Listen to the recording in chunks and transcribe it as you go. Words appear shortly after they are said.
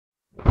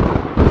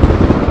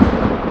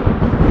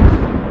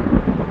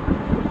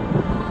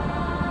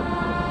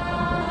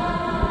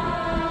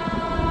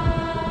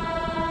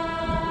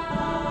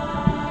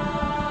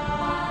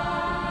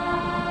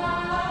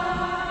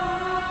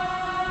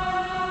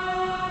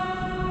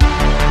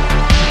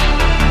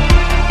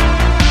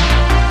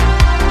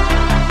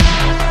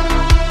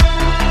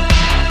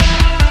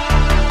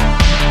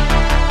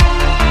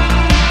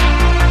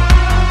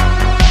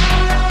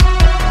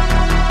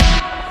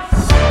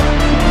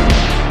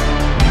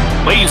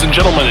Ladies and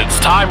gentlemen, it's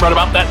time right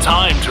about that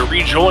time to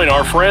rejoin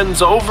our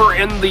friends over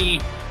in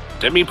the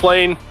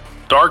demi-plane,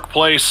 dark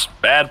place,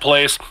 bad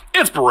place.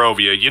 It's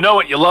Barovia. You know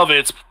it, you love it.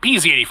 It's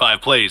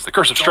PZ85 plays The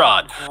Curse of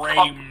Strahd.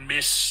 Gray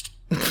mist.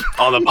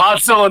 On the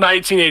Podzilla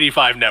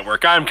 1985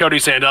 network. I'm Cody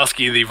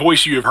Sandusky, the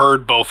voice you have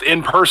heard both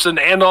in person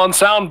and on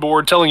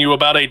soundboard telling you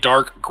about a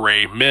dark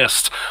gray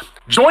mist.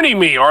 Joining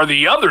me are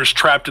the others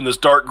trapped in this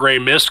dark gray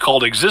mist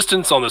called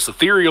existence on this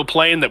ethereal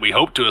plane that we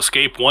hope to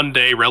escape one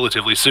day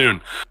relatively soon.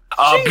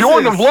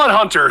 Bjorn the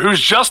Bloodhunter,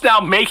 who's just now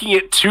making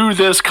it to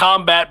this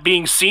combat,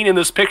 being seen in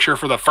this picture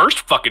for the first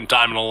fucking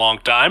time in a long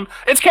time.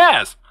 It's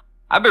Kaz.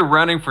 I've been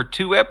running for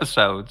 2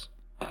 episodes.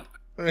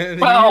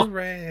 Well,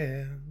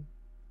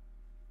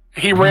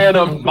 he ran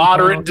a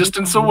moderate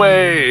distance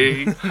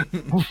away.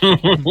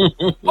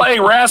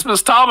 Playing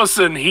Rasmus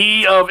Thomason,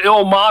 he of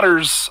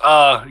Ilmater's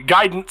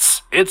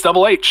guidance. It's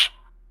Double H.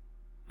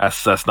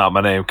 That's not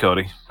my name,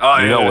 Cody.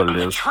 You know what it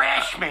is.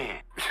 Trash man.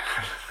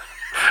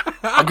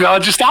 I'm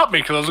glad you stopped me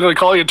because I was going to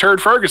call you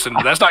Turd Ferguson,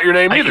 but that's not your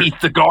name either. I eat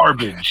the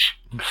garbage.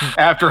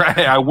 After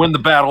I win the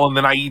battle and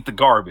then I eat the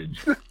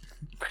garbage.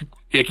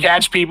 You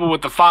catch people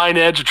with the fine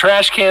edge of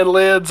trash can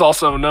lids,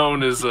 also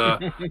known as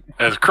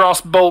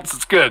cross bolts.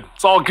 It's good.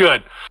 It's all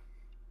good.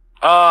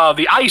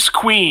 The Ice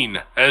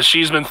Queen, as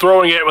she's been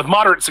throwing it with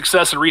moderate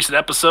success in recent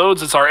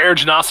episodes. It's our Air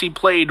Genasi,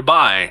 played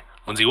by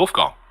Lindsay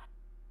Wolfgall.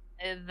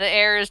 The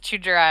air is too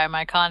dry.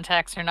 My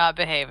contacts are not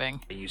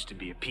behaving. I used to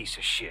be a piece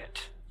of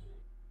shit.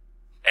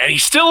 And he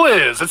still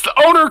is. It's the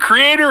owner,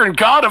 creator, and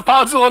god of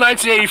Podzilla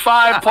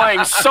 1985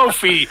 playing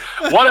Sophie,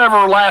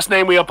 whatever last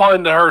name we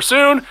append to her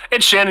soon.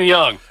 It's Shannon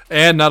Young.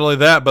 And not only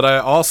that, but I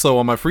also,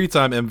 on my free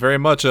time, am very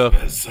much a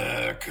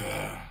berserker.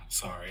 I'm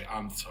sorry.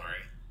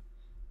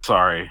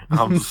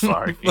 I'm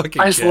sorry.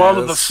 I just love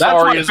that the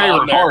sorry is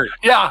on there. Part.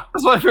 Yeah.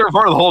 That's my favorite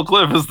part of the whole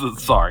clip is the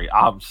sorry.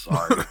 I'm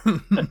sorry.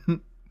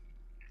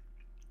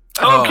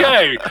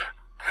 Okay.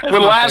 It's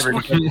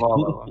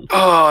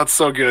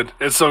so good.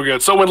 It's so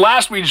good. So when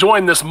last we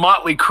joined this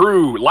motley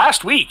crew,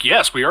 last week,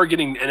 yes, we are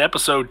getting an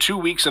episode 2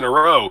 weeks in a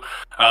row.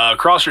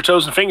 Cross your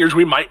toes and fingers,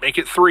 we might make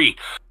it 3.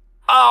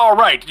 All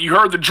right, you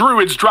heard the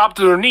druids drop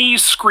to their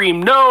knees,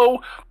 scream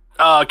no.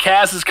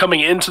 Kaz is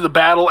coming into the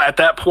battle. At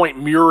that point,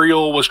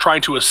 Muriel was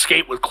trying to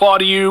escape with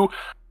Claudiu.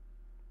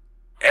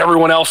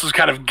 Everyone else is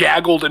kind of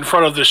gaggled in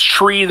front of this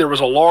tree. There was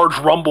a large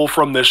rumble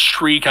from this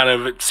tree, kind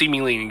of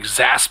seemingly an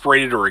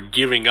exasperated or a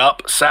giving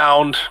up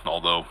sound,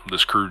 although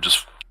this crew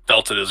just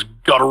felt it as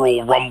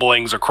guttural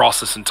rumblings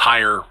across this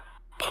entire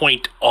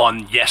point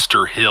on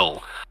Yester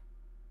Hill.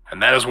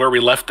 And that is where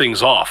we left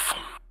things off.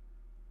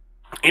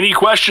 Any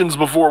questions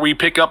before we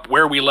pick up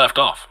where we left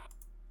off?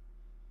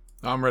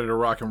 I'm ready to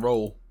rock and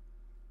roll.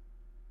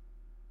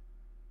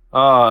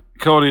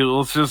 Cody,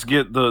 let's just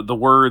get the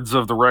words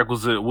of the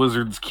requisite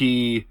wizard's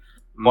key.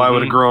 Why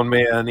would a grown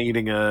man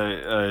eating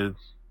a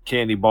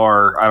candy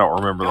bar? I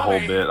don't remember the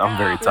whole bit. I'm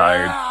very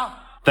tired.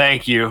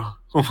 Thank you.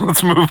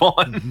 Let's move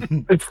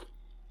on.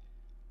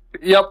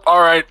 Yep,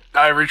 all right.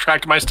 I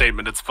retract my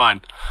statement. It's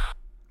fine.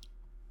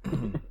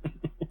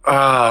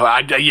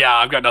 I've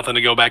got nothing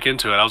to go back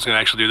into it. I was going to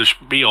actually do the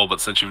spiel,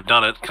 but since you've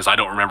done it, because I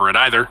don't remember it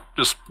either,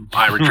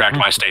 I retract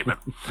my statement.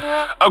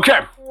 Okay.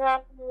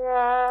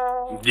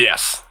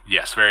 Yes,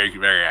 very,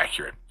 very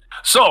accurate.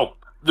 So,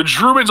 the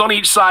druids on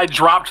each side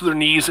dropped to their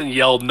knees and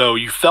yelled no.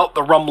 You felt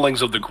the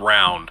rumblings of the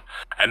ground,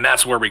 and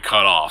that's where we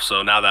cut off.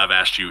 So now that I've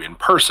asked you in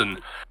person,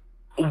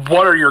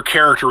 what are your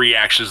character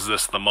reactions to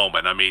this at the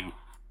moment? I mean,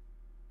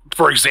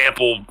 for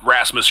example,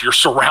 Rasmus, you're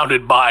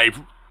surrounded by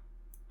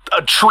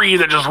a tree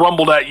that just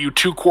rumbled at you,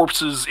 2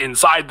 corpses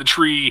inside the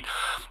tree,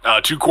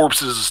 2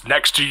 corpses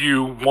next to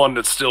you, one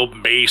that still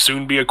may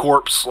soon be a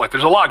corpse. Like,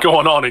 there's a lot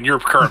going on in your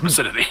current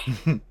vicinity.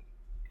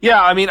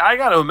 Yeah, I mean, I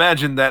got to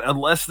imagine that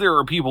unless there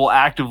are people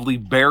actively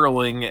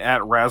barreling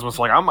at Rasmus,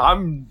 like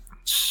I'm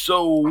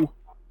so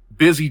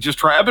busy just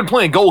trying. I've been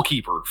playing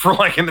goalkeeper for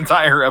like an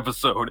entire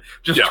episode,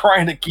 just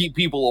trying to keep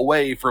people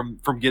away from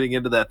getting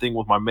into that thing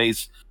with my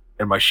mace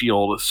and my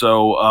shield.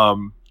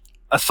 So,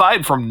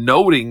 aside from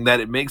noting that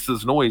it makes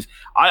this noise,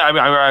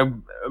 I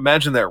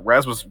imagine that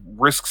Rasmus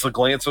risks a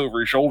glance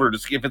over his shoulder to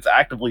see if it's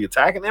actively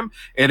attacking him,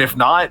 and if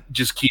not,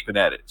 just keeping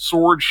at it.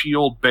 Sword,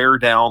 shield, bear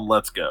down,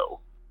 let's go.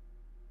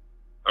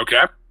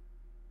 Okay.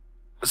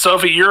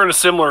 Sophie, you're in a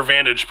similar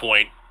vantage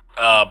point.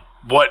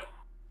 What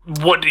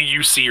do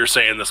you see or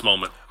say in this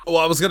moment? Well,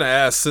 I was going to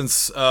ask,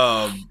 since,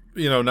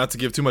 not to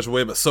give too much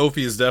away, but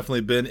Sophie has definitely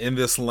been in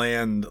this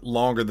land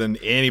longer than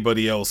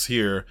anybody else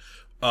here.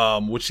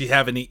 Would she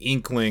have any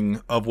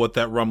inkling of what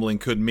that rumbling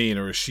could mean,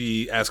 or is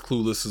she as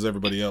clueless as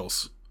everybody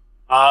else?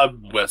 Well,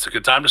 it's a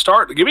good time to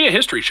start. Give me a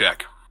history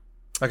check.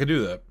 I could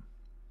do that.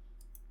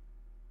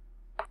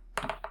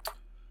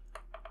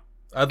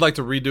 I'd like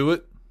to redo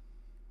it.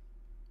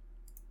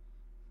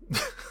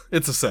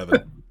 It's a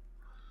 7.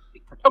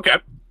 Okay.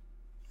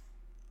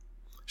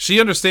 She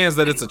understands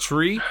that it's a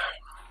tree?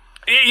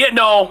 Yeah,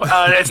 no,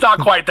 it's not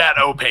quite that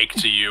opaque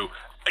to you.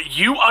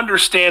 You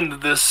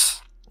understand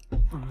this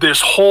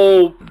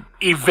whole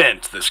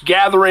event, this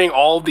gathering,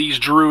 all these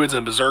druids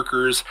and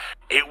berserkers,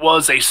 it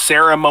was a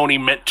ceremony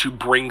meant to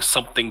bring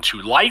something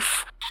to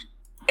life,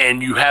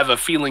 and you have a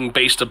feeling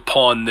based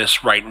upon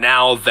this right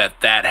now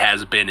that that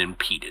has been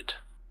impeded.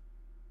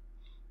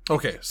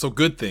 Okay, so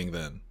good thing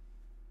then.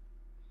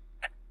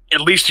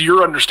 At least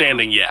your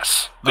understanding,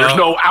 yes. There's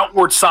no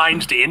outward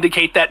signs to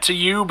indicate that to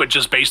you, but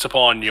just based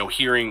upon,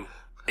 hearing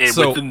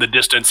within the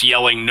distance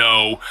yelling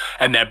no,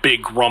 and that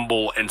big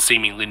grumble and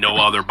seemingly no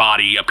other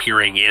body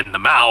appearing in the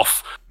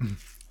mouth.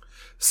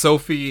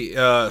 Sophie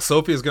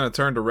is going to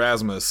turn to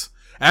Rasmus.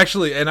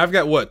 Actually, and I've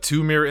got,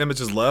 2 mirror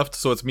images left,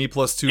 so it's me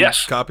plus 2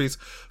 copies.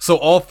 So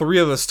all 3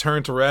 of us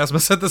turn to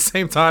Rasmus at the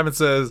same time and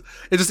says,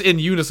 it's just in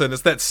unison,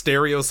 it's that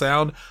stereo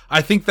sound.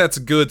 I think that's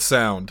good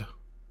sound.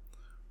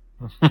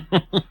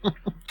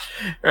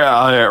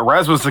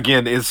 Rasmus,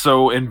 again, is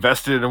so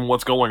invested in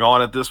what's going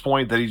on at this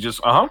point that he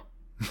just,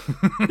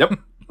 yep.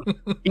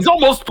 He's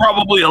almost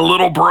probably a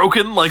little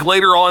broken. Like,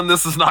 later on,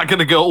 this is not going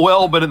to go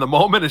well, but in the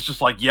moment, it's just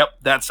like, yep,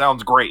 that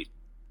sounds great.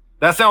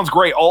 That sounds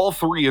great. All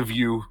 3 of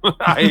you,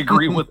 I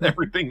agree with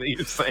everything that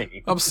you're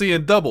saying. I'm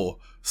seeing double.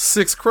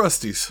 6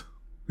 crusties.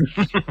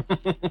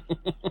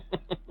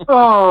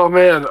 Oh,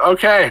 man.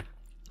 Okay.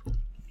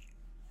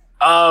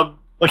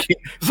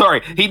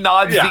 Sorry, he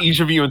nods to each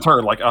of you in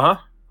turn, like, all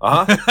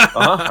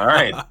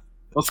right,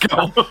 let's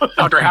go.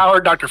 Dr.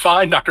 Howard, Dr.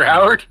 Fine, Dr.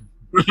 Howard.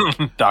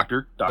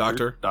 Doctor.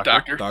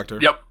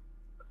 Yep.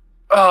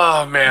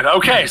 Oh, man.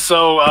 Okay,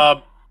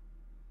 so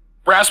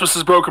Rasmus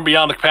is broken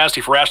beyond the capacity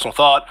for rational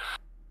thought.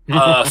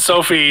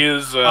 Sophie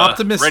is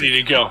ready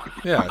to go.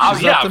 Yeah,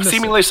 she's optimistic.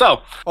 Seemingly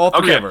so. All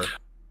 3 of her.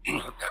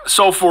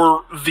 So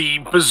for the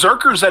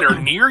berserkers that are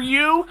near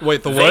you...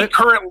 Wait, the what?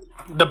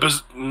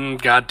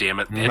 God damn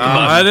it. I'm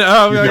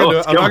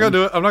not going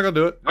to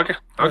do it.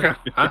 Okay.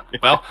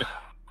 Well...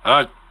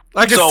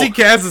 I can see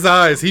Kaz's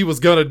eyes. He was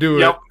going to do it.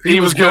 Yep, he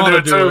was going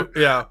to do it.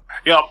 Yeah.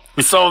 Yep.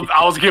 So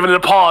I was giving it a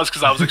pause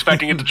because I was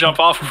expecting it to jump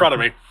off in front of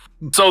me.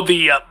 So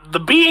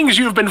the beings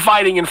you've been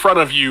fighting in front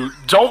of you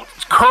don't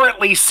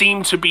currently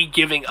seem to be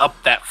giving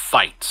up that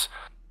fight.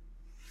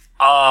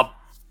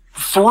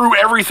 Through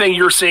everything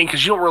you're seeing,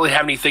 because you don't really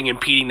have anything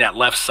impeding that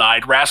left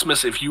side,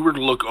 Rasmus, if you were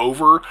to look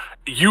over,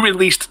 you at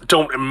least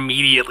don't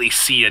immediately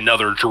see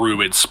another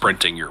druid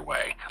sprinting your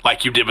way,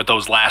 like you did with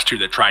those last 2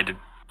 that tried to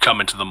come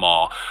into the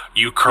mall.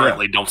 You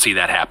currently don't see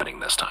that happening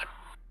this time.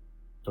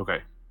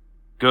 Okay.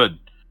 Good.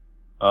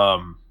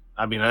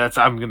 I mean,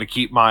 I'm going to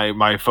keep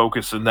my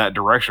focus in that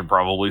direction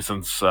probably,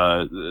 since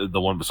the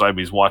one beside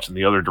me is watching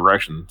the other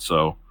direction.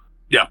 So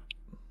yeah.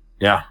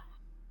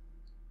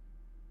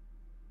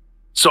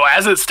 So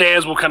as it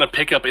stands, we'll kind of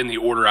pick up in the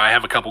order. I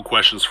have a couple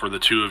questions for the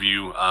 2 of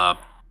you,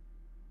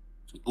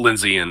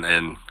 Lindsay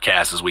and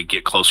Cass, as we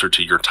get closer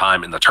to your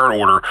time in the turn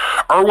order.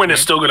 Erwin is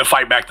still going to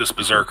fight back this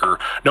berserker.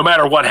 No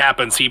matter what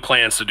happens, he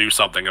plans to do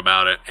something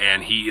about it,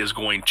 and he is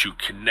going to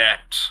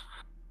connect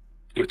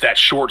with that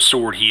short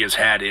sword he has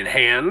had in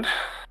hand.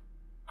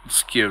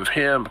 Let's give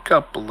him a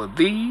couple of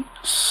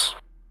these.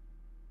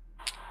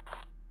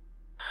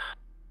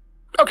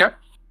 Okay.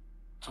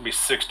 It's going to be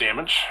 6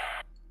 damage.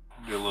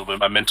 Do a little bit of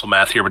my mental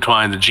math here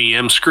between the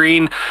GM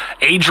screen.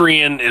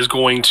 Adrian is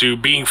going to,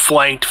 being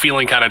flanked,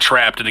 feeling kind of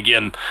trapped. And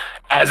again,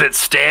 as it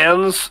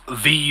stands,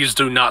 these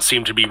do not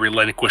seem to be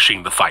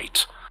relinquishing the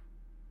fight.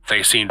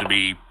 They seem to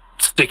be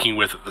sticking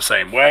with it the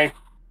same way.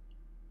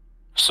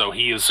 So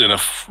he is going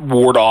to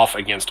ward off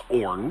against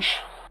Orange.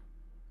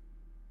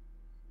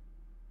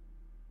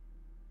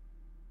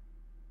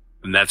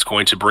 And that's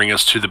going to bring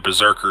us to the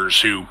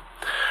berserkers, who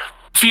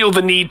feel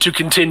the need to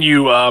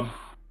continue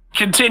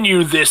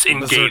this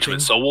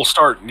engagement. Berserking. So we'll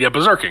start... Yeah,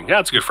 berserking. Yeah,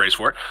 that's a good phrase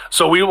for it.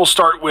 So we will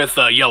start with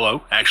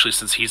Yellow, actually,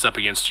 since he's up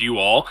against you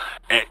all.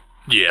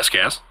 Yes,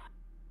 Cass?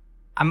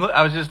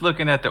 I was just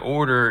looking at the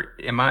order.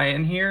 Am I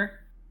in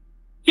here?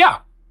 Yeah.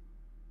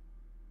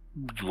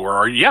 Where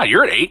are you? Yeah,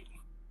 you're at 8.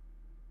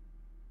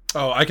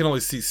 Oh, I can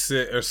only see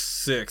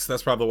 6.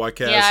 That's probably why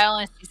Kaz. Yeah, I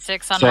only see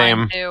 6 on Same.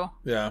 mine too.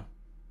 Yeah.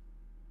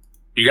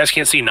 You guys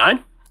can't see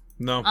 9?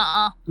 No.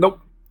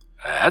 Nope.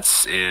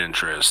 That's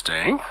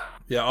interesting.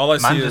 Yeah, all I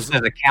Mine see just is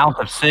says a count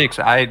of 6.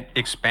 I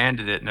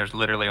expanded it, and there's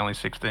literally only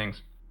 6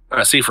 things.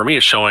 I see, for me,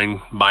 it's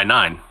showing by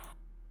 9.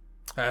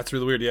 That's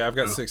really weird. Yeah, I've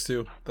got 6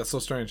 too. That's so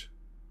strange.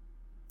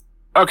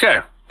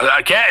 Okay.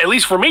 At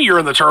least for me, you're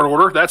in the turn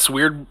order. That's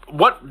weird.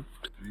 What?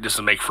 This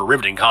will make for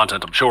riveting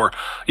content, I'm sure.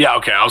 Yeah,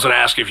 okay. I was going to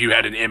ask if you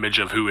had an image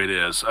of who it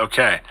is.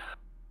 Okay.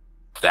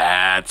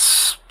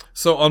 That's...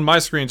 So on my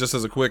screen, just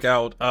as a quick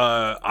out,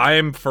 I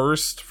am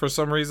first for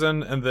some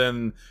reason, and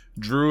then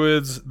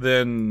druids,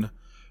 then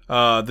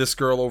this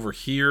girl over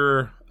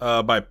here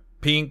by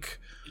pink,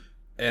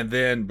 and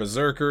then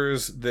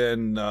berserkers,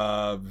 then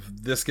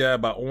this guy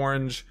by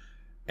orange,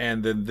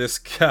 and then this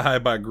guy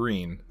by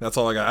green. That's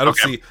all I got.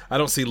 I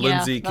don't see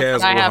Lindsay, Kaz,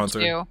 or Hunter.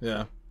 Too.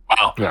 Yeah.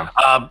 Wow. Yeah.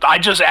 I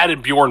just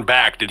added Bjorn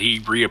back. Did he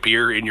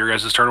reappear in your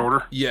guys' turn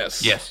order?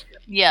 Yes.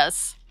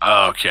 Yes.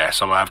 Okay,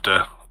 so I'm going to have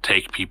to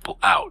take people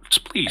out.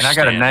 Please. And I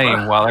got a stand name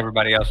by. while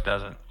everybody else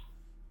doesn't.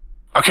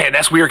 Okay,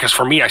 that's weird because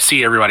for me, I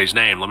see everybody's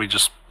name. Let me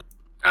just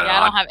I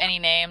don't have any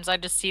names. I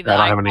just see the I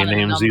don't have any icon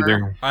and names number.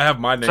 either. I have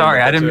my name.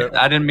 Sorry, I that's it.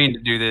 didn't mean to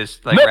do this.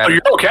 Like, No, rather-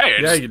 you're okay.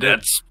 Yeah, you did.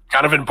 It's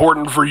kind of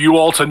important for you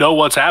all to know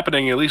what's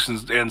happening, at least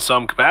in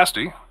some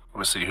capacity. Let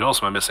me see. Who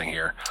else am I missing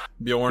here?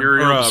 Bjorn. You're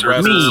Or,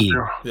 observer. Rasmus.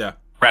 Yeah.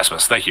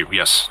 Rasmus, thank you.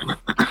 Yes.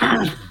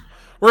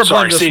 We're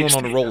Sorry, playing this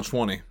one on a roll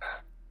 20.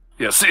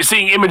 Yeah,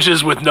 seeing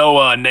images with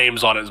no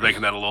names on it is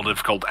making that a little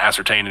difficult to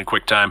ascertain in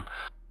quick time.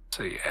 Let's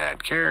see,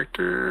 add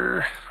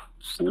character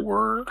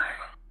 4.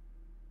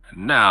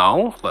 And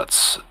now,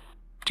 let's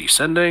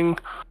descending.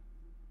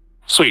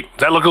 Sweet.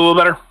 Does that look a little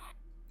better?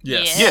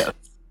 Yes. Yeah.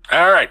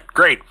 All right,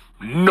 great.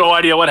 No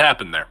idea what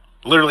happened there.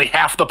 Literally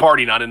half the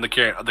party not in the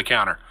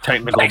counter.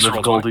 Technical Thanks, Roll20.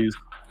 difficulties.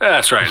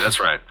 That's right. That's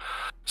right.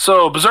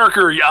 So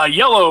Berserker,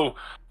 yellow,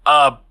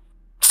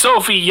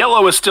 Sophie,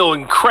 yellow is still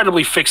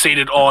incredibly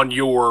fixated on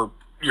your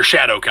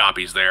shadow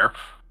copies there.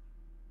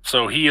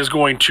 So he is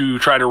going to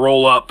try to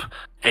roll up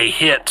a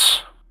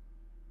hit,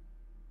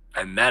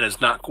 and that is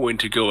not going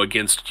to go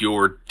against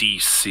your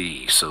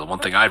DC. So the one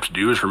thing I have to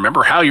do is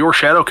remember how your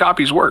shadow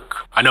copies work.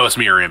 I know it's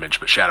mirror image,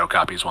 but shadow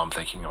copy is what I'm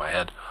thinking in my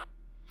head.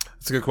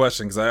 It's a good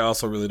question because I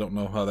also really don't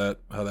know how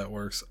that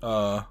works.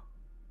 I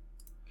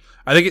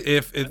think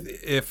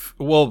if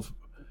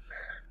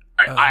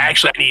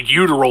I need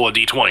you to roll a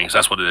d20 because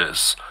that's what it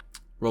is.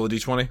 roll a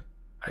d20.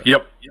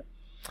 Yep.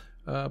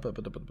 I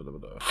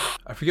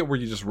forget where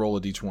you just roll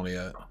a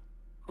d20 at.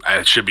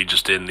 It should be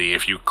just in the,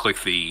 if you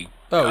click the...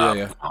 Oh,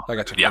 yeah. I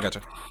got you. yeah. I got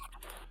you.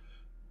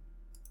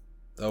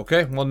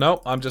 Okay, well,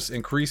 no, I'm just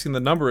increasing the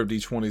number of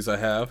d20s I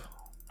have.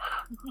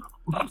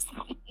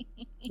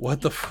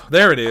 What the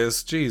there it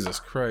is. Jesus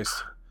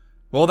Christ.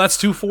 Well, that's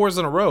 2 4s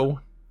in a row.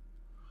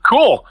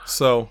 Cool.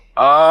 So.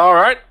 All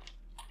right.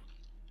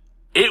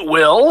 It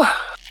will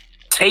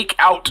take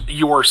out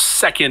your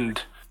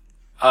second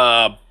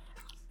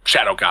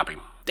shadow copy.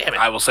 Damn it.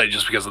 I will say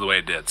just because of the way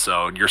it did.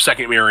 So your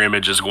second mirror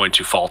image is going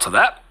to fall to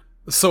that.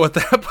 So at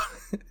that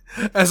point,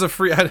 as a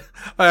free,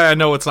 I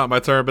know it's not my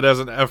turn, but as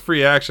a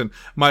free action,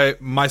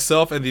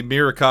 myself and the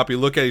mirror copy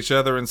look at each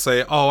other and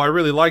say, "Oh, I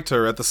really liked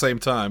her." At the same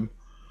time,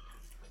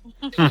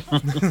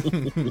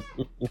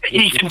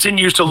 he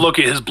continues to look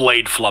at his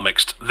blade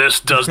flummoxed. This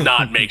does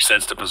not make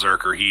sense to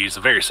Berserker. He's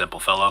a very simple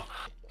fellow.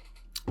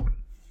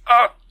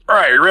 All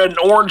right, red and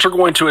orange are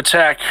going to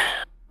attack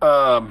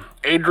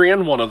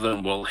Adrian. One of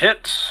them will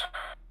hit.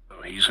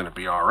 So he's going to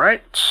be all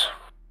right.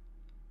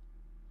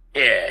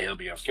 Yeah, he'll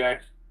be okay.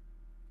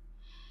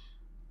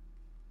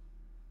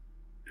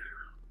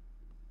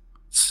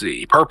 Let's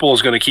see. Purple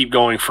is going to keep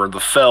going for the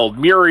felled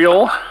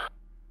Muriel.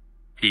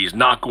 He's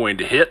not going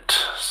to hit,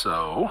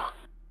 so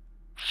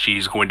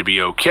she's going to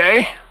be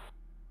okay.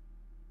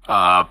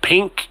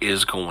 Pink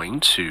is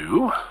going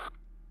to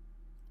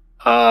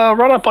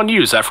run up on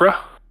you, Zephyra.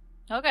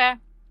 Okay.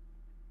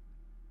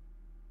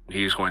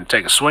 He's going to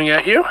take a swing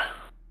at you.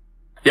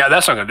 Yeah,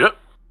 that's not going to do it.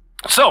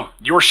 So,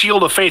 your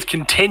Shield of Faith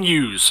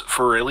continues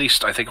for at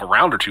least, I think, a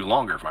round or two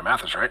longer, if my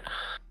math is right.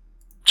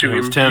 It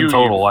was 10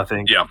 total, I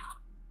think. Yeah.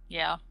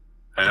 Yeah.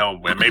 I know,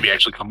 maybe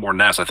actually come more than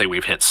that, so I think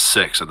we've hit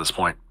 6 at this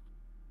point.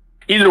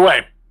 Either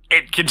way,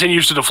 it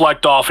continues to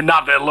deflect off, and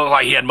not that it looked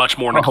like he had much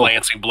more than a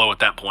glancing blow at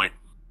that point.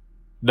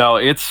 No,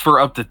 it's for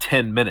up to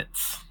 10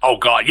 minutes. Oh,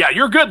 God. Yeah,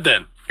 you're good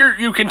then.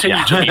 You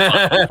continue to be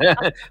fine.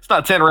 It's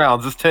not 10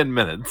 rounds, it's 10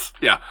 minutes.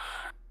 Yeah.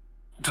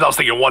 I was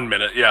thinking 1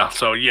 minute, yeah.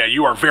 So, yeah,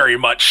 you are very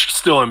much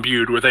still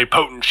imbued with a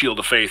potent Shield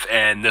of Faith,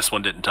 and this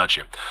one didn't touch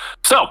you.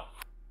 So,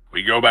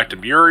 we go back to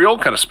Muriel,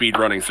 kind of speed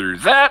running through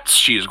that.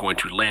 She is going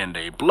to land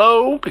a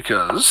blow,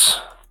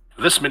 because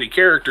this many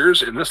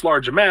characters in this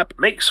large a map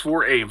makes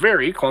for a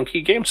very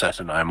clunky game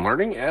session, I'm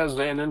learning, as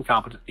an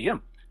incompetent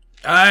DM.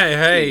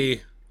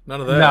 Hey,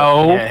 none of that.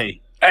 No.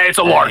 Hey, it's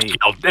a large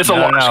scale. It's a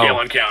large No. scale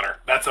encounter.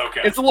 That's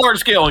okay. It's a large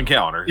scale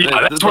encounter.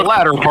 Yeah, the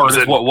latter part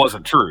is what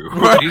wasn't true.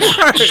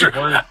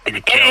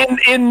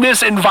 In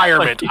this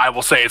environment, I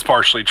will say it's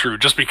partially true,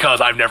 just because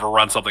I've never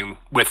run something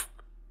with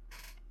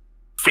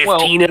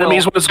 15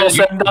 enemies when it's all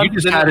said and done. You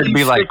just had to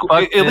be like,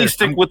 fuck at least this.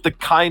 stick with the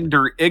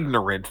kinder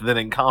ignorant than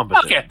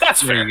incompetent. Okay,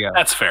 that's There fair. you go.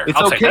 That's fair. It's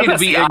I'll take okay that. to That's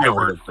be the I ignorant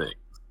word. of things.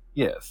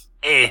 Yes.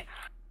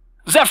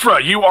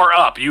 Zephyra, you are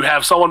up. You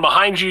have someone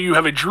behind you. You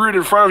have a druid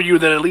in front of you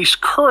that at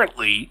least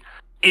currently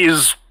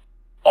is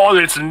on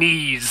its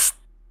knees,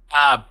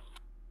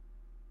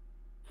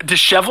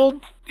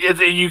 disheveled.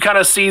 You kind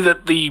of see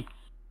that the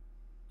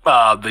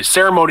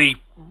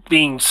ceremony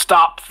being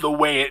stopped the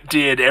way it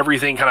did,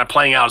 everything kind of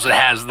playing out as it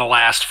has in the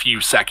last few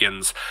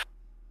seconds.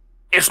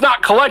 It's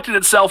not collected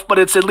itself, but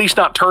it's at least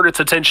not turned its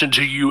attention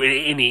to you in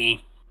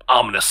any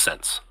ominous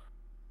sense.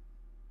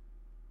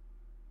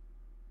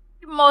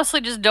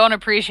 Mostly just don't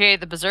appreciate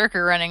the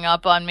Berserker running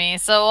up on me,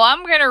 so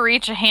I'm gonna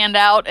reach a hand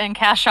out and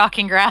cast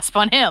Shocking Grasp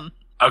on him.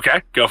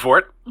 Okay, go for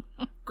it.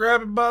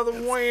 Grab it by the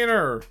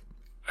wiener.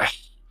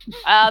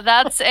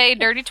 That's a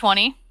dirty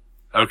 20.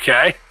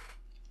 Okay.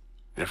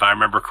 If I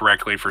remember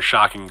correctly, for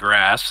Shocking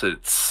Grasp,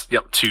 it's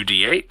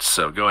 2d8,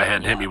 so go ahead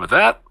and hit me with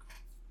that.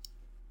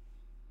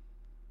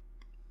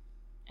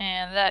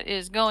 And that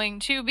is going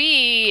to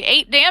be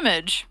 8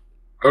 damage.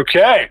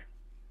 Okay.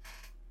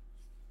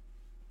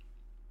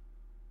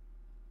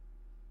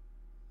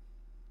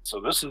 So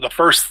this is the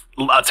first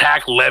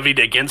attack levied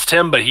against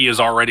him, but he is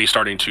already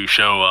starting to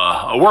show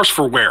a worse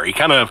for wear. He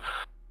kind of,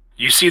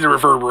 you see the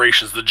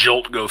reverberations, the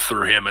jolt go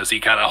through him as he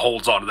kind of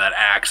holds onto that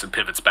axe and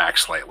pivots back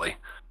slightly.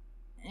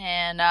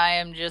 And I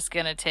am just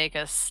going to take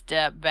a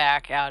step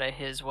back out of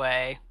his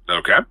way.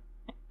 Okay.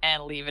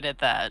 And leave it at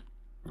that.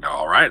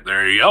 All right,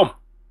 there you go.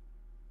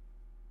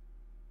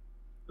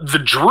 The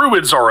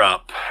druids are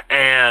up,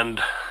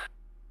 and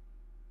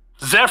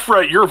Zephyr,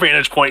 at your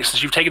vantage point,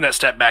 since you've taken that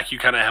step back, you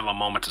kind of have a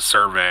moment to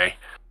survey.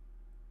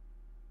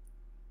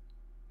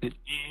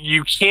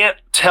 You can't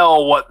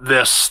tell what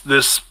this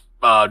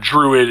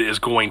druid is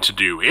going to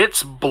do.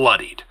 It's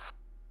bloodied.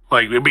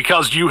 Like,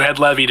 because you had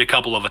levied a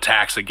couple of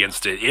attacks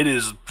against it, it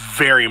is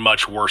very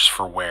much worse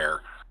for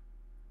wear.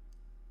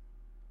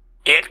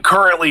 It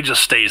currently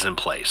just stays in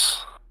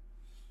place.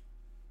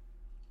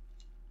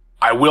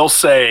 I will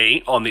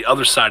say, on the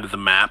other side of the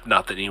map,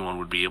 not that anyone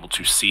would be able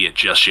to see it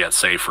just yet,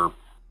 say for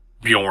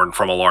Bjorn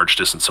from a large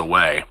distance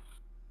away,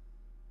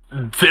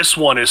 this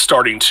one is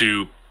starting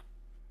to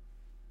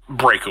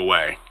break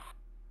away.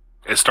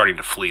 It's starting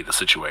to flee the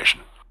situation.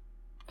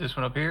 This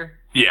one up here?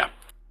 Yeah.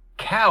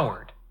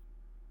 Coward.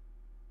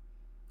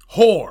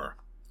 Whore.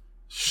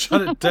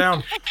 Shut it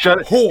down.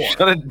 Whore.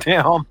 Shut it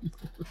down.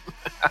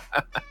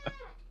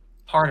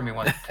 Part of me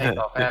wants to take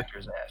off after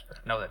his ass, but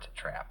I know that's a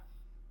trap.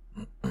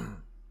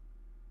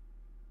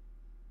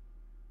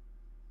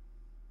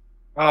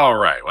 All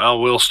right.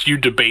 Well, you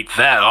debate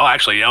that. Oh,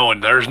 actually, no,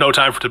 and there's no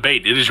time for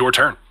debate. It is your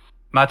turn.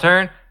 My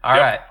turn? All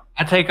Yep. right.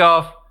 I take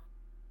off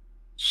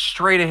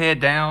straight ahead,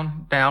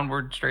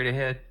 downward, straight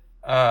ahead.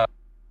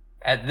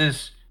 At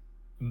this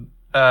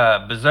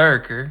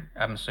berserker,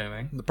 I'm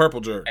assuming. The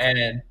purple jerk.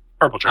 And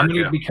Purple jerk, I'm going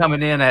to yeah. be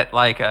coming in at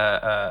like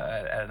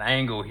at an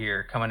angle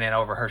here, coming in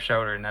over her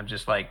shoulder, and I'm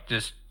just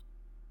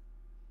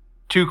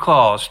two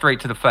claws straight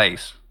to the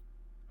face.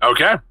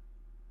 Okay.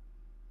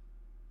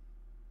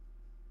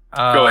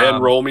 Go ahead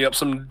and roll me up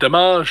some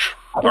damage.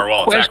 Or,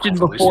 well, Question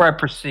attack rolls, at before I least.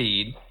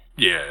 proceed.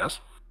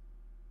 Yes.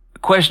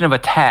 Question of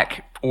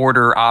attack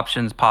order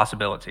options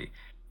possibility.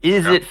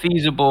 Is it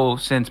feasible,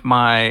 since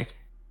my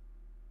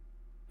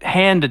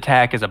hand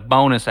attack is a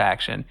bonus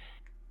action,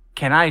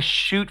 can I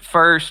shoot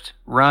first,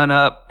 run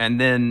up, and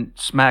then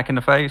smack in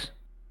the face?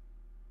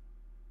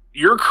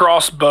 Your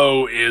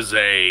crossbow is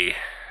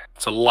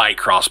it's a light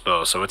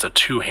crossbow, so it's a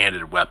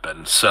two-handed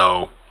weapon.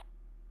 So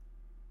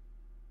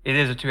It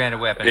is a two-handed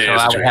weapon, It so is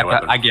a I would two-handed have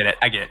weapon. to. I get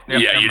it.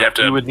 Yep, yeah, you'd have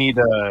to. You would need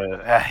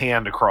a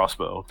hand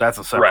crossbow. That's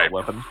a separate Right.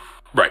 weapon.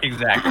 Right.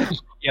 Exactly.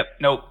 Yep.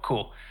 Nope.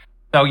 Cool.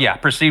 So yeah,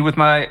 proceed with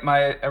my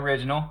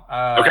original.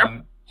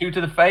 Okay. 2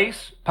 to the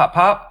face. Pop.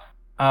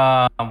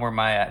 Where am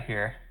I at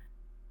here?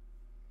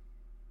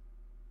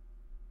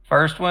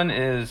 First one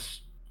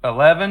is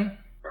 11.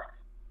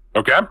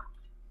 Okay.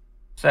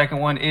 Second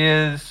one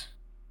is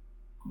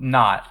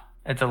not.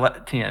 It's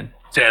 10.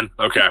 10.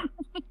 Okay.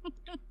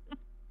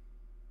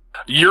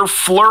 Your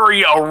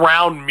flurry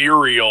around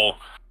Muriel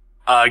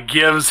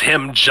gives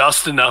him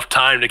just enough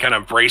time to kind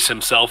of brace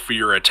himself for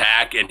your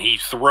attack, and he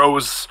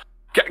throws,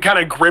 kind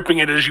of gripping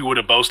it as you would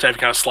a bow staff,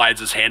 kind of slides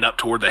his hand up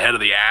toward the head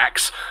of the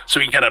axe, so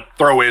he can kind of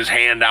throw his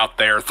hand out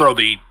there, throw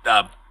the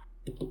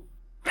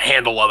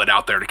handle of it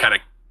out there to kind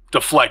of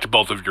deflect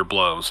both of your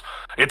blows.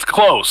 It's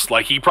close.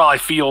 Like, he probably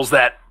feels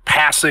that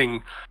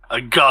passing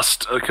a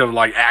gust of kind of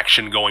like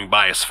action going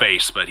by his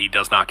face, but he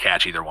does not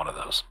catch either one of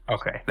those.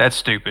 Okay, that's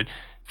stupid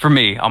for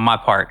me on my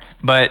part.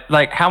 But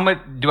like, how much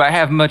do I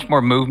have? Much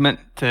more movement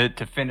to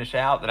finish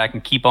out that I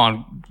can keep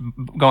on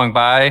going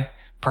by?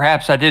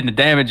 Perhaps I didn't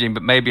damage him,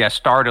 but maybe I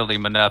startled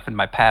him enough in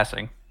my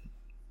passing.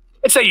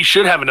 I'd say you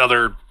should have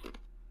another.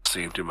 Let's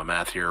see, do my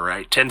math here,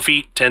 right? 10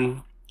 feet,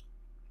 10.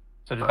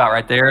 So it's about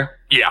right there.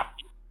 Yeah.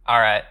 All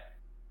right.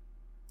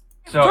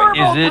 So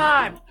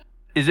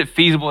is it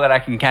feasible that I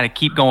can kind of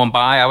keep going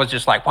by? I was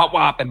just like whop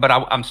whop, but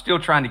I'm still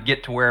trying to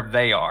get to where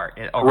they are.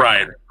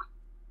 Right. Here.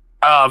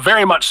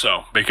 Very much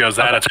so, because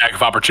that attack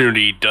of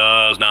opportunity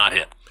does not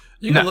hit.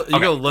 You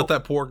gonna let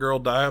that poor girl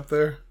die up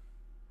there?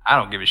 I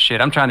don't give a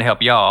shit. I'm trying to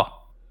help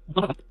y'all.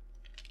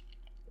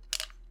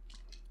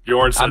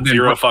 Bjorn said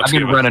zero fucks I've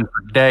been given. running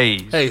for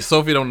days. Hey,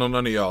 Sophie don't know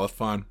none of y'all. It's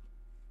fine.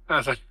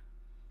 All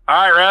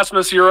right,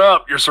 Rasmus, you're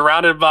up. You're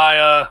surrounded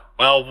by,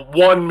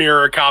 one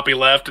mirror copy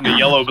left and a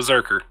yellow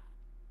berserker.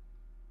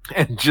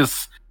 And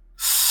just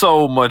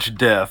so much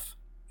death.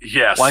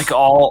 Yes. Like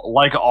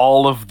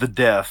all of the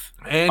death.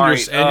 And All you're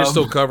right, you're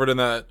still covered in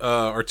that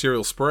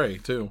arterial spray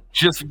too.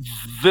 Just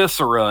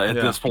viscera at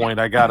this point,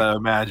 I gotta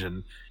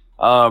imagine.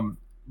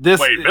 This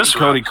Viscera?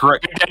 Cody,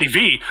 correct? Big Daddy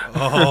V.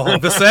 Oh,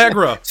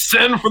 Visagra.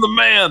 Send for the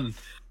man.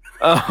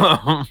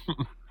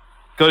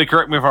 Cody,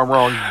 correct me if I'm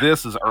wrong.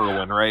 This is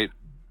Erwin, right?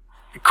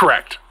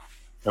 Correct.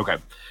 Okay.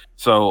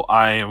 So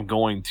I am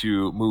going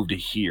to move to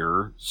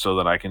here so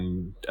that I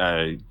can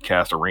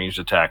cast a ranged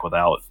attack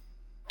without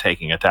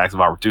taking attacks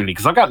of opportunity,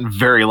 because I've gotten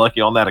very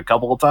lucky on that a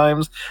couple of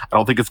times. I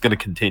don't think it's going to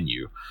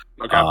continue.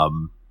 Okay.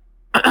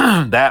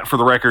 That, for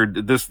the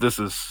record, this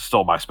is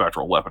still my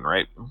spectral weapon,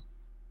 right?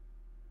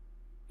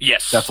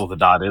 Yes. That's what the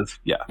dot is?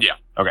 Yeah. Yeah.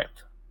 Okay.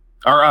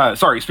 Or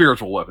sorry,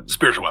 spiritual weapon.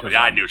 Spiritual weapon.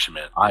 Yeah, I knew what you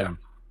meant. I'm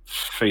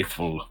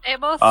faithful. They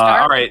both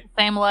start all right. with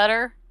the same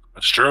letter.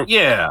 That's true.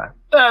 Yeah,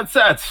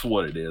 that's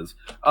what it is.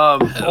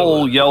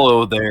 Old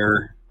yellow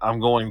there.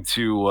 I'm going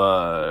to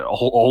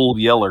old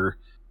yeller.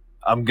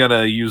 I'm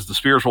gonna use the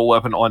spiritual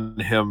weapon on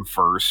him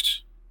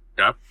first.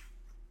 Yeah.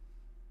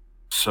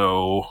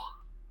 So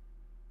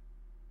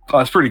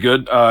that's pretty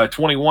good.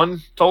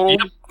 21 total.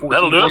 Yep,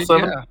 that'll do it.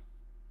 7. Yeah.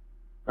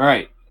 All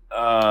right.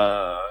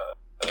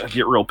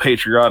 Get real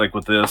patriotic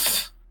with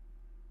this.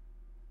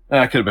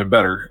 That could have been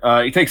better.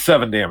 He takes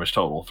 7 damage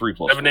total. 3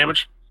 plus 7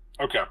 damage.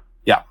 Okay.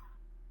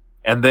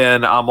 And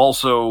then I'm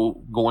also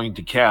going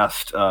to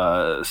cast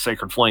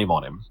Sacred Flame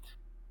on him.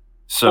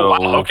 So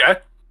wow, okay.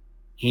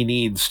 he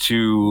needs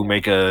to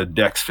make a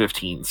Dex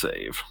 15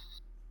 save.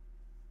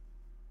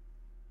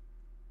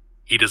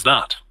 He does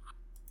not.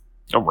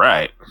 All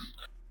right.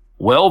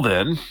 Well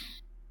then,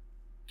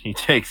 he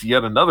takes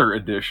yet another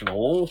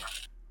additional.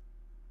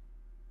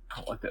 I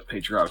don't like that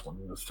patriotic one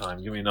this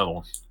time. Give me another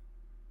one.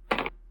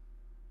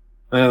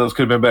 Those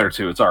could have been better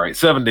too. It's all right.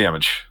 7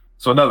 damage.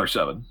 So another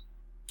 7.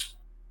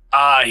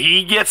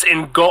 He gets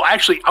in gold.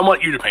 Actually, I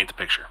want you to paint the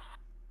picture.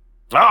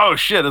 Oh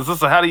shit! Is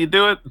this a how do you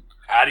do it?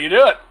 How do you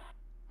do it?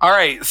 All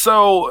right,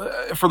 so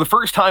for the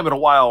first time in a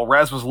while,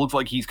 Rasmus looks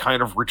like he's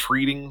kind of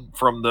retreating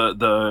from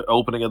the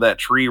opening of that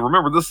tree.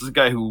 Remember, this is a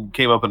guy who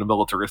came up in a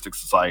militaristic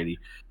society.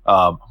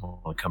 I'm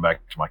going to come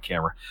back to my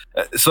camera.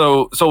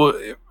 So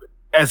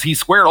as he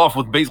squared off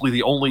with basically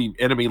the only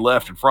enemy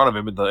left in front of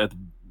him at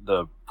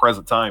the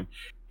present time,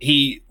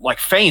 he like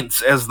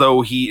feints as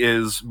though he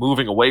is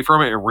moving away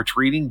from it and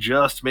retreating,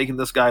 just making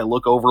this guy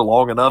look over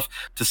long enough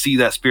to see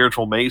that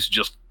spiritual mace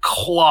just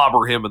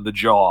clobber him in the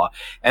jaw.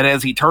 And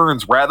as he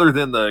turns, rather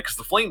than because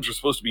the flames are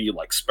supposed to be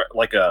like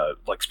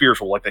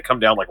spiritual, like they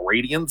come down like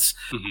radiance,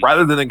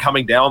 rather than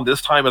coming down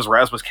this time as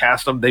Rasmus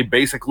cast them, they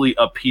basically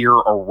appear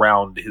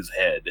around his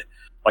head.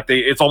 Like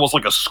it's almost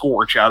like a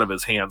scorch out of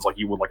his hands, like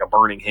you would like a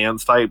burning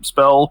hands type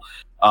spell,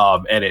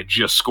 and it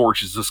just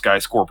scorches this guy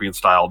scorpion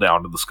style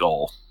down to the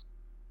skull.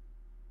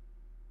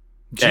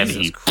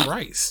 Jesus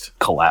Christ.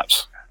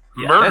 Collapse.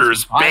 Yeah,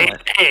 murders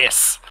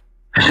badass.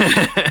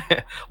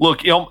 Look,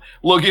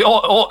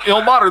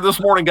 Ilmater this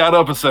morning got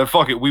up and said,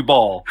 "Fuck it, we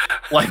ball."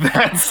 Like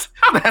that's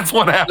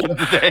what happened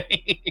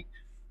today.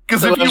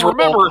 Because if you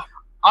remember,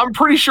 I'm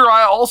pretty sure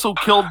I also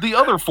killed the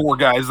other 4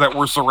 guys that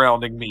were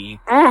surrounding me.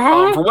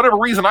 For whatever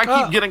reason, I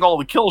keep getting all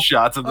the kill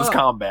shots in this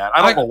combat.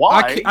 I don't know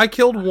why. I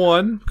killed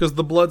one because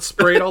the blood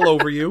sprayed all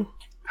over you.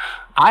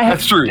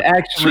 That's true.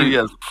 Actually,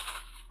 yes.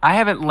 I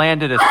haven't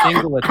landed a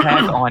single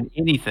attack on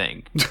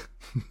anything.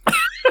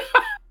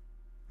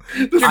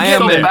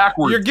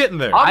 Backwards. You're getting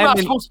there.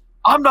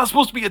 I'm not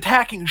supposed to be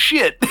attacking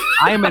shit.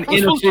 I am an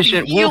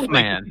inefficient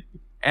wolfman,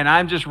 and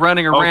I'm just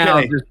running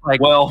around just like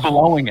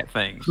blowing at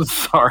things.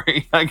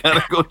 Sorry, I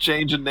gotta go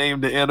change a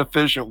name to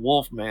inefficient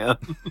wolfman.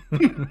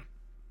 I'm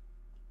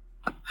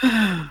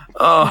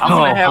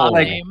gonna have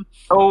like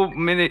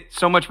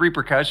so much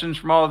repercussions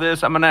from all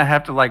this. I'm gonna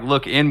have to like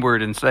look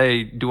inward and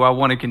say, do I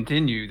want to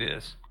continue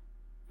this?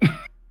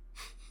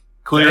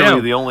 Clearly,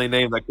 the only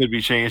name that could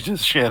be changed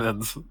is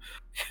Shannon's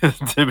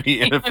to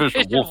be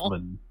inefficient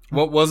wolfman.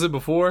 What was it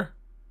before?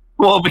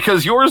 Well,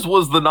 because yours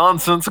was the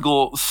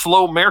nonsensical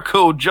slow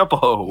Merco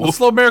Juppaho. The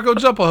slow Merco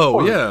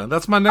Juppaho. Yeah,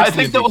 that's my next. I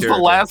think that was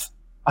character.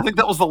 I think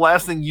that was the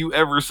last thing you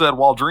ever said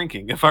while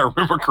drinking, if I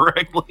remember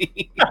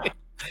correctly.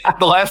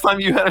 The last time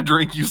you had a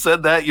drink, you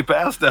said that, you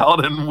passed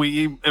out, and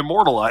we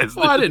immortalized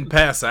it. I didn't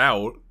pass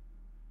out.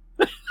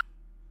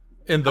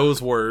 In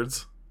those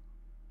words.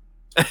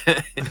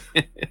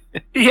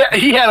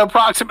 He had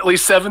approximately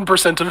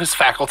 7% of his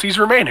faculties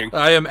remaining.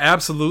 I am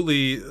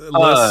absolutely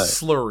less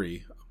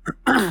slurry.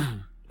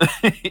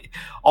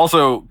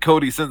 Also,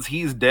 Cody, since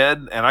he's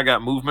dead and I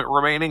got movement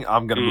remaining,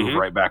 I'm going to move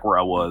right back where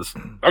I was.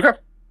 Okay.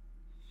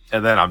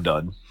 And then I'm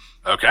done.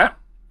 Okay.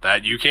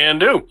 That you can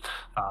do.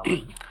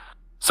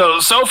 So,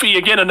 Sophie,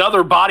 again,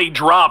 another body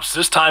drops.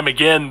 This time,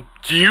 again,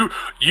 you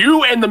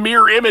and the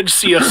mirror image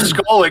see a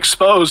skull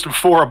exposed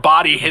before a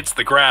body hits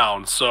the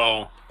ground.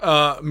 So,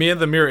 me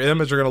and the mirror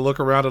image are going to look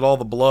around at all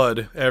the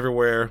blood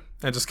everywhere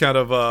and just kind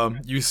of,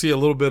 you see a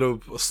little bit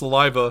of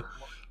saliva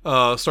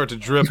start to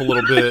drip a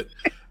little bit.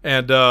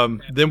 And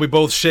then we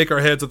both shake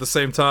our heads at the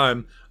same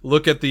time,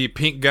 look at the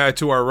pink guy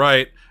to our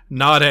right,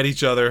 nod at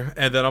each other,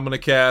 and then I'm going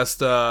to cast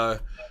the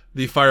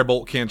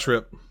Firebolt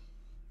cantrip.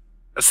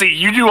 See,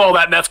 you do all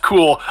that, and that's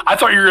cool. I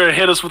thought you were going to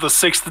hit us with a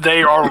Sixth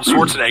Day Arnold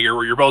Schwarzenegger,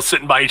 where you're both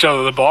sitting by each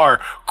other at the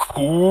bar.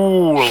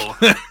 Cool.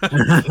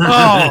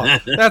 Oh,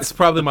 that's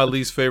probably my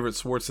least favorite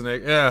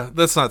Schwarzenegger. Yeah,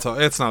 that's not.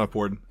 It's not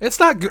important. It's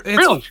not good. It's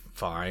really?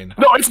 Fine.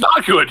 No, it's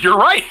not good. You're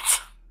right.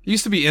 It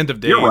used to be End of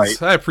Days. You're right.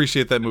 I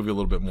appreciate that movie a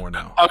little bit more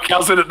now. Okay,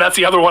 that's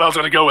the other one I was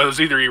going to go with. Is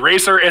either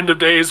Eraser, End of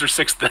Days, or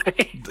Sixth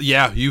Day.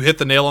 Yeah, you hit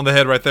the nail on the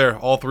head right there.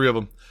 All 3 of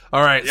them.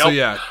 All right, so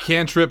yeah,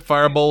 cantrip,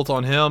 firebolt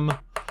on him.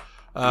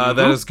 That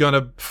is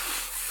gonna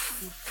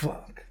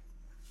fuck.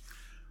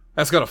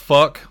 That's gonna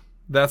fuck.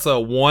 That's a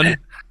 1.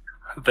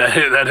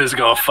 That is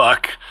gonna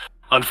fuck.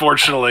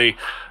 Unfortunately,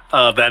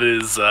 that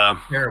is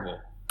terrible.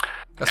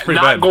 That's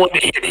pretty not bad. going to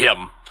hit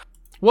him.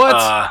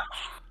 What?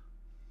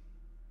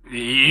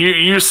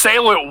 You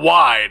sail it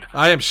wide.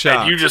 I am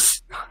shocked.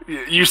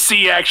 And you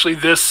see actually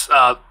this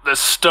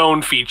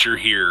stone feature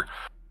here,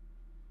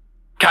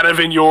 kind of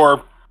in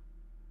your.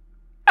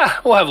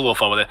 We'll have a little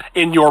fun with it.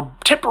 In your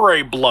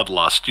temporary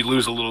bloodlust, you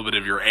lose a little bit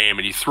of your aim,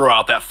 and you throw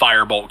out that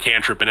firebolt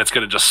cantrip, and it's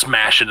going to just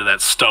smash into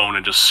that stone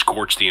and just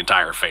scorch the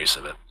entire face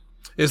of it.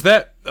 Is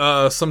that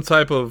some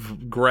type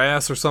of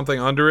grass or something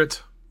under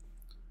it?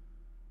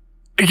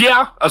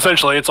 Yeah,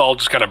 essentially, it's all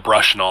just kind of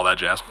brush and all that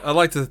jazz. I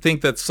like to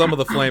think that some of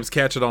the flames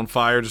catch it on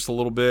fire just a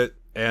little bit,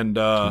 and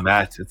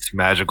It's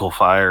magical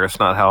fire. It's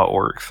not how it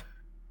works.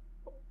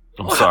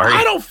 I'm sorry.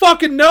 I don't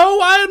fucking know.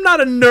 I am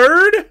not a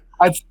nerd.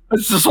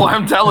 That's just why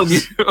I'm telling you.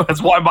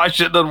 That's why my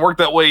shit doesn't work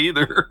that way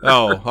either.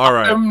 Oh, all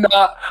right. I'm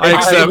not. I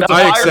accept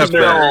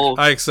spell,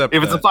 that. I accept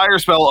If that. it's a fire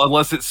spell,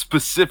 unless it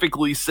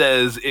specifically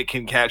says it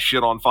can catch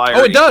shit on fire,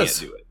 Oh, it you does.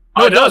 can't do it.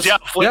 Oh, it does. Yeah,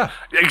 Yeah.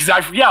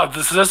 exactly. Yeah,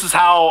 this is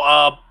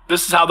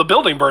how the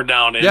building burned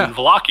down in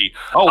Vallaki.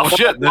 Oh, well,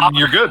 shit. Then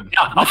you're good.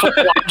 Yeah, a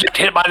football object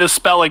hit by this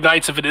spell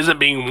ignites if it isn't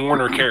being worn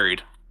or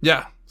carried.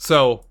 Yeah.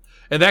 So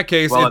in that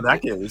case, Well, in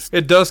that case,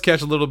 it does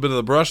catch a little bit of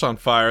the brush on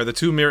fire. The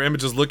two mirror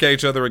images look at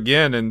each other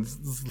again, and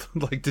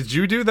like, did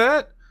you do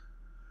that?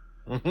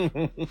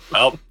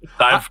 Well,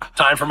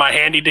 time for my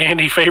handy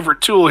dandy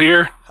favorite tool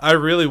here. I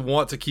really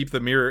want to keep the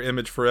mirror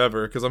image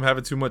forever because I'm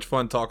having too much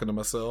fun talking to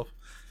myself.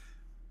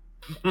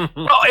 Well,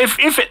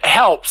 if it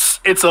helps,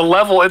 it's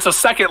a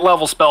second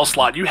level spell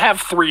slot. You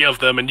have 3 of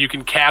them, and you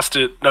can cast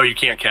it. No, you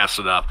can't cast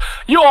it up.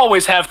 You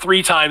always have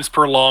 3 times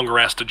per long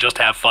rest to just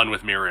have fun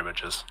with mirror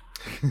images.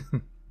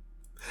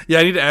 Yeah,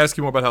 I need to ask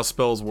you more about how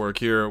spells work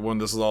here when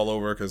this is all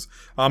over because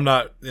I'm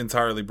not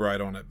entirely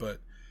bright on it. But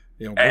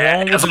you know,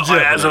 As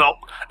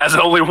an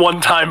only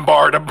one-time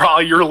bard, I'm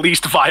probably your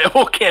least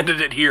viable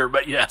candidate here.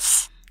 But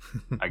yes,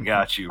 I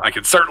got you. I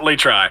can certainly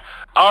try.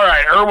 All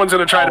right, Erwin's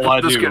going to try to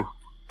put this guy.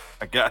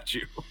 I got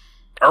you.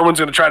 Erwin's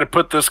going to try to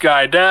put this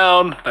guy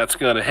down. That's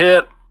going to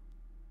hit.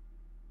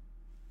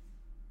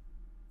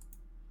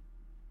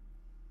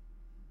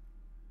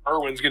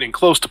 Erwin's getting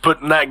close to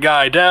putting that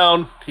guy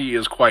down. He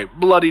is quite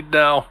bloodied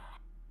now.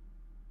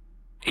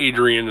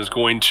 Adrian is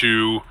going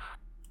to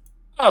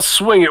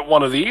swing at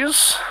one of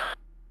these.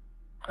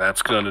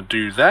 That's going to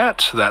do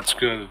that. That's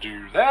going to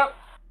do that.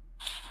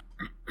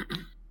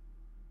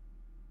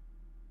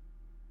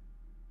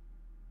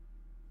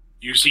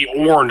 You see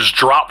Orange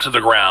drop to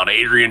the ground.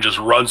 Adrian just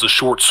runs a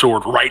short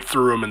sword right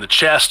through him in the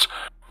chest,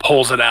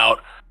 pulls it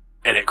out,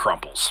 and it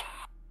crumples.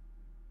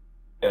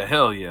 Yeah,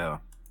 hell yeah.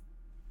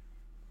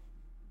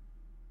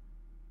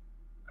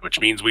 Which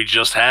means we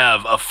just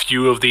have a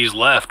few of these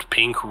left.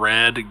 Pink,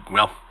 red,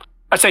 well,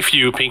 I say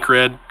few. Pink,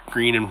 red,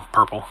 green, and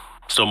purple.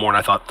 Still more than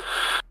I thought.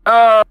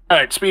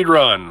 Alright, speed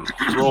run.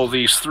 Roll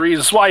these 3s.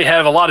 This is why you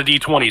have a lot of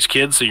D20s,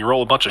 kids, so you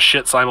roll a bunch of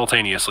shit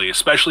simultaneously,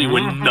 especially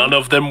when none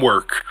of them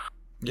work.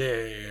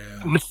 Yeah.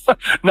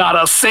 Not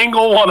a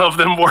single one of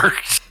them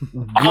works.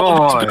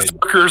 All of these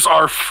berserkers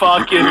are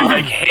fucking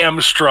like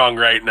hamstrung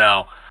right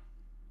now.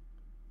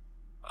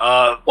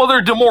 Well,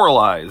 they're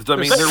demoralized. I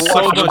mean, they're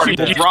watching other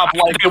people drop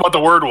like. I think what the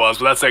word was,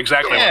 but that's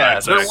exactly what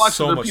I'd say. They're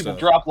watching other people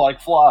drop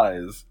like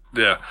flies.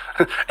 Yeah,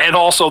 and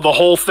also the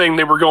whole thing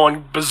they were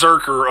going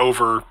berserker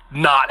over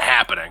not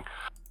happening.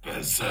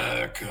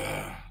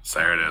 Berserker.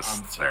 There it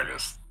is. There it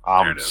is.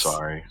 I'm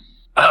sorry.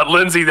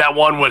 Lindsay, that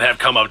one would have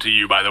come up to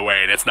you, by the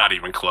way, and it's not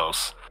even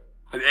close.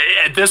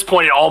 At this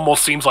point, it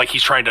almost seems like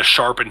he's trying to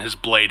sharpen his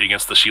blade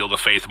against the Shield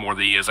of Faith more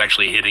than he is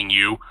actually hitting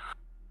you.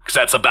 Because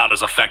that's about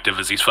as effective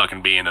as he's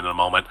fucking being in a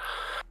moment.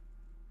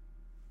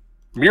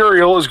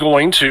 Muriel is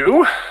going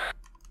to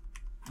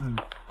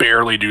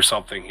barely do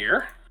something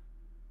here.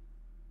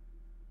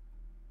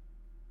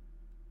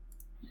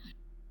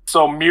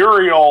 So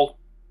Muriel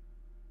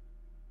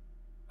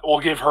will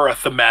give her a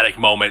thematic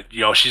moment. You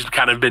know, she's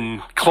kind of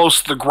been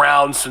close to the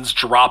ground since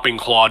dropping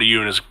Claw to you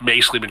and has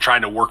basically been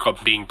trying to work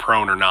up being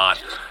prone or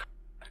not.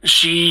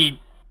 She,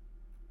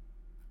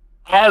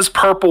 as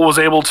Purple was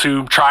able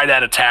to try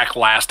that attack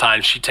last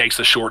time, she takes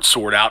the short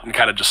sword out and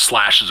kind of just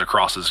slashes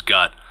across his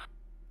gut,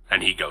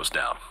 and he goes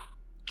down.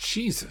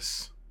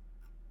 Jesus.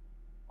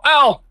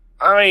 Well,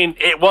 I mean,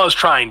 it was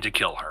trying to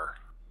kill her.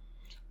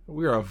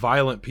 We are a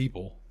violent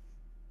people.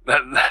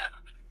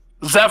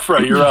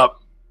 Zephyra, you're up.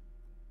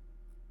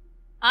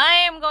 I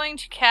am going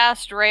to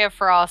cast Ray of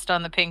Frost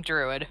on the pink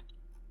druid.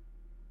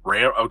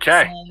 Rare,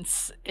 okay.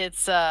 Since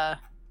it's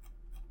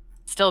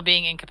still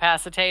being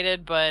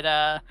incapacitated,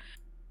 but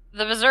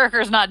the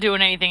berserker's not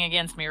doing anything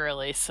against me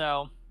really,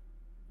 so.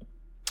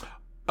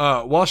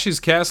 While she's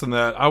casting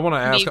that, I want to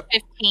ask.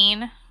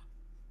 15.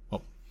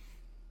 Oh.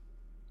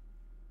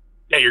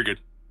 Yeah, you're good.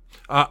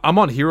 I'm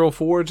on Hero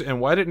Forge, and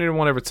why didn't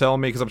anyone ever tell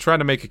me? Because I'm trying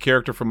to make a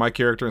character for my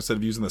character instead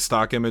of using the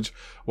stock image.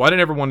 Why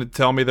didn't everyone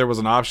tell me there was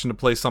an option to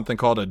play something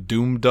called a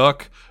Doom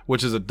Duck,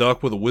 which is a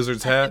duck with a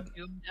wizard's hat?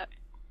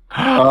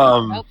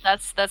 Nope,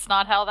 that's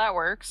not how that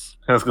works.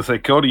 I was gonna say,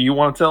 Cody, you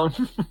want to tell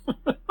him?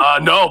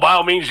 No, by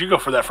all means, you go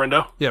for that,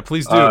 friendo. Yeah,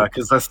 please do.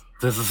 Because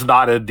this is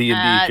not a D&D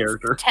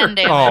character. 10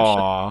 damage.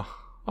 Aww.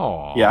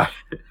 Oh, Yeah.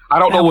 I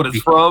don't know That what would it's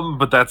be from,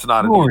 but that's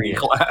not a D&D glorious.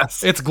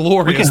 class. it's We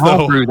glorious can though.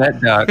 homebrew that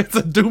duck. It's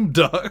a doom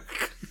duck.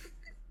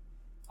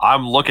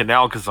 I'm looking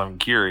now because I'm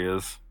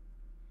curious.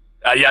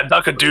 Yeah,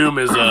 Duck of Doom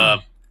is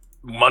a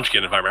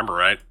Munchkin, if I remember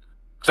right.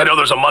 Because I know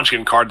there's a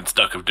Munchkin card that's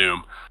Duck of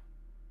Doom.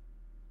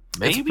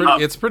 Maybe.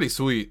 It's pretty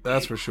sweet,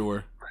 that's for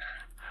sure.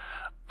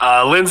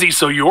 Lindsay,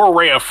 so your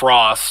Ray of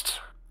Frost,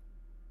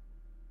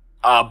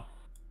 how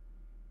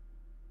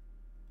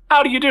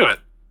do you do it?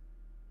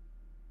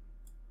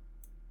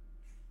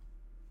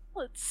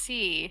 Let's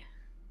see.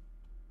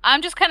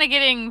 I'm just kind of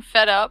getting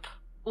fed up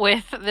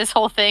with this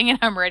whole thing, and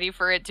I'm ready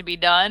for it to be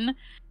done.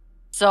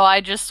 So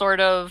I just sort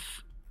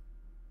of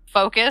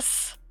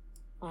focus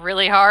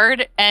really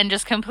hard and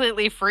just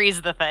completely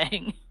freeze the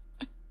thing.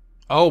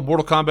 Oh,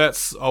 Mortal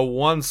Kombat's a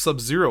 1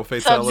 Sub-Zero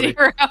fatality.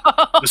 Sub-Zero.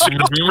 The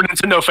Super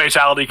Nintendo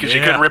fatality because you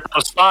Yeah. couldn't rip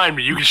out a spine,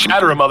 but you can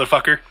shatter a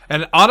motherfucker.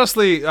 And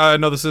honestly, I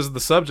know this isn't the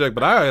subject,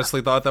 but I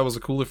honestly thought that was a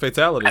cooler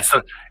fatality.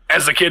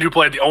 As a kid who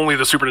played only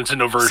the Super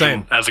Nintendo version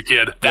Same. as a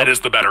kid, that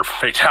is the better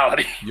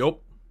fatality. Yup.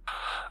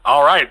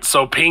 All right,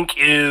 so pink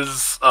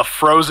is a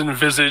frozen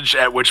visage,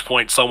 at which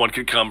point someone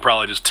could come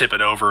probably just tip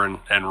it over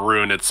and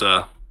ruin its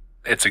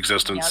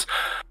existence.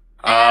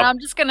 And I'm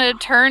just gonna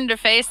turn to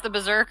face the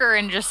berserker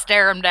and just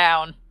stare him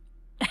down.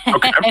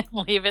 Okay. And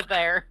leave it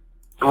there.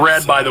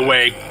 Red, by the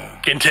way,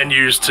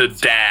 continues to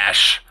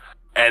dash,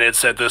 and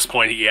it's at this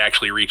point he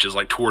actually reaches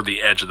like toward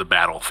the edge of the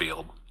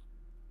battlefield.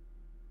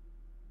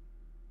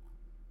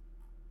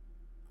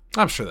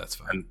 I'm sure that's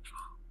fine.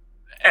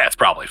 Yeah, it's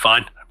probably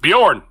fine.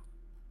 Bjorn.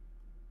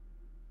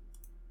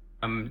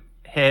 I'm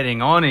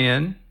heading on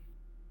in.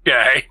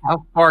 Okay.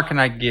 How far can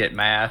I get,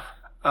 Math?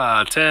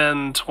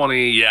 10,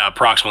 20, yeah,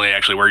 approximately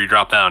actually where you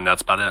drop down.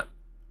 That's about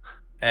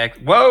it.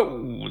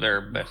 Whoa, there,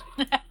 best.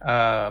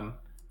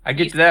 I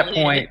get to that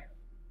point,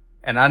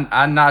 and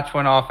I notch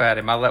one off at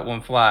him. I let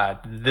one fly.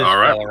 This All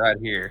right. fella right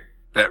here.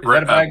 That, Is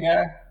that a bad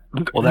guy?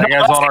 Well, that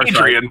guy's that's on our side.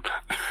 Adrian.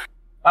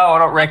 Oh, I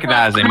don't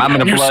recognize him. I'm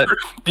in a You, blood.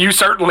 you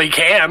certainly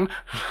can.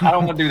 I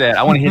don't want to do that.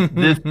 I want to hit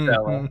this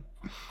fella.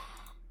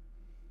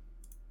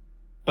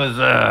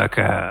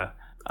 Berserker.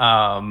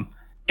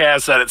 Yeah,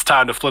 said it's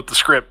time to flip the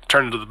script,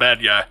 turn into the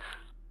bad guy.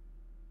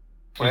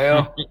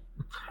 Well,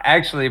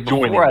 actually,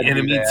 Join before I an do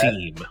enemy that,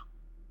 team.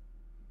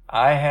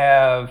 I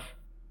have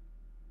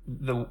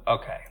the.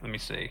 Okay, let me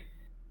see.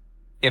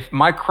 If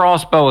my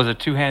crossbow is a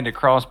two-handed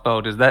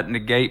crossbow, does that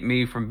negate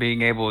me from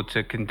being able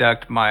to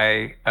conduct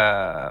my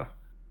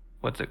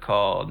what's it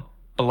called?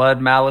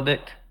 Blood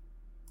maledict?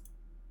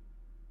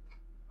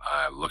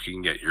 I'm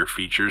looking at your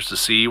features to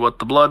see what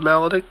the blood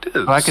maledict is.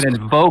 So I can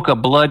invoke a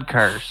blood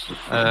curse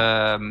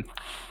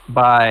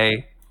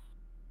by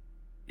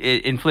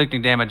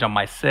inflicting damage on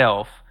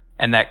myself,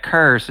 and that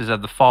curse is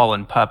of the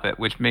fallen puppet,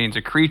 which means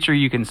a creature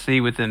you can see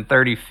within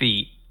 30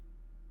 feet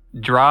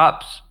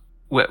drops.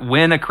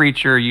 When a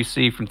creature you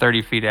see from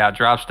 30 feet out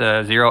drops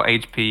to 0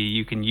 HP,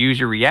 you can use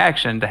your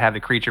reaction to have the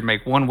creature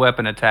make one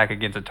weapon attack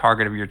against a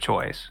target of your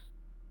choice.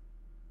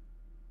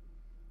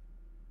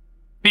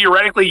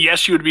 Theoretically,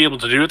 yes, you would be able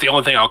to do it. The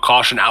only thing I'll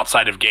caution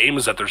outside of game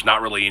is that there's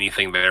not really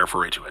anything there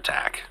for it to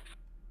attack.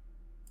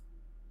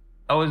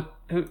 Oh,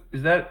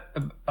 is that?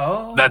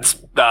 Oh,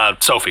 That's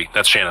Sophie.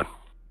 That's Shannon.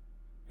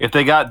 If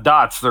they got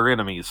dots, they're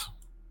enemies.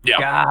 Yeah.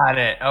 got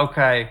it.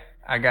 Okay.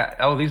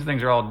 These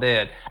things are all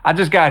dead. I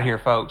just got here,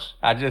 folks.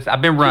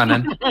 I've been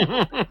running.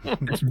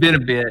 It's been a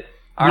bit.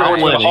 All You're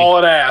right. only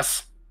hauling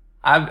ass.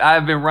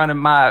 I've been running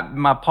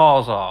my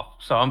paws off.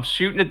 So I'm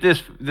shooting at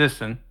this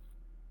one.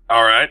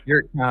 All right. Here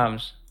it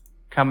comes.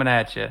 Coming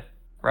at you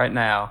right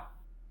now.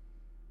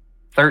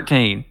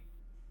 13.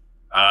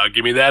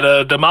 Give me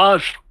that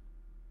damage.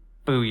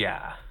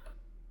 Booyah.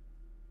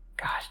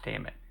 Gosh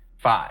damn it.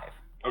 5.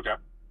 Okay.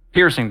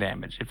 Piercing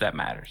damage, if that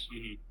matters.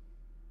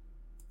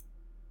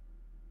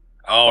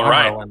 All I'm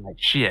right. rolling like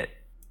shit.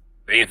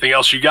 Anything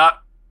else you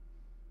got?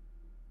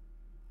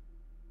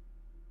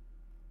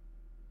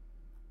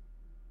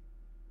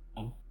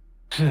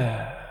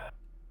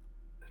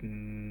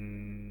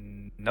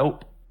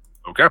 Nope.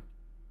 Okay.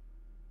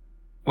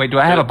 Wait, do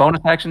I have a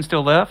bonus action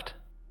still left?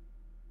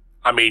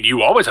 I mean,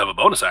 you always have a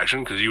bonus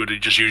action because you would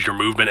just use your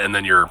movement and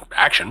then your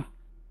action.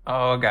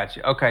 Oh, I got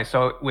you. Okay,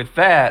 so with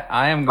that,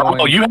 I am going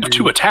Oh, you have to...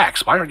 2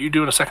 attacks. Why aren't you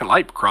doing a second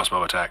light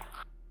crossbow attack?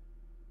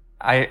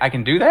 I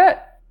can do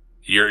that?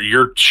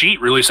 Your sheet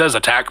really says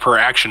attack per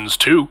actions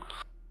 2,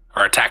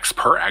 or attacks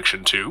per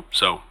action 2.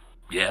 So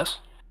yes.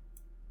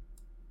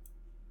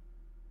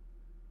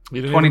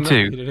 You didn't 22.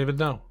 You didn't even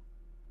know.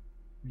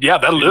 Yeah,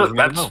 that'll do it. doesn't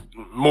even That's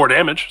more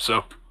damage.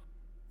 So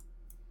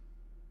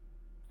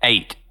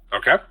 8.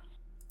 okay.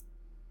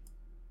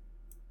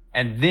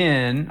 And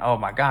then, oh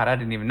my god, I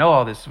didn't even know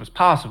all this was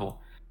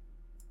possible.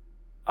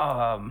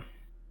 Damn,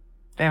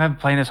 I've been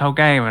playing this whole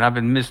game and I've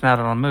been missing out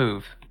on a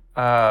move.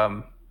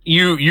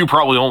 You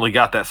probably only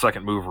got that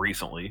second move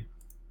recently,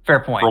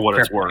 Fair point. for what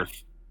fair it's point.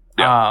 worth.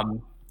 Yeah.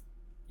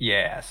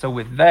 Yeah, so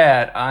with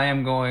that, I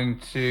am going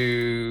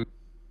to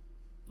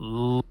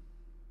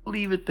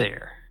leave it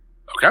there.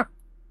 Okay.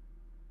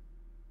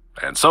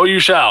 And so you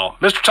shall,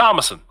 Mr.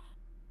 Thomason.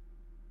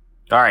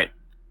 All right.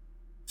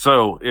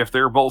 So if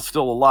they're both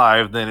still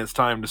alive, then it's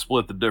time to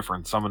split the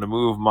difference. I'm going to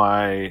move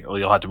my. Well,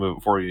 you'll have to move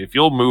it for you. If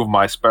you'll move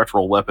my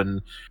spectral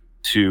weapon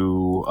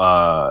to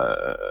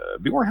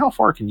Bjorn, how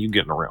far can you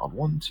get around?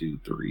 1, 2,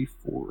 3,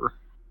 4.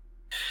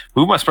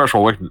 Move my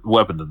spectral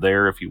weapon to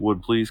there, if you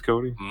would, please,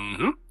 Cody.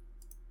 Mm-hmm.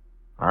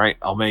 All right,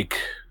 I'll make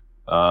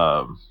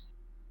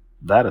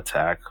that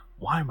attack.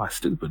 Why am I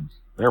stupid?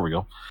 There we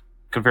go.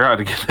 Couldn't figure out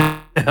how to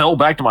get the hell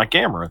back to my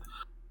camera.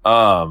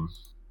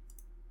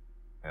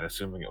 And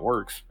assuming it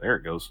works, there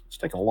it goes. It's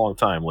taking a long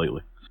time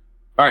lately.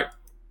 All right,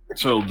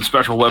 so the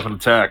special weapon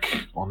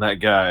attack on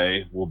that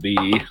guy will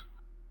be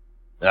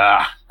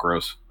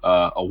gross.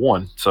 A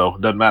 1, so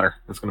it doesn't matter.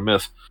 It's gonna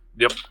miss.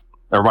 Yep.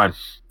 Never mind.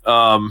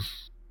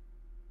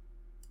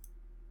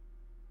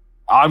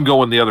 I'm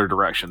going the other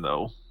direction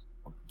though.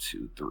 1,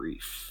 2, 3,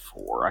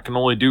 4. I can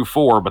only do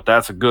 4, but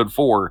that's a good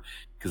 4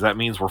 because that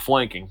means we're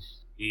flanking.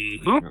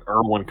 Mm-hmm.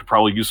 Erwin could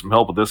probably use some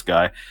help with this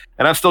guy,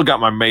 and I've still got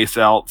my mace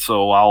out,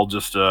 so I'll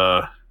just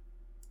I'm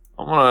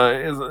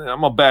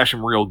gonna bash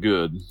him real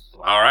good.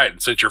 All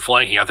right. Since you're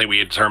flanking, I think we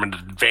determined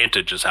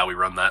advantage is how we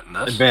run that in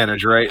this.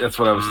 Advantage, right? That's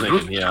what I was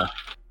thinking. Yeah.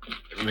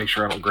 Make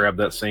sure I don't grab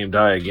that same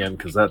die again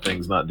because that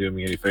thing's not doing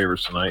me any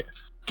favors tonight.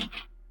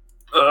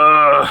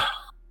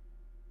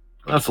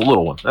 That's a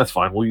little one. That's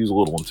fine. We'll use a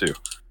little one too.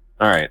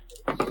 All right.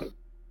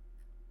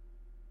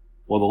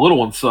 Well, the little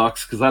one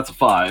sucks because that's a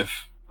 5.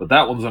 But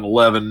that one's an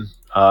 11,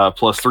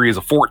 plus 3 is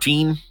a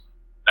 14.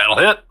 That'll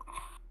hit.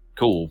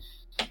 Cool.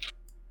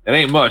 It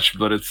ain't much,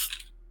 but it's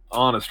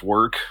honest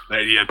work.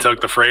 You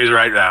took the phrase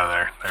right out of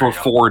there. For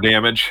 4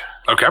 damage.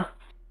 Okay.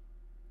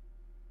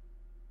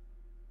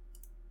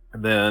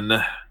 And then,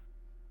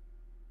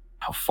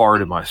 how far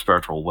did my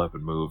spectral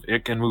weapon move?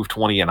 It can move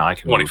 20, and I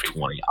can 20 move feet.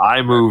 20.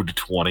 I moved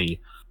 20.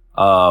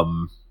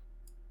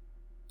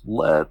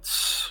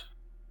 Let's...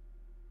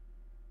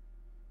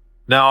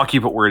 Now I'll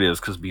keep it where it is,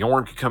 because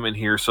Bjorn could come in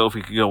here,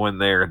 Sophie could go in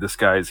there, this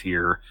guy's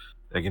here.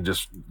 They can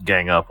just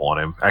gang up on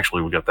him.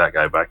 Actually, we got that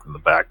guy back in the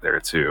back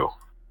there, too.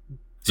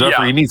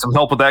 Zephyr, you need some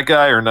help with that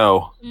guy, or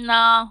no?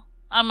 No,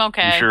 I'm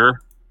okay. You sure?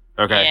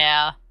 Okay.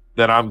 Yeah.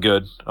 Then I'm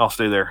good. I'll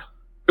stay there.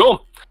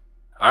 Cool.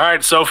 All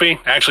right, Sophie.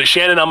 Actually,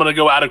 Shannon, I'm going to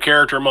go out of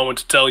character a moment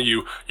to tell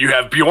you. You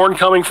have Bjorn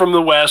coming from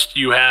the west.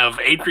 You have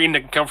Adrian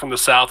that can come from the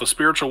south, a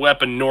spiritual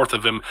weapon north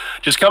of him.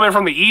 Just come in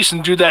from the east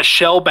and do that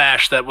shell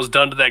bash that was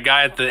done to that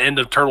guy at the end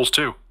of Turtles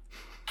 2.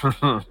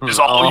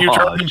 Just all you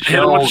turn and hit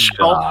him with a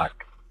shell.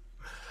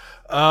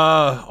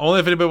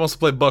 Only if anybody wants to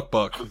play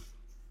Buck.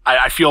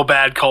 I feel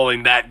bad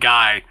calling that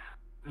guy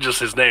just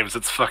his names.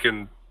 It's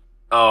fucking...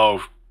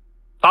 Oh,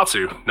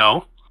 Tatsu.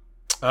 No?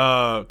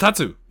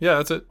 Tatsu. Yeah,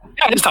 that's it.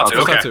 Yeah, it's Tatsu.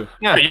 Okay. Tatsu.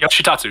 Yeah,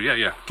 Yoshitatsu.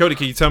 Yeah. Cody,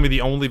 can you tell me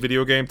the only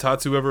video game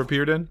Tatsu ever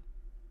appeared in?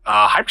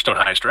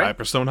 Hyperstone Heist, right?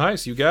 Hyperstone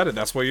Heist. You got it.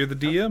 That's why you're the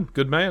DM.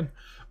 Good man.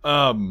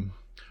 I'm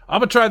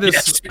gonna try this.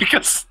 Yes,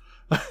 because...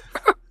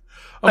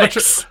 I'm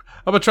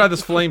gonna try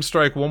this Flame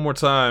Strike one more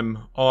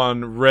time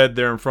on Red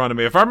there in front of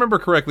me. If I remember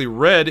correctly,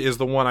 Red is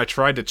the one I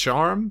tried to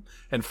charm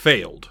and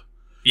failed.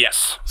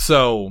 Yes.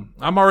 So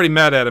I'm already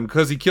mad at him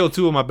because he killed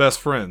 2 of my best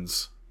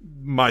friends,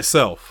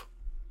 myself.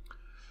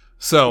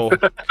 So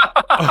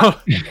I'm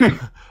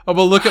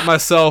gonna look at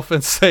myself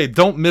and say,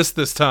 "Don't miss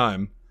this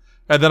time."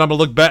 And then I'm gonna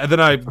look back. And then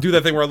I do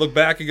that thing where I look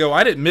back and go,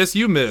 "I didn't miss,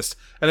 you missed."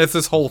 And it's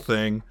this whole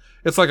thing.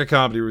 It's like a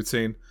comedy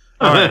routine.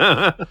 All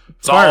right.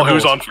 It's all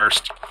who's on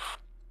first.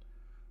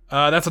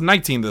 That's a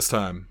 19 this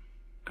time.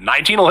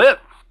 19 will hit.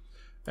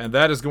 And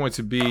that is going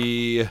to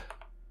be...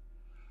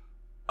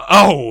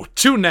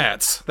 2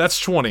 nats. That's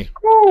 20.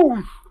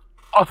 Ooh.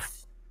 Oh,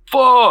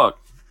 fuck.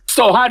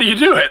 So how do you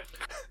do it?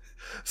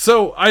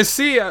 So I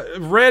see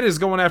Red is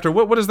going after...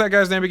 What is that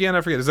guy's name again?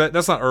 I forget.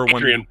 That's not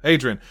Erwin.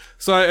 Adrian.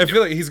 So I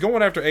feel like he's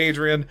going after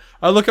Adrian.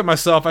 I look at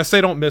myself. I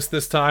say, "Don't miss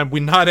this time." We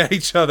nod at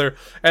each other.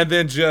 And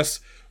then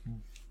just...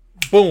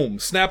 boom,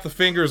 snap the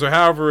fingers or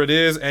however it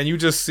is, and you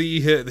just see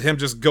him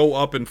just go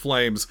up in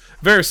flames.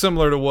 Very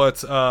similar to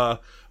what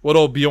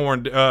old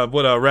Bjorn,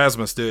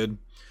 Rasmus did.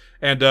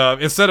 And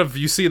instead of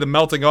you see the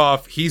melting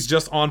off, he's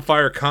just on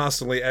fire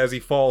constantly as he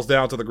falls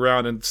down to the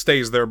ground and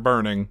stays there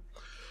burning.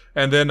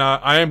 And then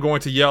I am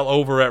going to yell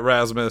over at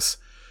Rasmus,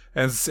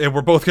 and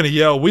we're both going to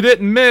yell, "We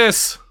didn't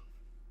miss!"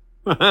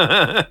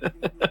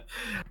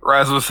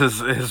 Rasmus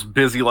is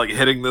busy like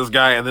hitting this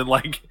guy, and then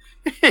like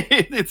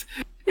it's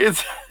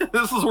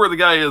this is where the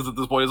guy is at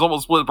this point. It's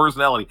almost split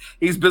personality.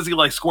 He's busy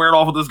like squaring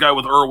off with this guy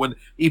with Erwin.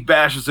 He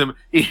bashes him.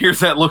 He hears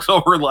that, looks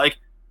over like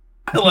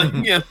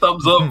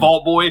thumbs up,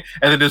 Vault Boy,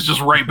 and then it's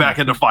just right back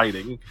into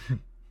fighting.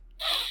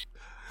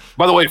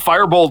 By the way,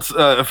 Firebolt's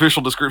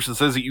official description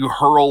says that you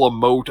hurl a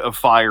mote of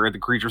fire at the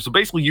creature. So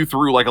basically, you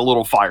threw like a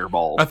little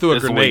fireball. I threw a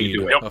That's the way grenade, you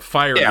do it. a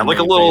fire. Yeah, grenade, like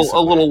a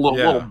little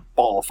yeah.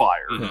 ball of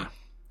fire, Mhm.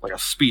 like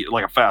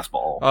a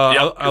fastball.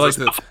 I like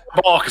the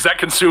ball because that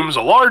consumes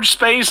a large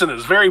space and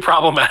is very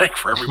problematic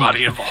for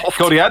everybody involved.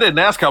 Cody, I didn't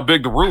ask how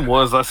big the room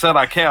was. I said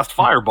I cast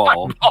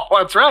fireball. Oh,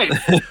 that's right.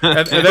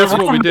 and that's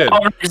what we did.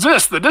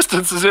 Exists. The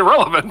distance is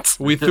irrelevant.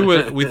 We threw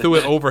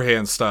it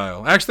overhand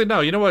style. Actually,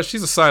 no. You know what?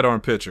 She's a sidearm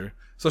pitcher,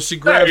 So she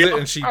grabs There you it go.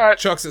 and she All right.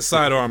 chucks it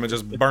sidearm and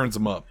just burns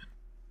him up.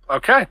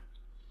 Okay.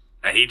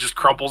 And he just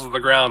crumples to the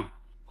ground,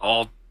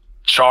 all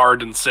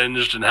charred and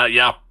singed, and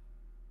yeah.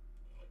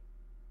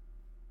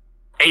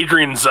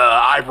 Adrian's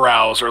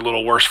eyebrows are a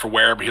little worse for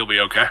wear, but he'll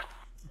be okay.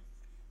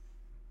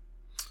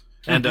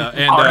 And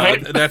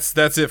right.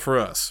 that's it for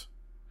us.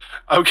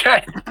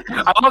 Okay.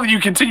 I love that you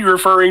continue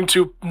referring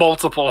to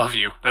multiple of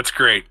you. That's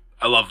great.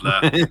 I love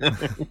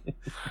that.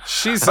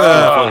 She's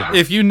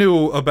if you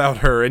knew about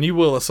her, and you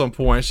will at some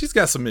point, she's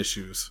got some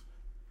issues.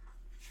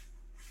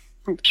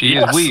 She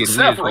Yes, is weird.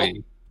 several.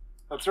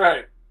 That's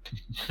right.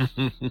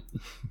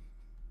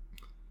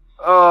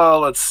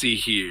 Let's see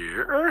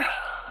here.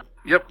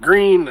 Yep,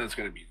 green. That's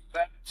going to be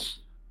that.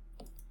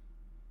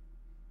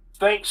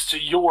 Thanks to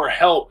your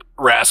help,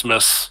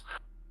 Rasmus,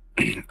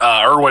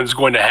 Erwin's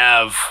going to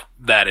have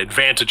that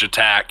advantage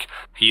attack.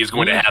 He is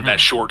going to have that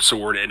short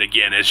sword, and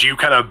again, as you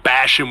kind of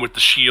bash him with the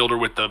shield or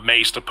with the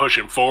mace to push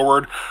him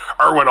forward,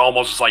 Erwin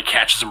almost just like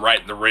catches him right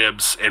in the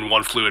ribs in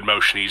one fluid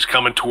motion. He's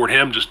coming toward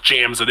him, just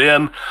jams it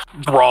in,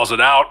 draws it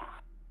out.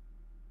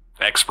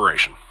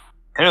 Expiration.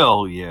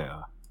 Hell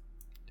yeah.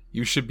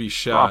 You should be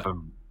shot.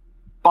 Dropping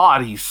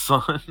bodies,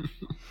 son.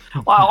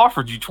 Well, I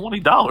offered you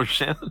 $20,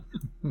 Shannon.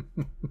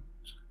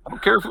 I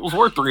don't care if it was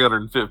worth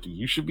 $350.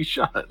 You should be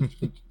shot.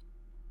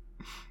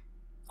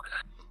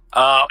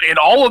 And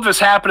all of this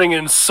happening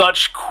in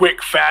such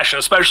quick fashion,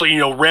 especially,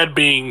 Red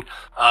being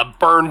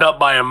burned up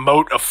by a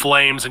mote of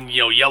flames and,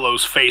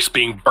 Yellow's face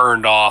being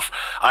burned off.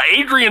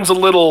 Adrian's a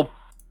little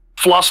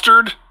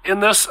flustered in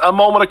this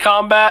moment of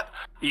combat.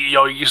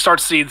 You start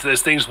to see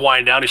as things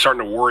wind down, he's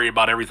starting to worry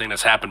about everything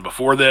that's happened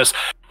before this.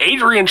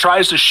 Adrian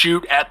tries to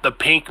shoot at the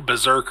pink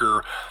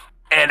berserker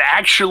and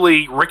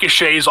actually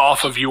ricochets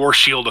off of your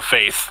shield of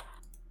faith,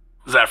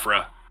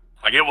 Zephyra.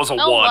 Like, it was a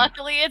 1.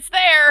 Luckily it's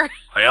there.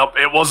 Yep,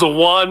 it was a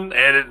 1,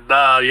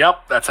 and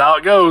yep, that's how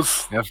it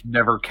goes. I've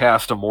never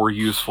cast a more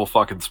useful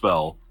fucking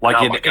spell. Like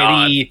Oh my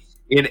God.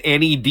 in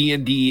any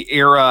D&D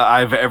era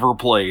I've ever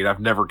played, I've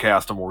never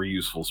cast a more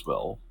useful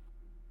spell.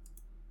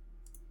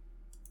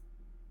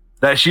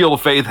 That Shield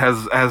of Faith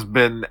has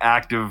been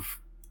active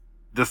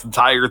this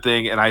entire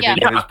thing, and I think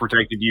it has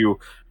protected you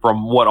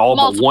from what, all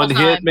but Multiple one times.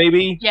 hit,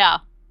 maybe? Yeah.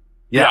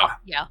 Yeah.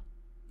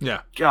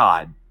 Yeah.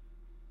 God.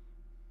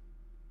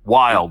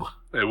 Wild.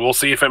 And we'll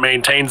see if it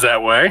maintains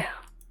that way.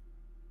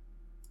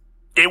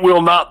 It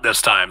will not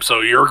this time, so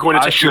you're going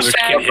to I take your should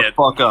have second shut the hit.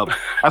 fuck up.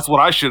 That's what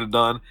I should have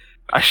done.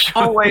 I should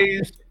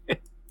Always.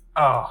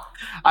 Oh.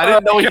 I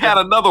didn't know he had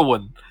another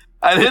one.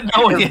 I didn't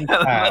know he had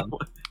another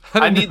one.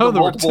 I need the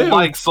multiple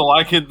mics so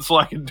I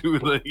can do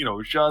the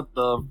shut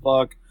the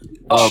fuck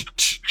up.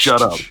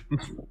 Shut up.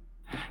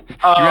 You're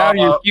out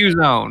of your Q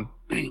zone.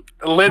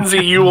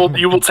 Lindsay, you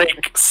will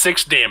take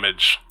 6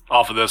 damage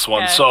off of this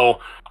one. Okay.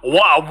 So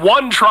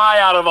one try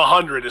out of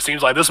 100. It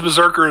seems like this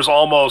berserker is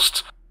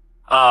almost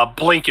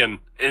blinking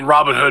in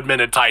Robin Hood Men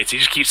in Tights. He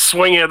just keeps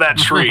swinging at that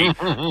tree.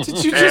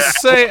 Did you just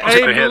say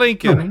Abe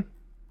Lincoln?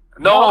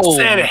 No, I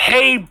said,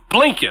 hey,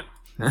 blinking.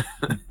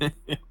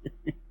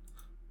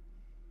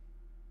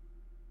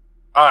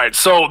 All right,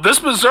 so this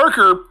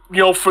berserker,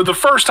 for the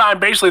first time,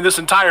 basically this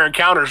entire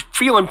encounter, is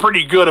feeling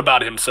pretty good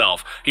about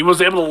himself. He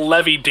was able to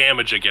levy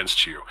damage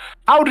against you.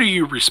 How do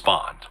you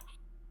respond?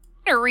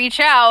 I'm gonna reach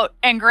out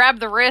and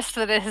grab the wrist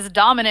that is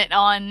dominant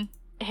on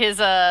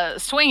his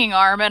swinging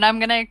arm, and I'm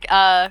gonna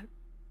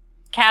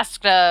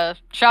cast a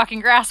shocking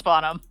grasp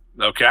on him.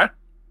 Okay,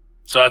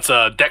 so that's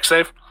a dex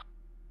save.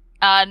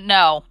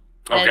 No.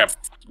 Okay. It's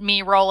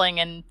me rolling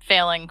and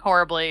failing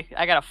horribly.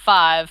 I got a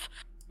 5,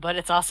 but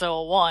it's also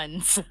a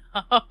 1. So.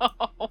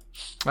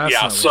 That's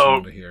Yeah, not so- what you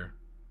want to hear.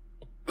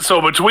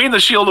 So between the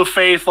Shield of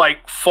Faith,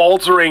 like,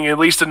 faltering at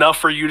least enough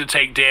for you to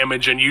take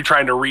damage and you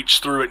trying to reach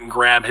through it and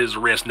grab his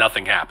wrist,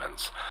 nothing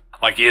happens.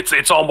 Like,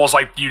 it's almost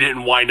like you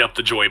didn't wind up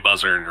the joy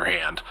buzzer in your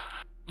hand.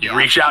 You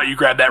reach out, you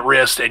grab that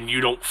wrist, and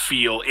you don't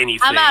feel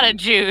anything I'm out of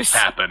juice.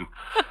 happen.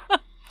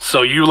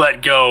 So you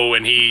let go,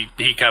 and he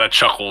kind of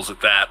chuckles at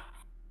that.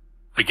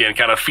 Again,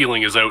 kind of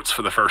feeling his oats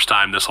for the first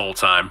time this whole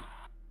time.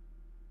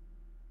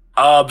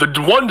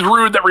 The one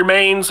druid that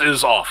remains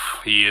is off.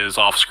 He is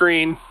off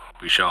screen.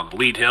 We shall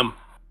delete him.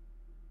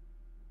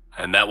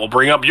 And that will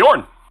bring up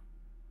Bjorn.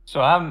 So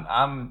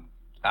I'm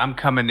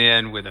coming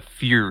in with a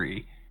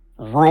fury,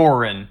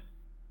 roaring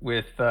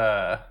with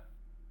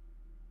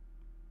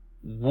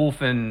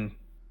wolfen,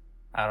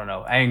 I don't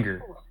know,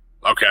 anger.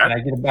 Okay. And I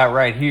get about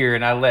right here,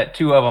 and I let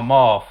 2 of them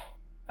off.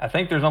 I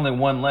think there's only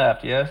 1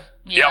 left. Yes.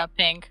 Yeah, Yep.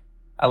 pink.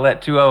 I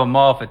let 2 of them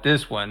off at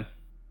this one.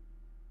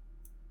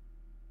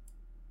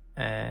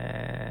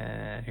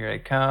 And here they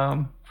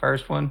come.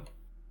 First one.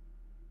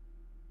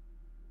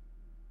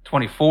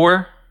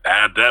 24.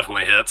 That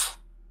definitely hits.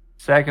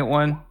 Second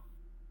one.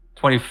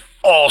 20.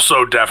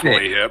 Also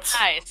definitely hits.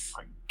 Nice.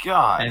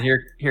 God. And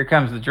here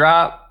comes the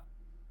drop.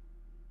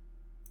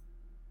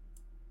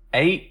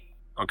 8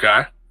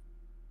 Okay.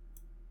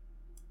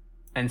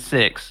 and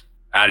 6.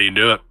 How do you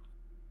do it?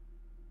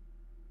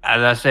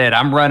 As I said,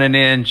 I'm running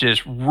in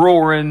just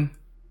roaring,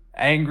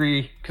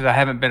 angry, because I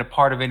haven't been a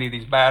part of any of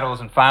these battles.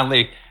 And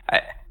finally,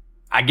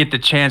 I get the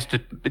chance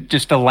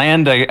to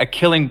land a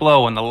killing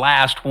blow on the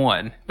last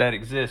one that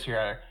exists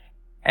here.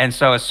 And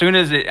so as soon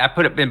as I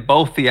put it in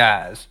both the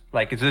eyes,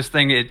 like, is this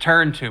thing, it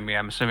turned to me.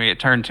 I'm assuming it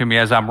turned to me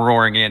as I'm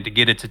roaring in to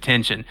get its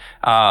attention.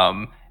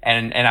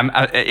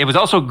 It was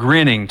also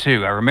grinning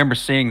too. I remember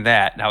seeing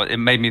that. Now it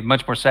made me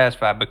much more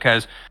satisfied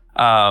because,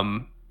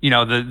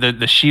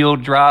 the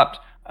shield dropped,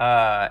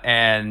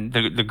 and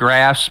the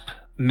grasp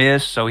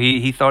missed. So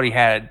he thought he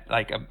had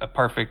like a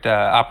perfect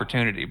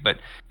opportunity, but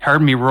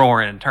heard me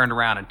roaring and turned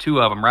around, and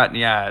two of them right in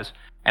the eyes.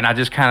 And I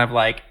just kind of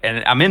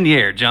and I'm in the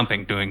air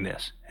jumping, doing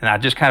this. And I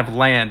just kind of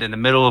land in the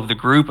middle of the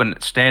group and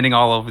standing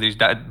all over these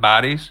dead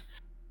bodies.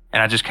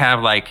 And I just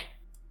kind of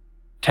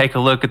take a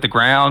look at the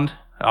ground,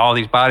 all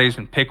these bodies,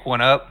 and pick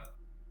one up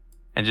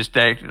and just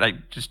take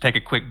a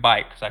quick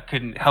bite because I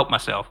couldn't help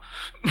myself.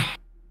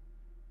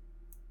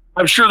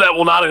 I'm sure that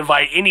will not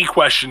invite any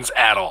questions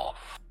at all.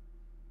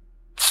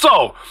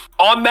 So,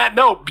 on that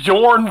note,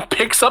 Bjorn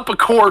picks up a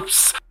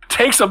corpse,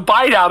 takes a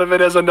bite out of it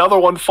as another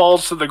one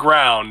falls to the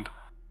ground,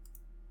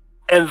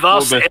 and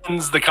thus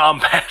ends the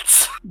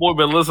combats. Boy,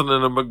 been listening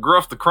to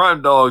McGruff the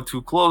crime dog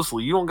too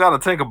closely. You don't got to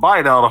take a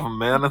bite out of him,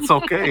 man. It's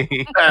okay.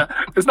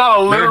 It's not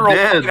a literal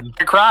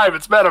crime.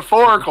 It's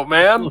metaphorical,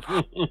 man.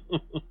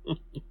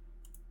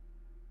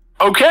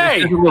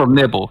 Okay. Just a little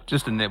nibble.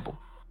 Just a nibble.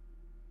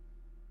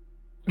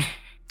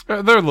 They're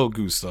a little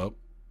goosed up.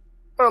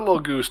 They're a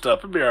little goosed up.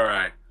 It'll be all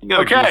right.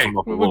 Okay.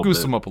 We'll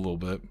goose them up a little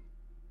bit.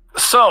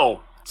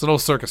 So. It's an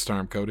old circus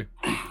term, Cody.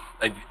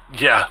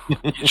 Yeah,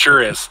 it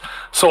sure is.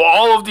 So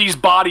all of these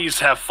bodies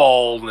have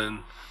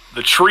fallen.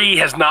 The tree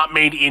has not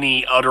made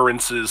any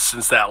utterances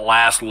since that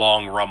last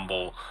long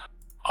rumble.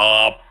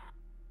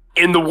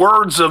 In the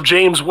words of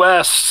James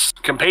West's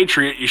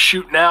compatriot, you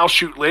shoot now,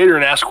 shoot later,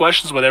 and ask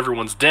questions when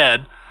everyone's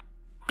dead,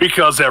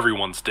 because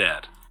everyone's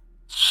dead.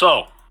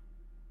 So,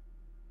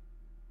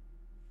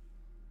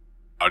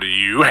 how do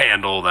you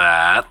handle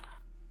that?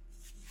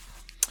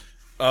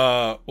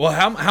 Well,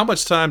 how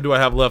much time do I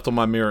have left on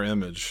my mirror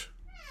image?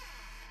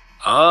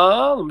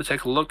 Let me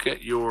take a look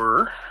at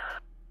your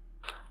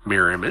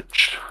mirror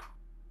image.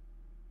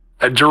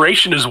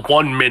 Duration is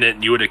 1 minute,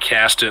 and you would have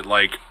cast it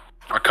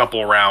a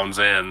couple rounds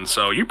in,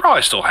 so you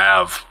probably still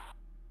have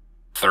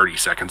 30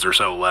 seconds or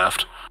so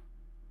left.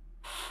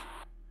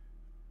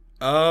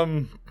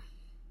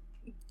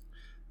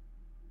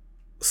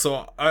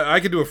 So I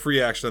could do a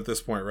free action at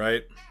this point,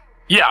 right?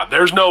 Yeah,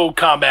 there's no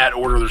combat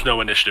order, there's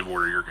no initiative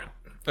order, you're good.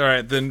 All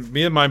right, then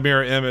me and my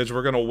mirror image,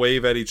 we're gonna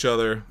wave at each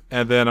other,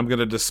 and then I'm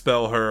gonna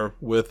dispel her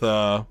with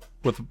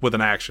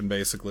an action,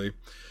 basically,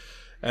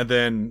 and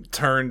then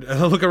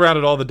look around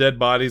at all the dead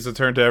bodies and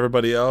turn to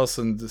everybody else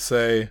and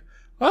say,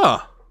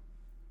 "Ah,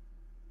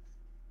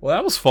 well,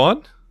 that was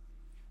fun."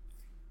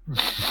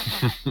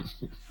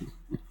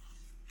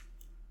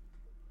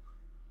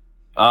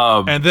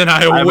 And then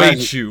I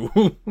await you.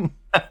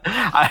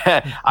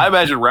 I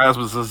imagine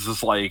Rasmus is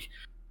just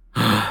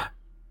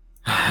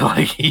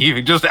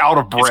heaving, just out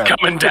of breath. He's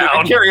coming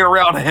down. Carrying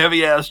around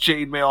heavy ass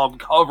chainmail. I'm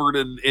covered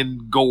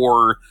in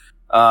gore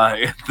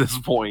at this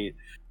point.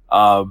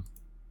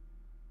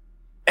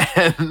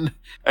 And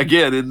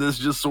again, in this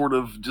just sort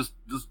of just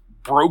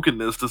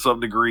brokenness to some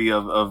degree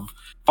of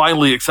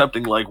finally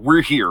accepting,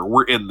 we're here,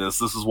 we're in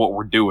this is what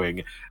we're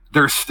doing.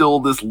 There's still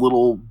this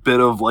little bit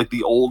of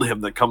the old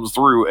him that comes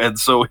through, and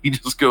so he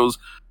just goes,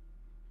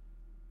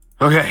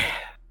 "Okay,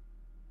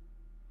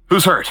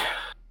 who's hurt?"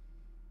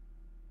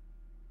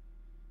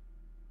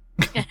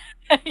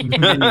 I'm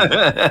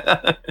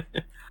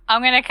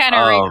gonna kind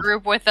of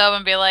regroup with them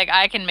and be like,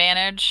 I can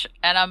manage,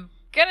 and I'm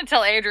gonna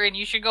tell Adrian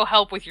you should go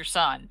help with your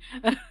son.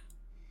 Yeah,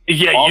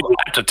 you don't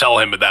have to tell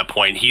him at that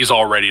point. He's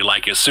already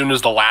as soon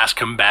as the last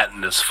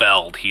combatant is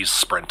felled, he's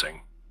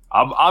sprinting.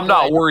 I'm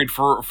not worried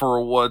for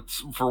what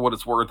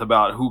it's worth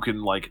about who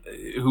can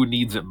who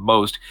needs it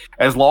most.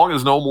 As long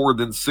as no more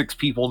than 6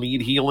 people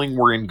need healing,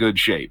 we're in good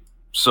shape.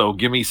 So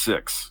give me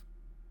 6.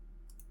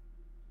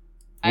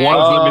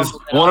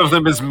 One of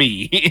them is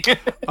me.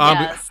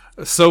 Yes.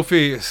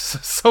 Sophie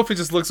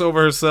just looks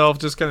over herself,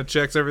 just kind of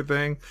checks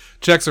everything,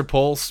 checks her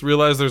pulse,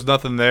 realizes there's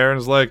nothing there, and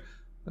is like,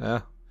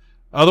 "Yeah.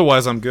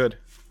 Otherwise, I'm good."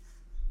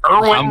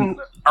 Erwin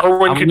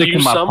I'm could licking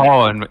use my some.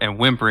 paw and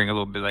whimpering a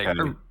little bit,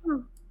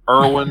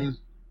 Erwin,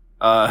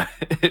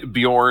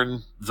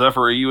 Bjorn,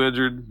 Zephyr, are you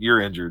injured? You're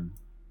injured.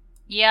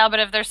 Yeah, but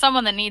if there's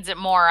someone that needs it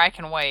more, I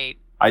can wait.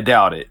 I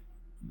doubt it.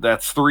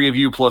 That's 3 of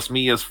you plus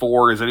me is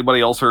 4. Is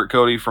anybody else hurt,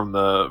 Cody? From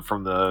the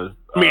the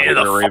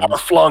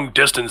far-flung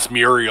distance,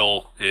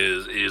 Muriel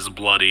is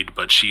bloodied,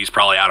 but she's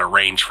probably out of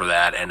range for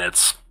that, and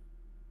it's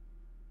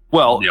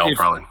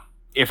probably.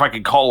 If I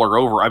could call her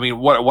over, I mean,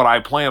 what I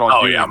plan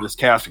on doing is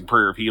casting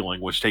Prayer of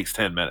Healing, which takes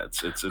 10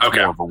 minutes. It's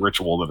more of a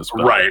ritual than a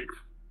spell. Right.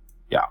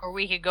 Yeah. Or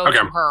we could go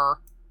to her.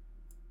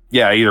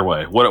 Yeah, either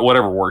way,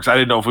 whatever works. I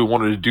didn't know if we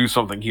wanted to do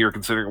something here,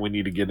 considering we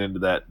need to get into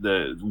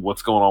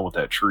what's going on with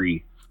that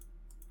tree.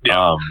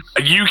 Yeah,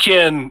 you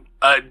can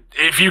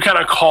if you kind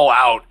of call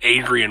out,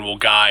 Adrian will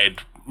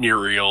guide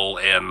Muriel,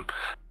 and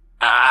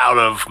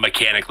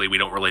mechanically, we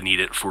don't really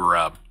need it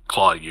for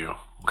Claw. You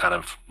we'll kind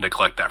of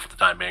neglect that for the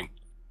time being.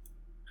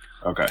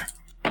 Okay.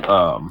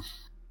 Oh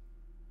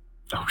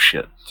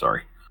shit.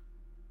 Sorry.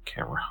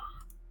 Camera.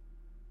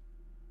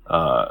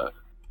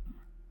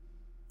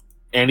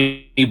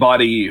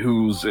 Anybody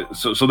who's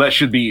so that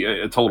should be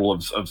a total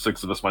of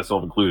 6 of us,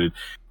 myself included,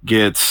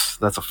 gets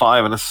that's a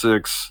 5 and a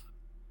 6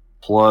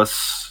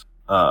 plus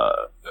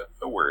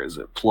where is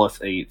it? Plus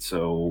 8,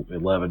 so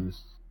 11,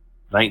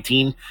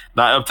 19,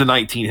 not up to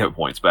 19 hit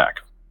points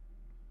back.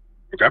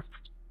 Okay.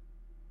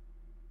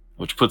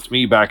 Which puts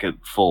me back at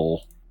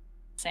full.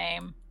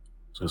 Same.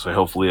 So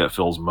hopefully that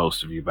fills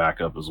most of you back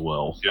up as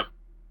well. Yep.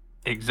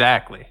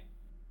 Exactly.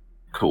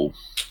 Cool.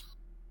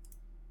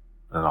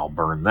 And I'll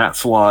burn that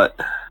slot.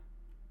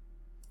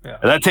 Yeah.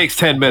 And that takes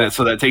 10 minutes,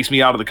 so that takes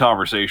me out of the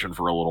conversation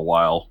for a little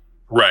while.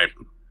 Right.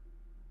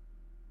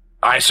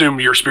 I assume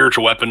your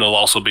spiritual weapon will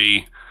also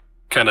be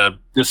kind of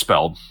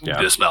Dispelled.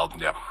 Yeah. dispelled.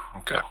 Yeah.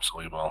 Okay. So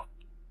we will.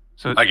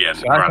 So Again,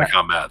 so we're I out of ki-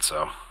 combat,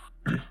 so.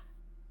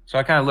 So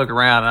I kind of look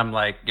around and I'm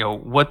like,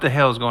 what the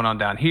hell is going on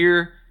down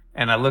here?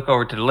 And I look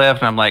over to the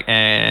left and I'm like,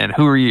 and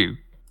who are you?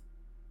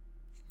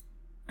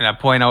 And I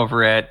point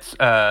over at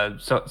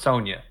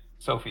Sophia.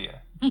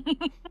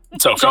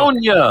 So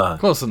Sonia!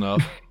 Close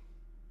enough.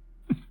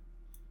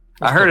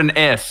 I heard an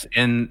S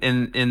in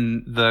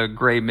the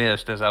gray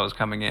mist as I was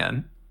coming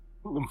in.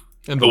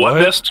 And the what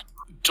mist?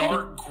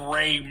 Dark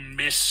gray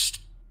mist.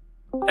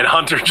 And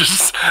Hunter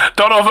just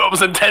don't know if it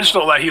was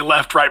intentional that he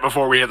left right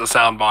before we hit the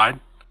soundbite.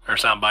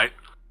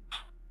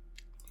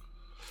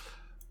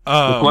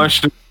 The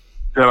question,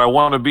 did I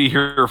want to be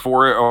here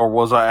for it, or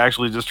was I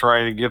actually just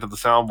trying to get to the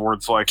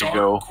soundboard so I could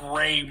go?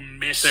 Gray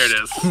mist. There it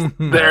is.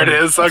 There it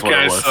is. That's what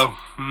Okay, it was. so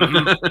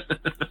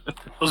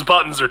those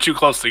buttons are too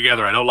close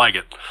together. I don't like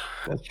it.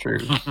 That's true.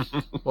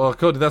 Well,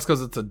 Cody, that's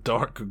because it's a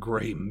dark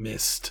gray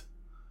mist.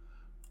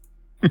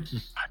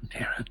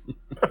 Damn it.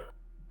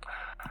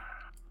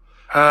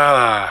 All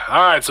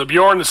right, so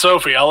Bjorn and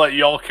Sophie, I'll let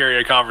y'all carry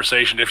a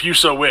conversation if you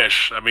so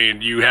wish. I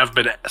mean, you have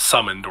been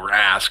summoned or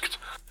asked,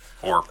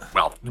 or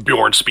well,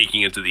 Bjorn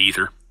speaking into the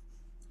ether.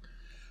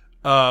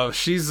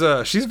 She's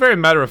very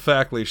matter of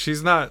factly.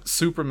 She's not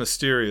super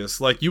mysterious.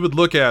 Like you would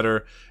look at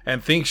her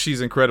and think she's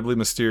incredibly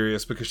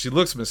mysterious because she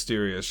looks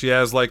mysterious. She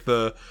has like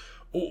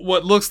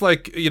what looks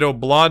like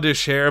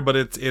blondish hair, but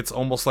it's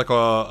almost like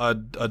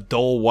a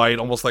dull white,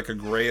 almost like a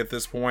gray at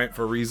this point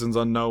for reasons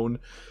unknown.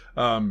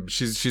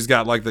 She's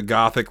got like the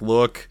gothic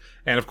look,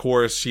 and of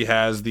course she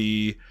has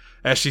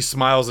as she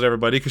smiles at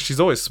everybody because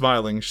she's always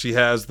smiling. She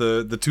has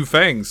the 2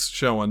 fangs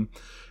showing,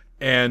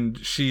 and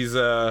she's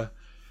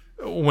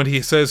when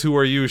he says "Who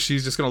are you?"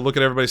 she's just gonna look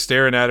at everybody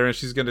staring at her, and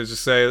she's gonna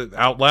just say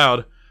out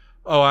loud,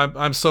 "Oh,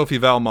 I'm Sophie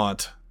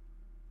Valmont."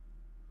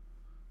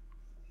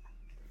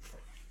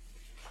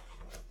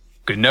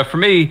 Good enough for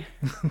me.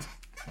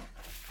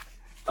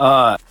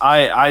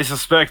 I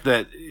suspect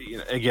that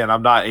again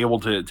I'm not able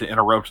to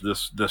interrupt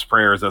this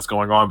prayer as that's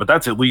going on, but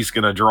that's at least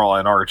going to draw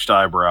an arched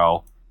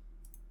eyebrow.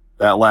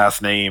 That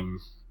last name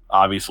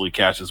obviously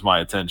catches my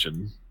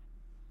attention.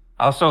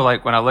 Also,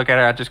 like when I look at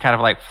her, I just kind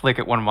of like flick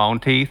at one of my own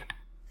teeth,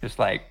 just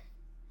like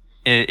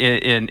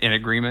in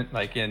agreement,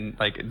 like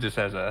just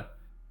as a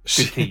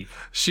good teeth.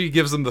 She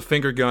gives him the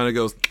finger gun and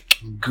goes,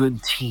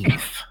 Good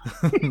teeth.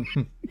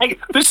 Hey,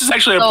 this is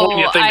actually a So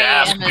poignant thing to I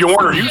ask. am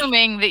Bjorn, are you?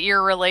 assuming that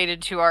you're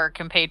related to our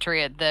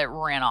compatriot that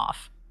ran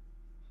off.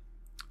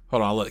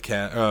 hold on, I'll let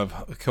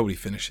Cody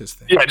finish his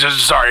thing. Yeah,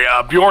 just sorry,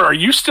 Bjorn. Are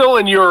you still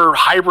in your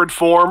hybrid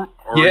form?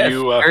 Or Yes, are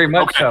you, very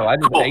much okay, so. I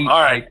just cool. ate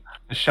All right. like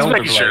the shoulder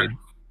making sure. blade.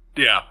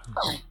 Yeah.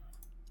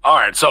 All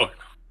right. So,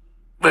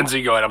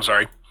 Lindsay, go ahead. I'm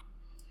sorry.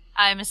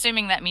 I'm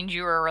assuming that means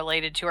you were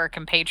related to our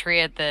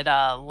compatriot that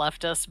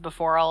left us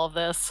before all of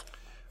this.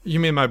 You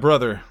mean my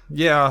brother?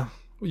 Yeah,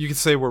 you could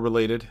say we're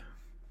related.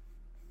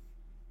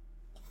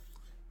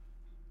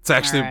 It's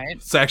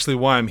actually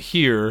why I'm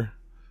here.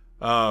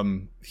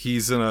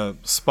 He's in a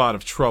spot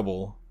of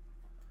trouble.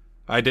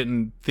 I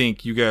didn't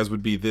think you guys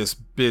would be this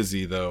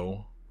busy,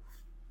 though.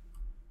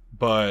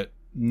 But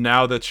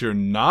now that you're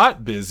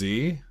not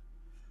busy,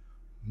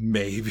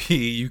 maybe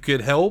you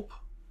could help?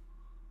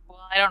 Well,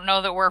 I don't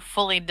know that we're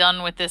fully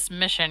done with this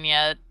mission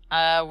yet.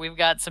 We've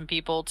got some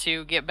people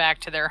to get back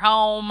to their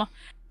home.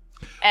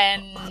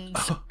 And,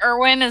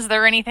 Erwin, is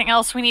there anything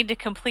else we need to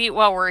complete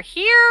while we're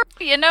here?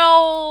 She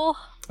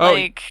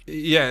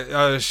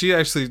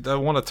actually, I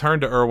want to turn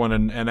to Erwin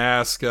and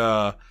ask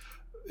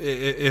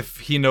if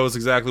he knows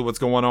exactly what's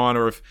going on,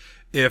 or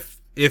if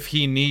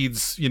he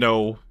needs,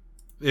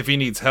 if he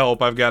needs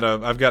help. I've got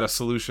a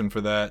solution for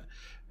that.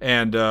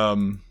 And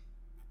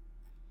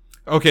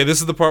okay, this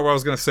is the part where I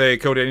was going to say,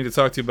 Cody, I need to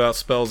talk to you about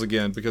spells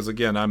again, because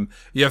again,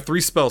 you have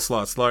 3 spell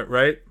slots,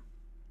 right?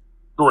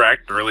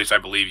 Correct, or at least I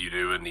believe you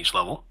do in each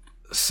level.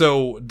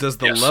 So does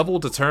the Yes. level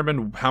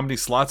determine how many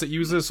slots it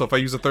uses? So if I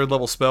use a 3rd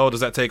level spell, does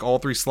that take all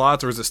 3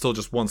 slots, or is it still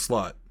just 1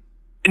 slot?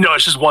 No,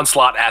 it's just 1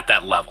 slot at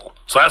that level.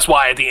 So that's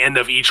why at the end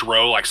of each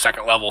row, like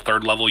 2nd level,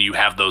 3rd level, you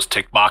have those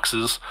tick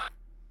boxes.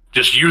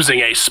 Just using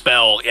a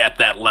spell at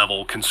that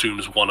level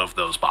consumes one of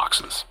those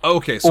boxes.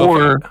 Okay, so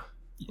Or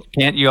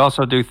can't you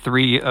also do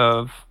 3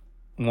 of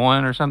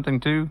one or something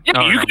too? Yeah,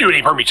 No, you no. could do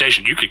any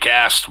permutation. You could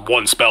cast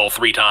one spell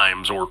 3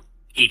 times, or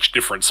each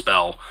different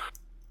spell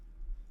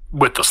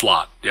with the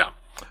slot. Yeah.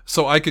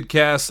 So I could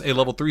cast a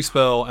level 3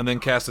 spell and then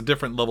cast a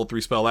different level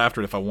 3 spell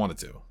after it if I wanted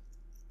to.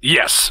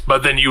 Yes,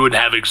 but then you would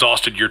have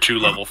exhausted your 2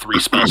 level 3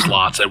 spell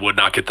slots and would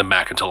not get them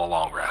back until a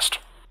long rest.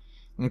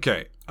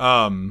 Okay.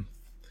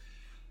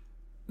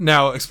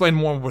 Now explain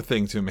one more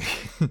thing to me.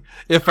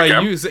 If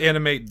I use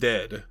animate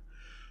dead,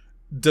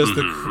 does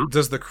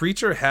the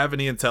creature have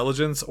any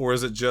intelligence, or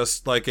is it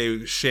just like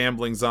a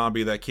shambling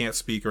zombie that can't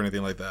speak or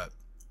anything like that?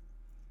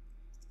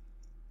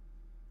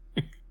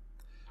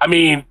 I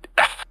mean,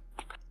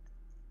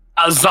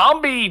 a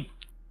zombie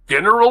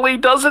generally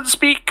doesn't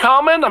speak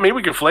common. I mean,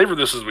 we can flavor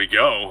this as we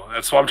go.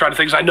 That's what I'm trying to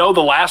think. 'Cause I know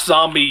the last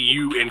zombie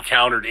you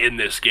encountered in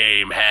this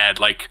game had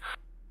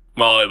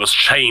it was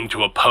chained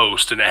to a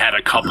post and it had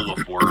a couple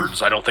of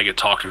words. I don't think it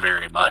talked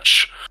very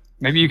much.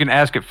 Maybe you can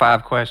ask it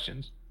 5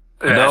 questions.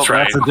 Yeah, that's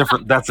right.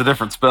 That's a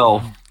different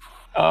spell.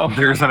 Oh,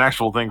 There's an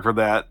actual thing for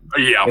that.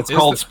 Yeah. It's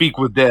called Speak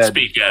with Dead.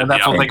 Speak Dead, and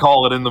that's what they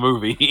call it in the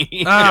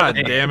movie.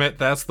 Damn it.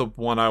 That's the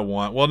one I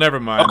want. Well,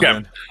 never mind.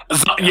 Okay.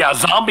 Then.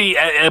 Zombie,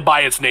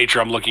 by its nature,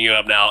 I'm looking it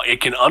up now,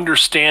 it can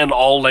understand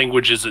all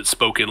languages it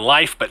spoke in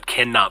life, but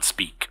cannot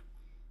speak.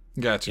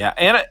 Gotcha.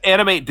 Yeah,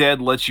 Animate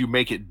Dead lets you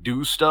make it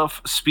do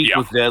stuff. Speak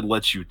with Dead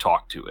lets you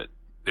talk to it.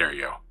 There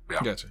you go. Yeah.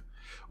 Gotcha.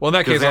 Well, in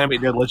that case,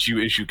 Animate Dead lets you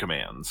issue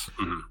commands.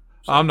 Mm-hmm.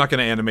 I'm not going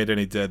to animate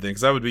any dead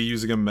things. I would be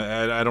using them.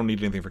 I don't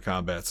need anything for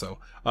combat, so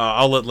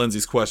I'll let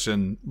Lindsay's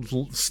question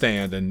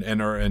stand,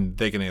 and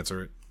they can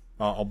answer it.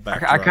 I'll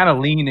back. I kind of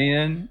lean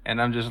in,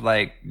 and I'm just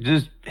like,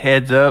 just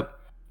heads up.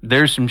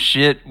 There's some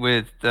shit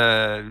with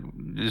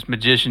this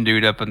magician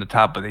dude up on the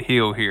top of the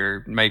hill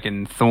here,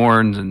 making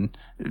thorns and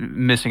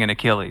missing an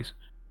Achilles.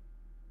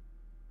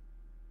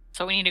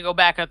 So we need to go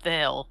back up the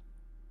hill.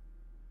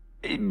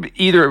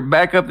 Either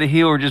back up the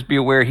hill or just be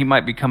aware he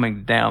might be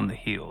coming down the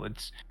hill.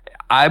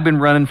 I've been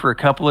running for a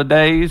couple of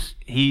days.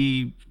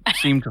 He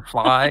seemed to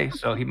fly,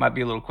 so he might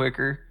be a little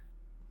quicker.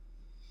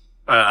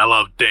 I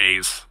love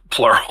days,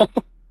 plural.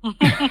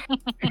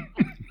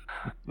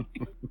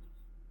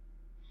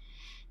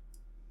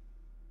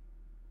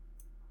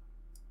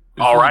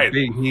 All right.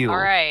 Big hill. All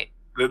right.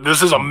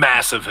 This is a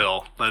massive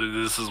hill.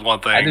 This is one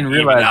thing. I didn't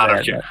realize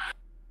out that.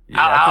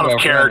 Out of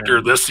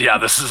character, this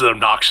is an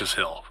obnoxious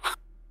hill.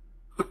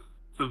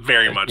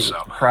 Very much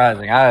so.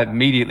 Surprising. I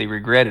immediately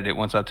regretted it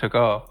once I took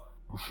off.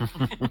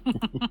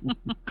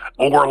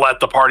 Or let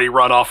the party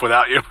run off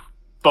without you.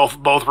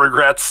 Both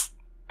regrets.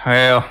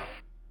 Well,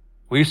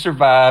 we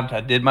survived.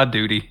 I did my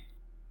duty.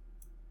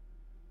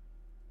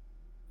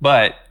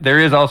 But there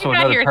is also You're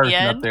not another here at the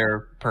person up end. there,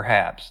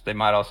 perhaps. They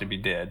might also be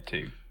dead,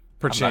 too.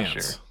 Perchance. I'm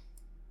not sure.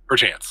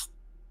 Perchance.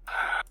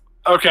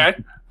 Okay.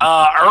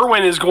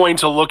 Erwin is going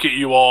to look at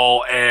you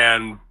all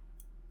and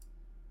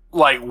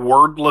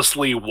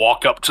wordlessly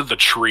walk up to the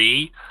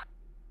tree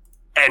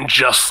and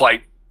just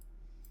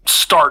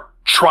start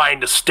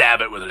trying to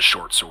stab it with his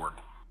short sword.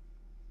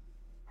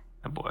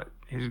 Oh, boy.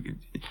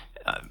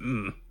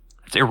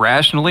 It's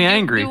irrationally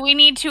angry. Do we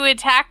need to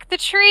attack the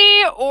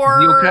tree,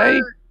 or Is he okay?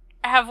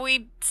 have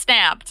we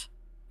snapped?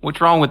 What's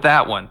wrong with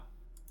that one?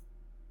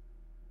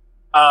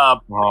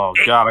 Oh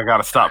God, I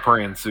gotta stop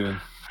praying soon.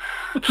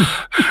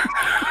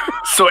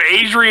 So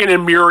Adrian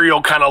and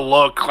Muriel kind of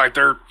look like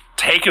they're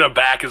taken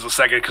aback as a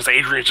second, because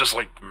Adrian's just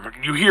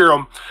you hear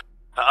him,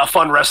 a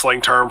fun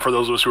wrestling term for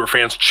those of us who are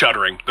fans,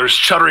 chuttering. There's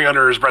chuttering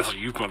under his breath,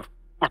 you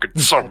motherfucking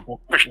son of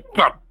a bitch,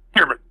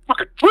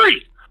 fucking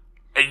tree!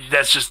 And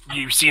that's just,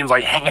 you see him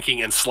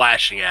hacking and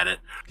slashing at it.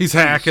 He's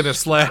hacking and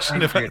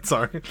slashing.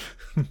 Sorry.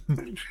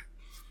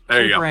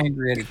 There you Super go.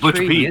 angry at a Butch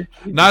tree. Pete.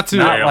 It's Not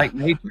not to like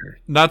nature.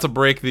 not to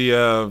break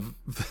the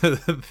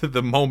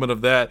the moment of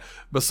that,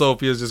 but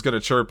Sophia's just gonna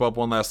chirp up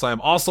one last time.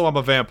 Also, I'm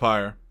a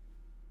vampire.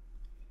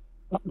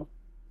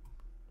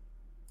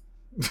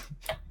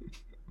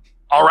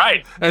 All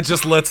right. And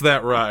just lets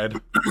that ride.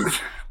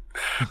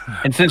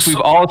 And since we've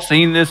all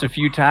seen this a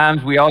few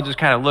times, we all just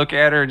kind of look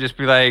at her and just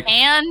be like,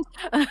 And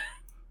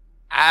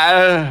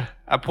I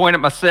point at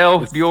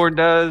myself, Bjorn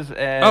does,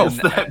 and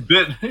It's that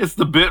bit. It's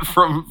the bit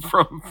from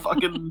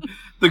fucking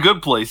The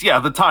Good Place. Yeah,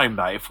 the time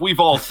knife. We've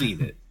all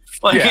seen it.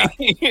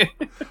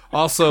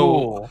 Also,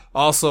 Cool.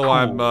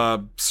 I'm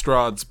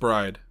Strahd's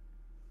bride.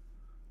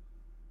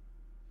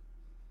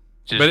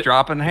 just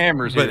dropping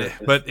hammers But here.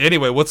 but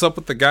anyway, what's up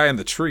with the guy in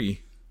the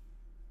tree?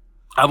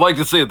 I'd like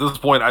to say at this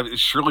point,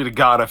 surely to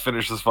God, I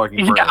finished this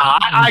fucking prayer. Yeah,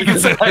 I can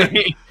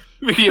say.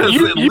 Because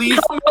You at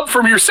least come up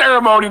from your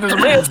ceremony, there's a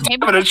man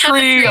standing in a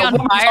tree, a on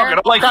woman fire.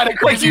 talking all kind of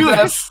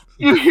craziness.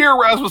 you hear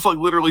Rasmus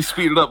literally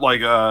speed it up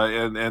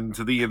and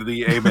to the end of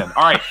the amen.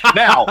 All right,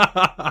 now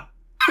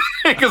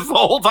because the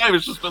whole time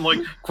it's just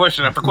been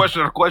question after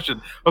question after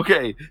question.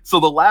 Okay, so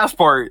the last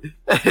part,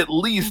 at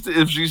least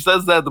if she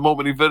says that the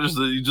moment he finishes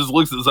it, he just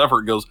looks at his effort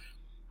and goes,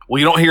 "Well,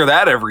 you don't hear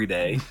that every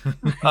day."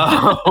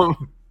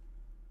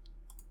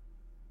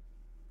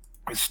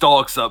 He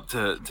stalks up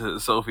to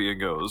Sophie and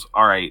goes,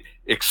 "All right,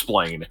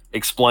 explain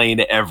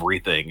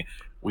everything.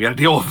 We got to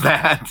deal with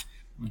that.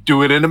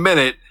 Do it in a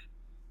minute.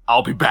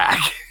 I'll be back.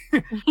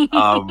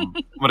 I'm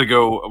gonna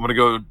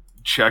go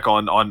check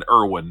on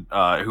Erwin,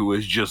 who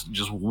is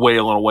just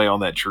wailing away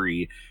on that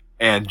tree,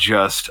 and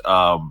just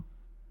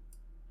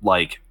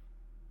like,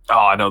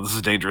 oh, I know this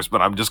is dangerous,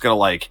 but I'm just gonna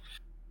like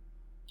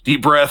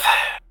deep breath,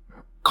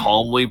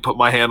 calmly put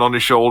my hand on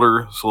his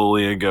shoulder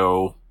slowly and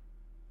go,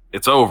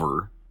 it's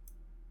over.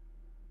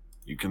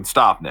 You can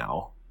stop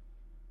now.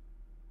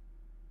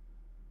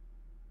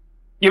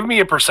 Give me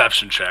a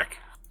perception check,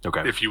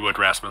 Okay. if you would,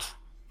 Rasmus.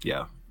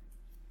 Yeah,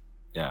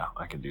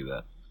 I can do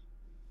that.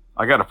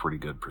 I got a pretty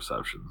good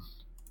perception.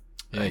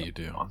 Yeah, you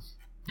do.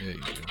 Yeah, you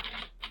do.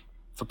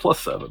 It's a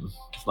 +7.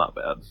 It's not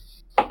bad.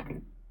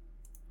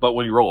 But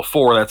when you roll a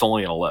 4, that's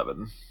only an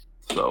 11.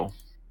 So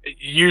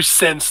You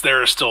sense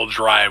there is still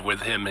drive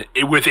within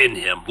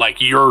him.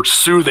 Like, your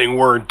soothing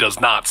word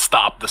does not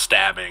stop the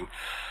stabbing.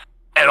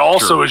 And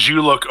also, Sure. as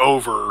you look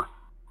over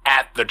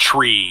at the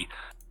tree,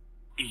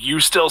 you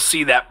still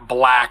see that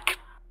black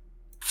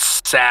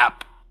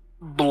sap,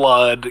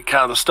 blood,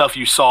 kind of the stuff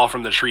you saw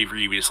from the tree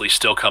previously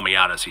still coming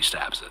out as he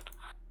stabs it.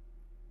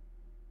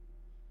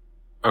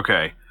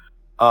 okay.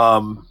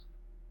 I'm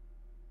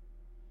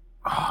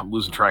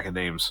losing track of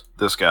names.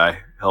 This guy,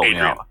 help me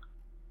Adrian. out.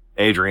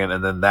 Adrian,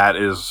 and then that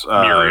is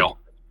Muriel.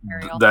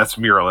 Muriel. That's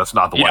Muriel. That's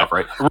not the Yeah. wife,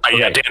 right? Right,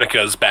 yeah, Okay.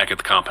 Danica's back at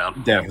the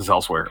compound. Danica's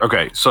elsewhere.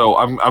 Okay, so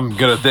I'm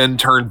gonna then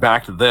turn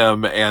back to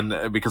them,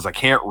 and because I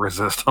can't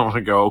resist, I'm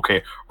gonna go.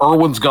 Okay,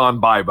 Erwin's gone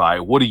bye.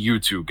 What do you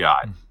two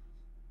got?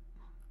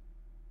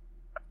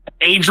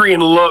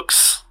 Adrian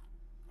looks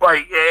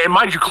like, and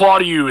mind you,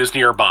 Claudiu is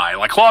nearby.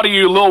 Like,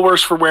 Claudiu, a little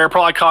worse for wear,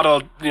 probably caught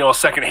a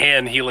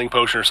second-hand healing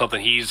potion or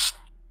something. He's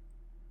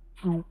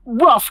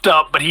roughed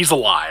up, but he's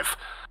alive.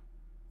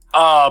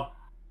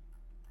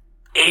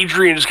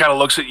 Adrian just kind of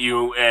looks at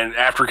you, and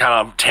after kind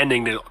of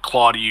tending to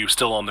Claudiu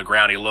still on the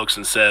ground, he looks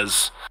and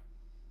says,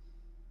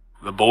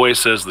 "The boy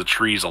says the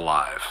tree's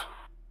alive.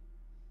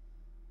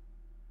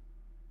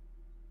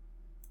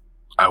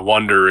 I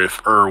wonder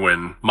if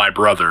Erwin, my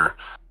brother,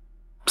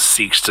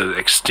 seeks to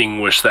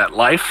extinguish that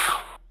life."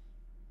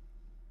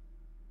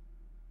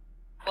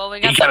 Well, we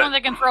got He kinda- someone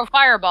that can throw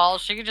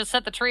fireballs. She could just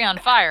set the tree on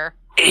fire.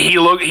 He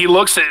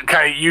looks at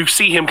kind of, you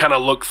see him kind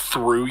of look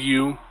through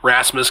you,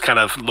 Rasmus, kind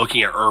of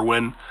looking at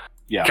Erwin,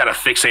 Yeah. kind of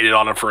fixated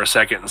on him for a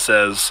second, and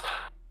says,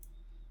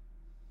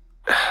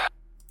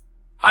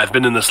 "I've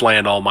been in this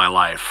land all my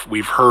life.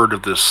 We've heard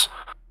of this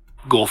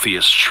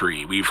Gulthius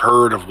tree. We've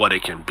heard of what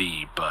it can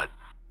be, but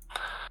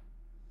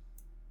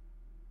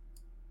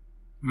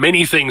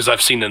many things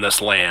I've seen in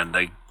this land,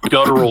 a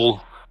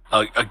guttural,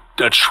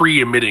 a tree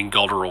emitting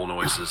guttural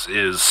noises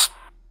is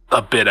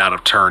a bit out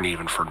of turn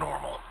even for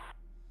normal."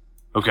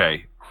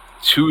 Okay,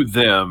 to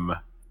them,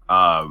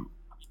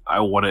 I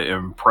want to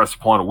impress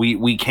upon.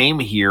 We came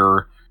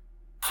here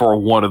for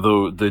one of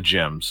the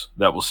gems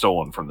that was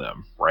stolen from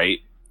them, right?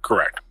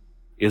 Correct.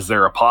 Is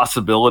there a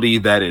possibility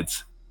that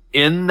it's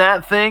in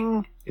that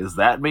thing? Is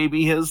that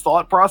maybe his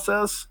thought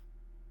process?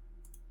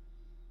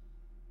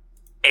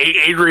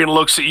 Adrian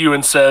looks at you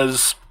and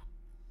says,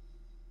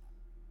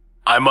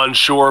 "I'm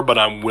unsure, but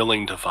I'm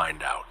willing to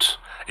find out,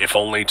 if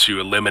only to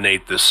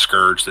eliminate this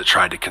scourge that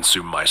tried to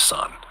consume my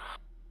son."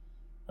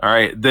 All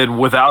right, then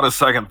without a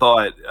second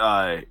thought,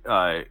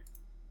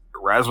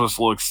 Rasmus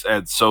looks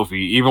at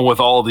Sophie, even with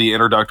all the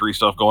introductory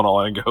stuff going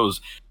on, and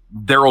goes,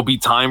 "There will be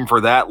time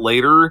for that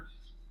later."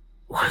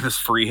 With his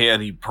free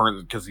hand,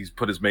 because he's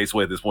put his mace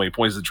away at this point, he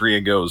points to the tree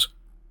and goes,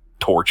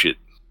 "Torch it."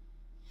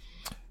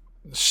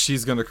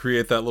 She's gonna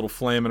create that little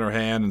flame in her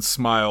hand and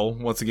smile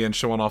once again,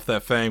 showing off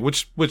that fang,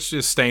 which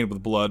is stained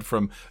with blood.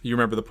 From, you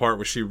remember the part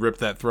where she ripped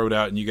that throat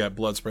out and you got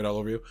blood sprayed all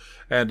over you.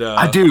 And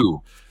I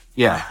do,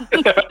 yeah.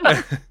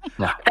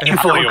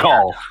 Painfully I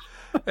recall.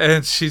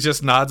 And she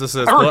just nods and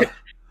says, Alright.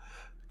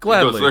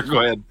 "Gladly,"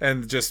 Go ahead.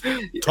 and just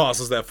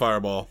tosses that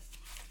fireball.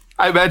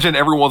 I imagine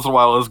every once in a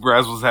while, as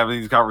Graz was having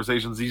these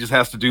conversations, he just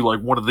has to do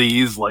like one of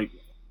these, like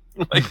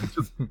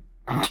just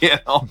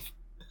can't help.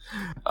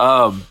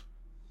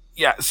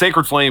 Yeah,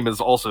 Sacred Flame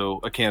is also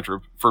a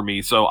cantrip for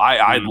me, so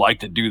I'd like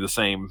to do the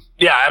same.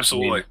 Yeah,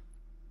 absolutely.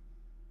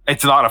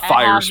 It's not a I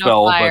fire have no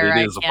spell, fire, but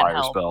I it is a can't fire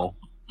help. spell.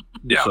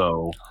 Yeah.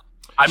 So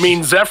I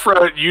mean,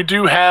 Zephyra, you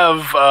do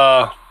have,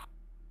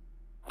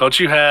 don't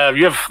you have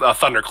a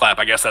thunderclap?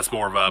 I guess that's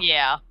more of a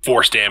Yeah.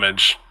 force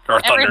damage, or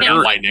thunder Everything's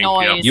and lightning.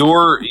 noise.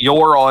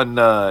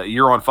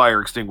 you're on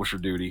fire extinguisher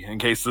duty in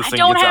case this I thing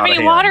don't gets have out of any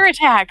hand. water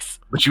attacks.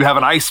 But you have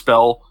an ice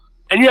spell.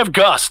 And you have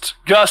Gust.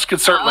 Gust could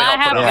certainly I help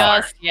have put out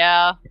fire. gust.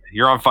 Yeah.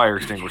 You're on fire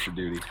extinguisher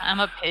duty. I'm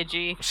a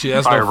Pidgey. She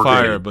has Fire no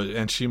brigade. fire,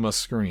 and she must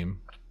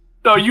scream.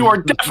 No, you are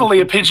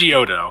definitely a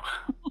Pidgeotto.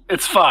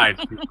 It's fine.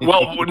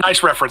 Well,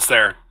 nice reference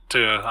there.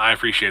 I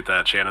appreciate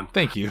that, Shannon.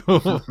 Thank you.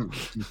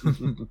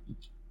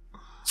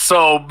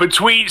 So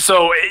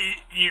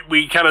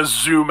we kind of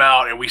zoom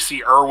out and we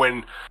see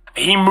Erwin.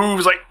 He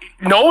moves like,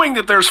 knowing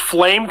that there's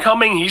flame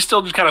coming, he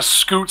still just kind of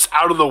scoots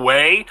out of the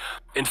way.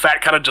 In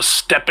fact, kind of just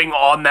stepping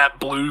on that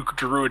blue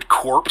druid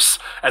corpse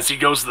as he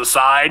goes to the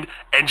side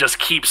and just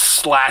keeps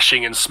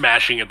slashing and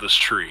smashing at this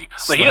tree.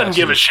 Like, he doesn't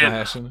give a shit.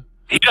 Smashing.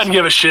 He doesn't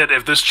give a shit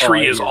if this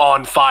tree is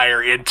on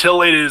fire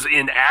until it is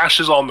in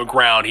ashes on the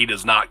ground. He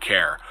does not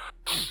care.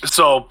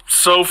 So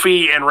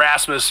Sophie and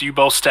Rasmus, you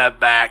both step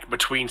back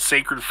between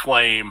Sacred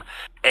Flame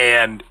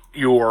and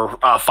your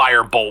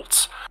fire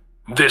bolts.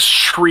 This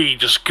tree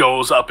just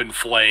goes up in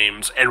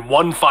flames, and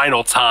one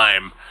final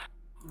time,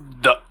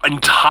 the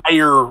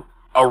entire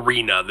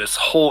arena, this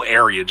whole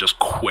area just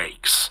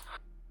quakes.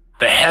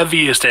 The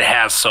heaviest it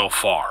has so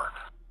far.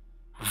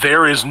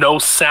 There is no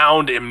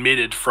sound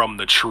emitted from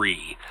the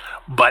tree,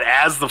 but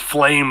as the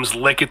flames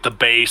lick at the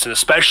base, and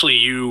especially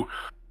you,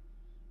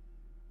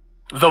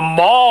 the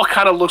maw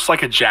kind of looks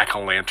like a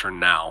jack-o'-lantern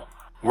now,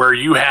 where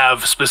you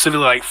have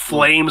specifically like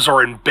flames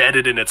are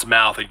embedded in its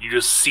mouth, and you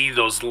just see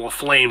those little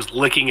flames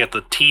licking at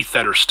the teeth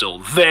that are still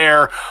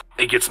there.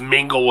 It gets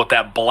mingled with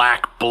that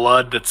black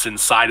blood that's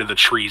inside of the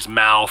tree's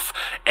mouth,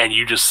 and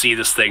you just see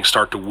this thing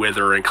start to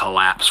wither and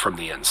collapse from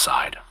the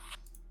inside.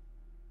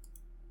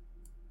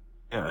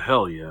 Yeah,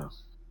 hell yeah.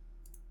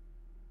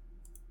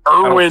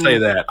 Erwin, I don't say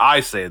that. I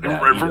say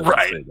that.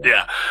 Right, say that.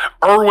 yeah.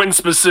 Erwin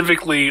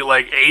specifically,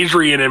 like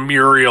Adrian and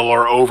Muriel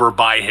are over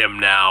by him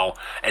now,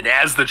 and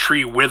as the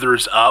tree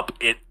withers up,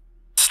 it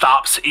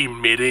stops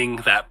emitting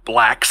that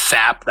black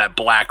sap, that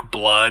black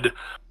blood,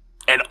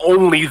 and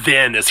only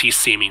then is he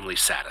seemingly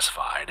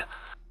satisfied.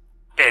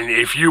 And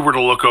if you were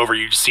to look over,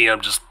 you'd see him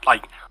just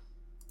like,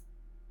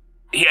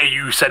 yeah,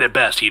 you said it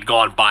best. He had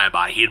gone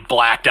bye-bye. He had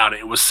blacked out.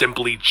 It was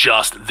simply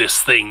just,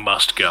 this thing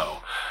must go.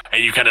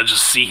 And you kind of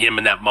just see him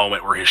in that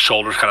moment where his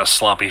shoulders kind of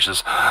slump. He's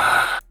just...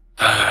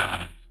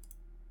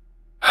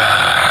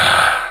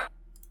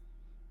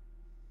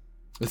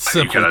 It's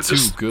simply too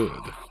just...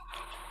 good.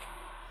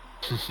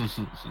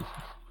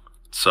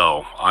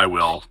 So, I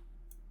will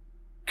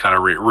kind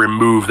of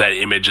remove that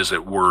image, as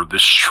it were.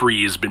 This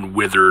tree has been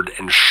withered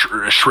and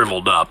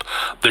shriveled up.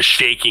 The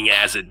shaking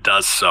as it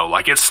does so.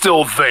 Like, it's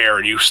still there,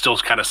 and you still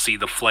kind of see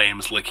the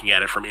flames licking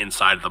at it from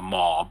inside the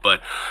maw.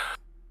 But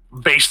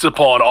based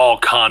upon all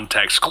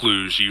context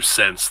clues, you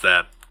sense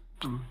that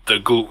the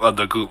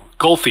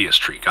Gulthius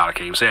tree, God, I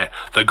can't even say it.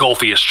 The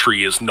Gulthius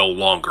tree is no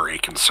longer a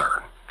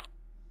concern.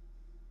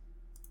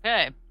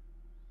 Okay.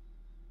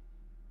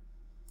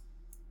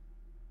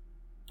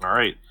 All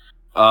right.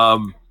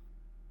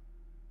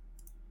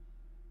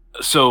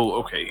 So,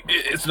 okay,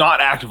 it's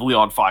not actively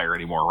on fire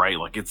anymore, right?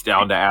 Like, it's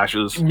down to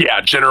ashes? Yeah,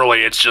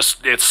 generally, it's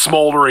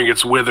smoldering,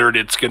 it's withered,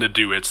 it's going to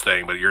do its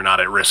thing, but you're not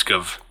at risk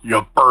of,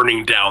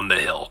 burning down the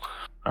hill.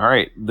 All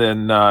right,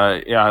 then,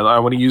 I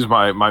want to use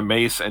my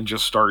mace and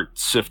just start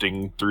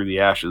sifting through the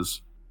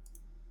ashes.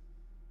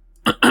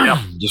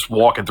 Just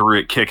walking through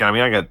it, kicking. I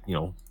mean, I got,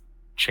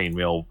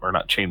 chainmail, or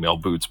not chainmail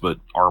boots, but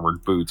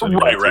armored boots.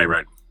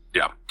 Right.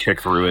 Yeah.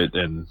 Kick through it,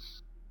 and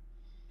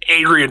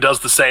Adrian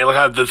does the same.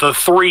 Like the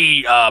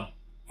three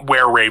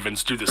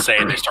were-ravens do the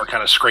same. They start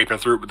kind of scraping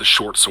through it with the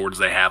short swords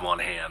they have on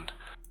hand.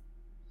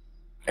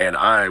 And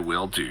I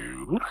will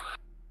do...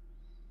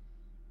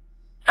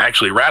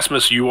 Actually,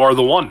 Rasmus, you are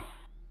the one.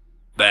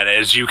 That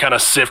as you kind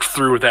of sift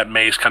through with that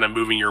mace, kind of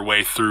moving your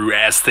way through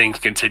as things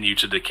continue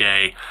to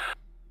decay,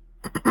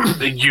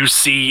 you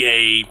see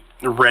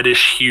a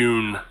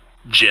reddish-hewn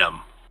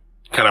gem.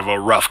 Kind of a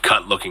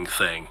rough-cut looking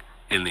thing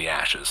in the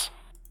ashes.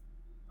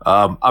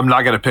 I'm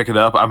not going to pick it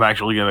up. I'm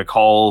actually going to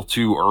call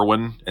to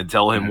Erwin and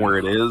tell him where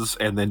it is,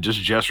 and then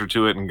just gesture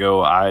to it and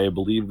go, I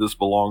believe this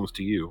belongs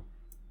to you.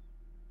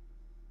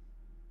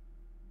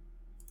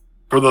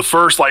 For the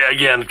first,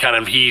 again, kind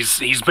of,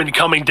 he's been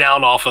coming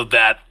down off of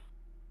that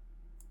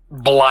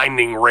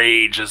blinding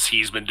rage as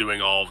he's been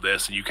doing all of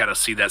this, and you kind of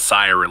see that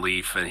sigh of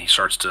relief, and he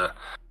starts to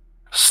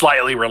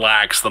slightly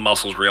relax, the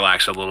muscles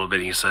relax a little bit.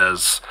 He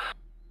says,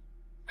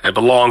 it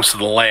belongs to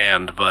the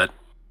land, but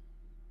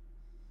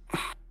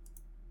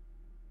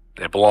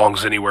it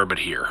belongs anywhere but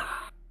here.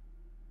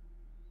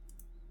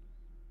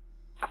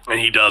 And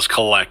he does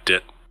collect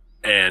it,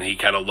 and he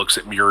kind of looks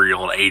at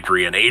Muriel and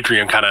Adrian.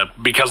 Adrian kind of,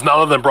 because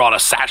none of them brought a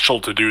satchel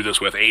to do this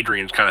with,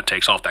 Adrian kind of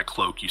takes off that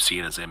cloak you see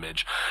in his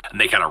image, and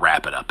they kind of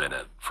wrap it up in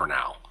it for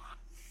now.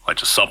 Like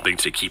just something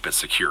to keep it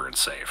secure and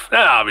safe.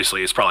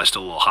 Obviously, it's probably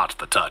still a little hot to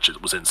the touch.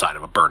 It was inside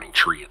of a burning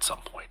tree at some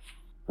point.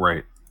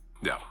 Right.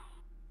 Yeah.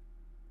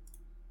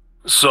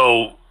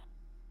 So,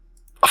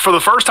 for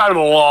the first time in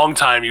a long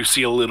time, you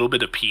see a little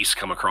bit of peace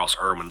come across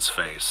Erwin's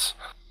face.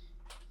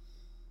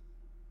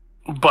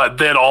 But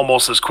then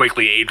almost as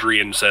quickly,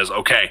 Adrian says,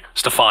 okay,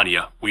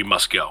 Stefania, we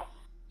must go.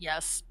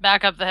 Yes,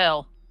 back up the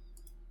hill.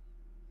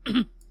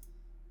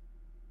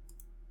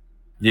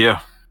 Yeah.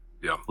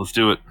 Yeah. Let's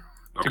do it.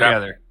 Okay.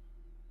 Together.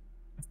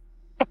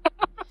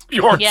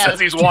 Bjorn says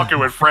he's walking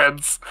with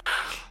friends.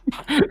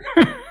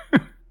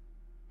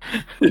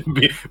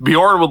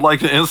 Bjorn would like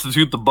to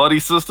institute the buddy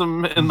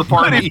system in the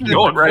party.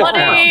 Going right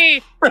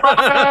Buddy!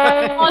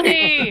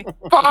 Buddy!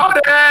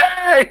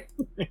 Buddy!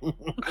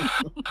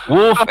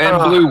 Wolf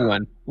and Blue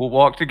One will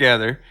walk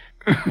together.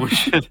 We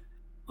should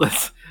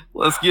let's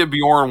get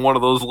Bjorn one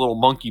of those little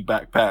monkey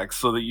backpacks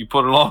so that you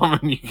put it on him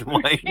and you can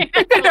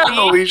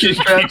The leash is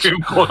keep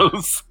him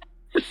close.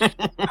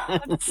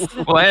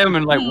 Well, I am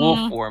in like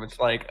wolf form. It's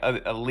like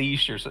a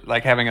leash or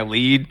like having a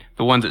lead,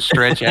 the ones that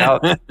stretch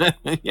out.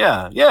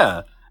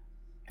 yeah.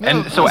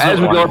 And so as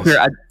we go up here,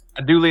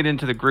 I do lead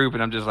into the group,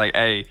 and I'm just like,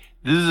 "Hey,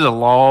 this is a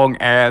long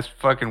ass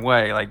fucking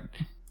way. Like,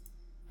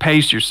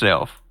 pace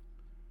yourself."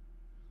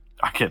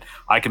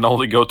 I can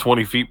only go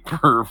 20 feet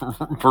per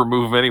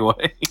move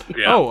anyway.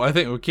 Yeah. Oh, I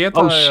think can't.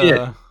 Oh,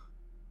 shit.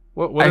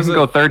 What I is can it?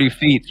 go 30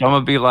 feet, so I'm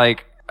gonna be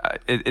like,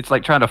 it's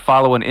like trying to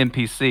follow an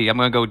NPC. I'm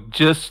gonna go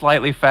just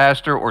slightly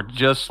faster or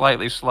just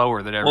slightly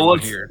slower than everyone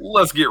here.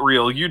 Let's get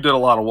real. You did a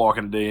lot of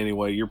walking today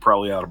anyway. You're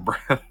probably out of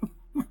breath.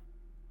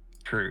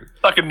 True.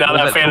 Fucking now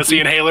that fantasy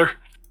inhaler.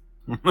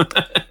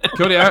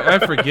 Cody, I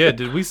forget.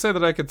 Did we say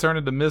that I could turn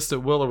into mist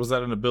at will, or was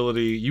that an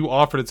ability? You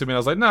offered it to me, and I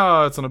was like,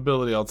 no, it's an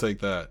ability. I'll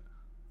take that.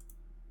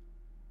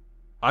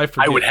 I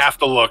forget. I would have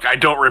to look. I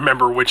don't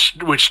remember which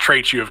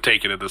traits you have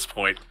taken at this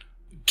point.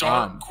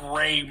 Dark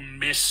gray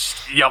mist.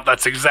 Yep,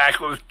 that's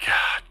exactly.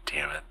 God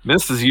damn it.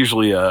 Mist is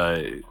usually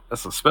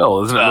that's a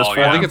spell, isn't it? Mist Oh,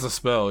 form? I think it's a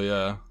spell.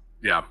 Yeah.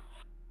 Yeah.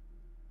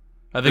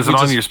 I think Is it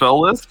on your spell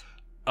list?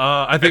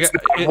 I think It's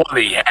not one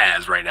that he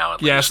has right now.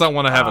 At yeah, least. it's not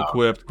one I have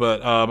equipped,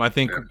 but I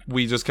think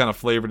we just kind of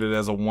flavored it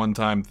as a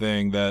one-time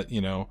thing that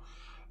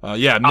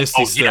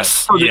Misty Step.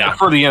 Yes. For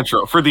the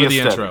intro. For the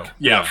aesthetic. intro.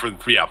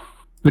 Yeah.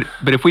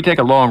 But if we take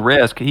a long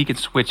risk, he could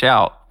switch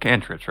out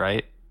cantrips,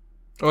 right?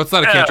 Oh, it's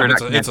not a cantrip.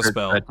 Not It's a cantrip,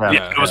 spell. but,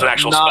 Yeah, it was an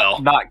actual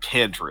spell. Not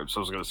cantrips.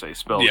 I was going to say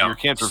spells. Yeah. Your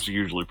cantrips are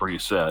usually pretty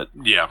set.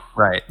 Yeah.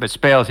 Right. But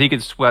spells, he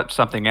could sweat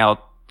something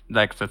out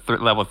like the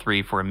level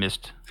 3 for a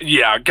mist.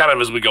 Yeah, kind of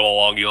as we go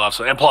along, you'll have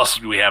some. And plus,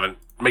 we haven't,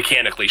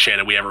 mechanically,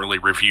 Shannon, we haven't really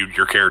reviewed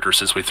your character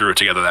since we threw it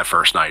together that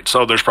first night.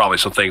 So there's probably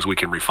some things we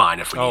can refine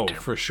if we Oh, need to.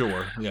 for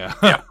sure. Yeah.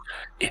 Yeah.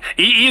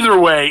 Either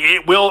way,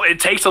 it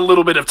takes a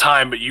little bit of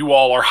time, but you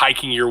all are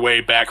hiking your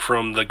way back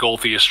from the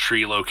Golthius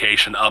tree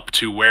location up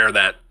to where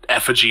that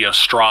effigy of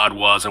Strahd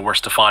was and where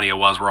Stefania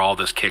was, where all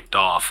this kicked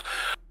off.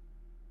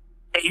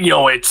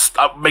 It's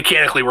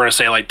mechanically, we're going to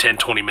say like 10,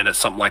 20 minutes,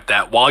 something like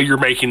that. While you're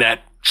making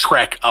that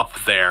trek up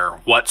there,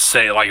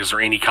 is there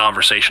any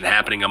conversation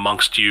happening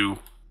amongst you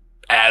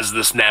as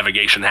this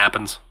navigation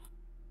happens?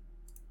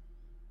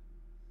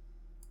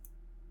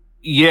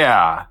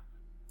 Yeah.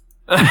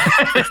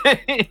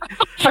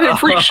 I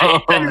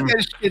appreciate that. You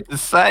got shit to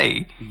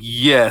say.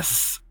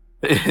 Yes.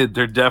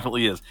 There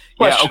definitely is.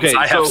 Questions Yeah, okay.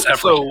 I have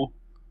several.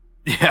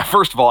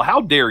 First of all,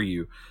 how dare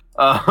you?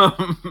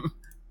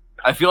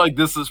 I feel like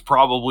this is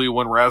probably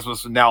when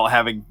Rasmus, now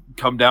having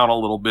come down a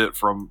little bit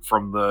from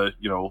the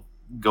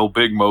go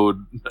big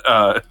mode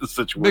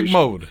situation, Big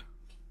mode.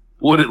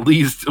 would at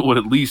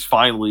least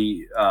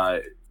finally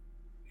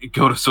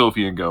go to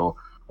Sophie and go,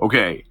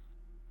 okay,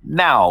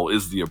 now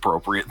is the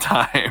appropriate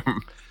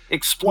time.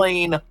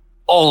 Explain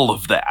all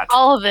of that.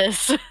 All of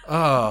this.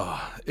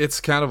 Oh, it's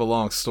kind of a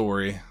long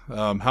story.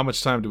 How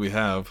much time do we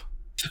have?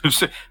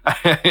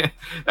 I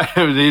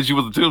would hit you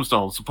with a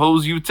tombstone.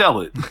 Suppose you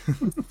tell it.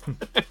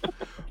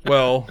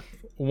 Well,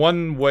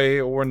 one way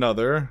or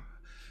another,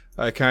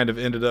 I kind of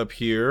ended up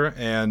here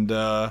and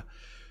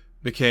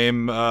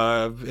became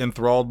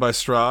enthralled by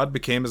Strahd,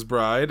 became his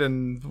bride,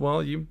 and,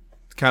 well, you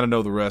kind of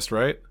know the rest,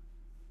 right?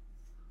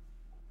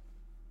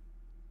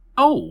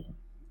 Oh.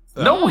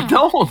 No, we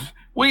don't.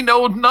 We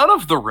know none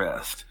of the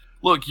rest.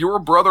 Look, your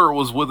brother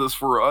was with us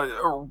for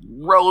a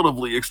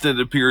relatively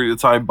extended period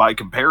of time by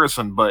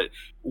comparison, but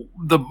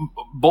the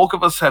bulk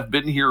of us have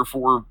been here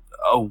for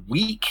a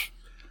week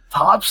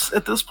tops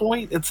at this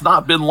point. It's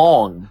not been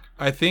long.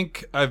 I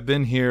think I've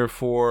been here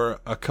for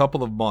a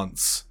couple of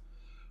months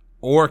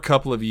or a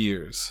couple of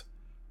years.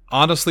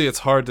 Honestly, it's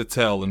hard to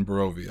tell in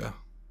Barovia.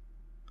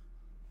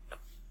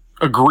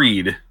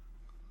 Agreed.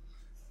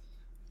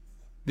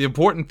 The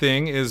important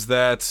thing is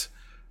that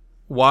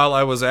while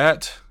I was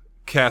at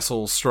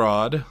Castle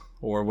Strahd,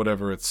 or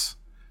whatever it's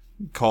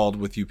called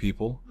with you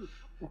people,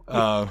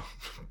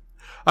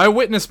 I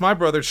witnessed my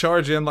brother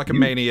charge in like a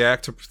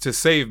maniac to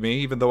save me,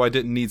 even though I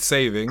didn't need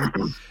saving,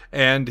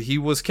 and he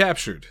was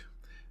captured.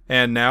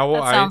 And now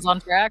That sounds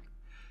on track.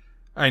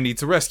 I need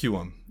to rescue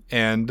him.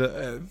 And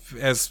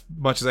as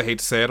much as I hate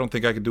to say, I don't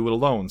think I could do it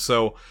alone.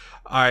 So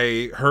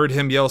I heard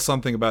him yell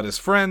something about his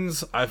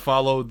friends. I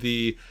followed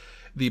the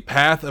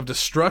path of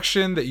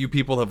destruction that you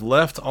people have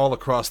left all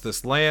across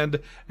this land,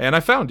 and I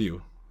found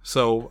you.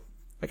 So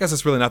I guess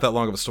it's really not that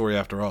long of a story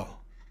after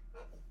all.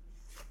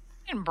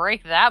 You didn't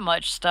break that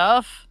much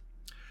stuff.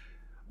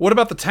 What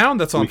about the town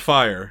that's on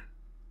fire?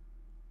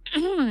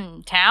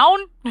 Town?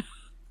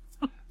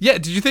 Yeah,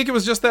 did you think it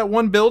was just that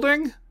one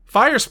building?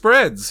 Fire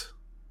spreads.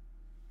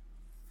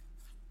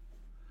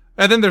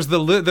 And then there's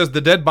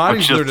the dead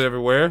bodies littered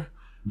everywhere.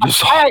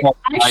 Just Actually,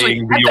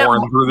 eyeing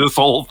Bjorn through this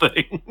whole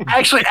thing.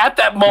 Actually, at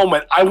that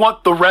moment, I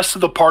want the rest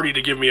of the party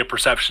to give me a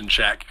perception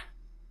check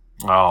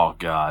Oh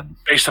God!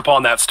 based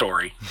upon that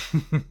story.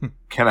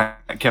 Can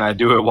I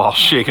do it while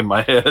shaking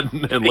my head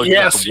and looking?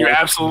 Yes, you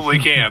absolutely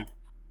can.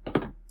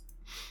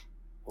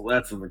 Well,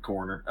 that's in the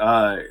corner.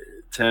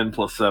 10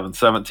 plus 7,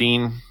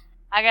 17.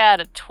 I got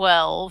a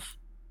 12.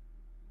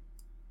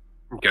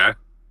 Okay.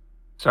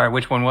 Sorry,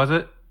 which one was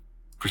it?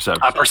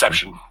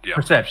 Perception. Yeah.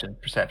 Perception.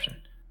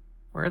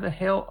 Where the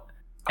hell?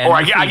 Or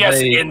I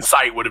guess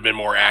insight would have been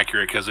more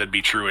accurate because it'd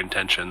be true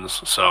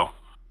intentions. So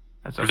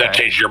That's if that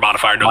changes your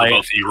modifier, no,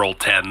 both of you rolled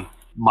 10.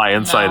 My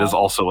insight is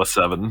also a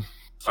 7.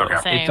 So. Okay.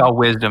 Same. It's all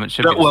wisdom. It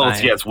should be.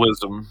 It's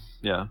wisdom.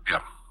 Yeah.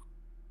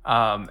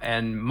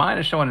 And mine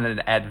is showing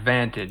an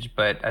advantage,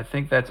 but I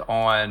think that's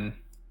on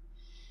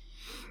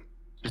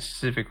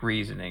specific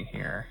reasoning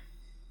here.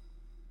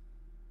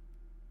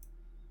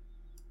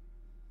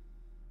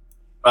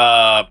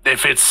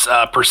 If it's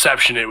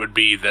perception, it would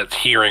be that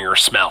hearing or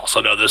smell.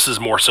 So no, this is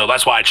more so.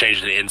 That's why I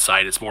changed it to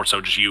insight. It's more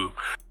so just you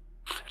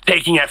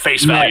taking at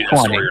face value that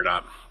story or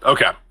not.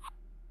 Okay.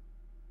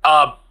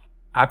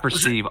 I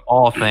perceive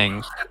all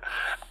things.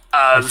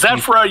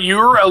 Zephyra,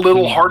 you're a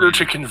little harder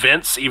to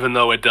convince, even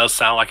though it does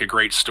sound like a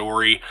great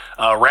story.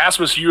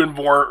 Rasmus, you and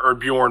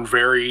Bjorn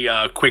very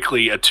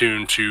quickly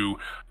attuned to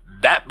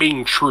that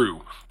being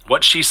true.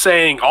 What she's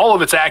saying, all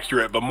of it's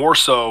accurate, but more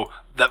so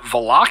that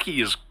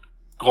Vallaki is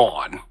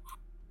gone.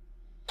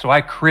 So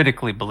I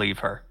critically believe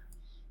her.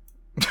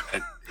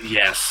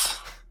 Yes.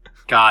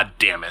 God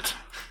damn it.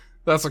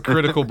 That's a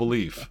critical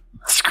belief.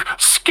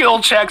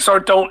 Skill checks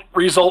don't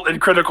result in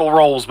critical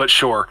rolls, but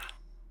sure.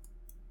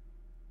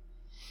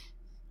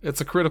 It's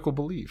a critical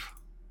belief.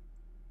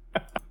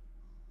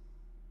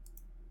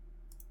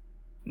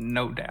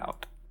 No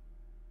doubt.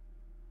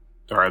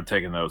 All right, I'm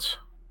taking notes.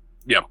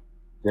 Yep.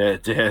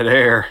 Dead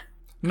air.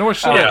 Nor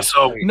should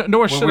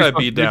nor should I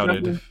be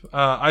doubted.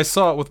 I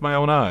saw it with my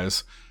own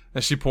eyes.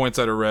 As she points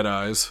at her red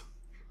eyes.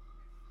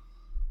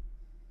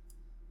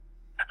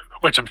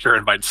 Which I'm sure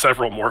invites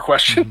several more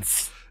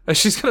questions. And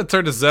she's going to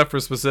turn to Zephyr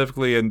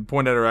specifically and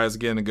point at her eyes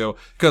again and go,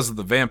 because of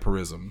the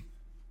vampirism.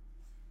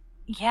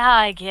 Yeah,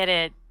 I get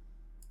it.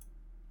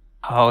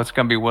 Oh, it's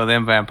going to be one of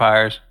them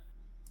vampires.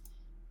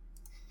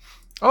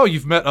 Oh,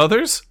 you've met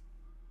others?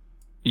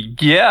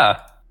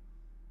 Yeah.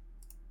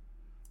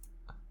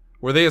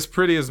 Were they as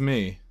pretty as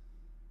me?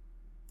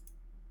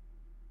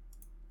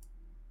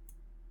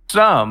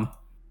 Some.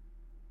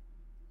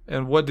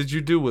 And what did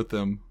you do with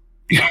them?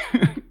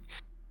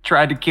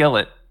 Tried to kill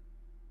it.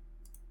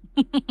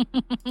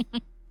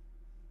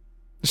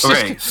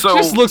 She so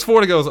just looks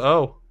forward and goes,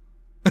 oh.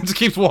 And just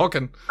keeps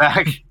walking.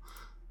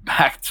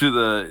 Back to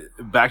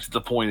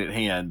the point at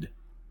hand.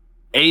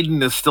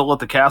 Aiden is still at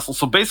the castle,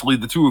 so basically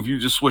the two of you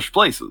just switched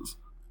places.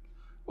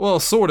 Well,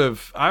 sort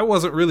of. I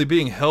wasn't really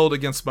being held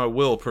against my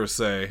will, per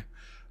se.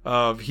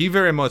 He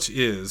very much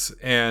is,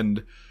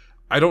 and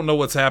I don't know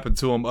what's happened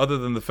to him other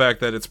than the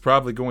fact that it's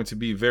probably going to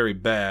be very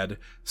bad.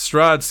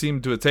 Strahd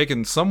seemed to have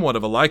taken somewhat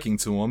of a liking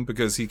to him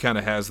because he kind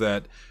of has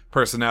that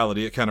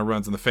personality. It kind of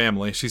runs in the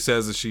family. She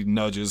says as she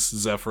nudges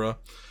Zephyra.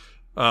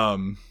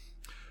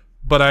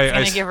 But I'm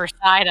gonna give her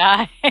side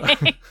eye.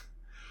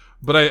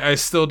 But I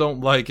still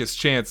don't like his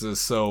chances,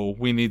 so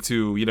we need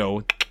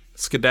to,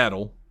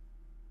 skedaddle.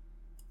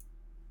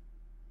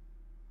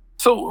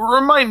 So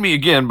remind me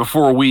again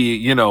before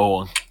we,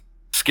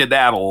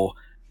 skedaddle.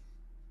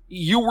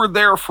 You were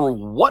there for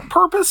what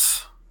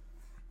purpose?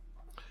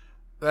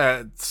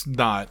 That's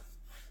not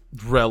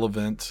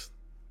relevant.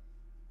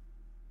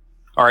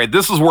 All right,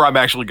 this is where I'm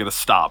actually going to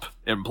stop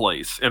in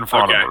place in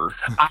front of her.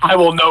 I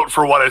will note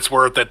for what it's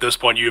worth at this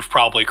point, you've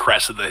probably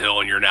crested the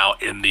hill and you're now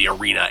in the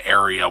arena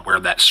area where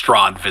that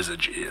Strahd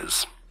visage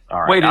is.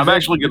 All right, Wait, I'm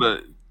actually going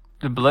to...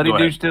 The bloody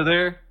dude still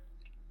there?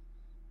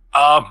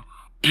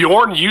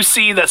 Bjorn, you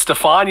see that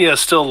Stefania is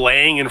still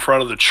laying in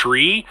front of the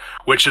tree,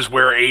 which is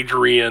where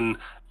Adrian,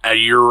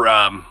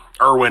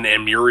 Erwin,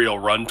 and Muriel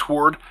run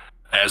toward,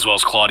 as well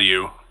as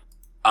Claudio.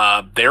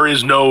 There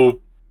is no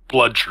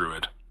blood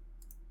druid.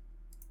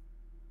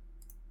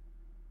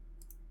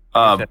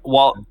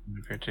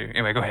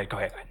 Anyway, go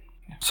ahead.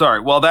 Sorry,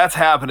 while that's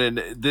happening,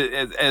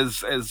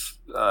 as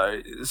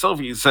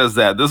Sophie says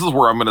that, this is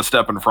where I'm going to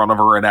step in front of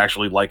her and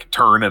actually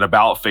turn and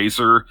about face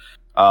her.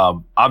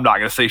 I'm not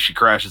going to say she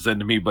crashes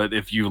into me, but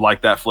if you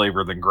like that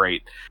flavor, then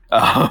great.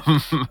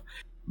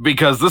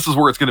 Because this is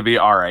where it's going to be,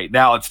 all right,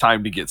 now it's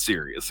time to get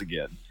serious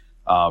again.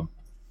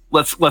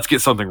 Let's get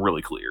something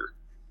really clear.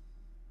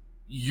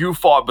 You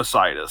fought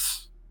beside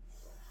us,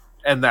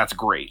 and that's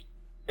great,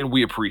 and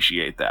we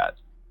appreciate that.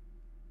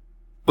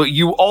 But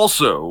you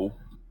also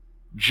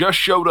just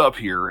showed up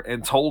here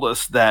and told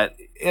us that,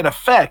 in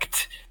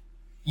effect,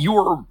 you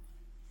are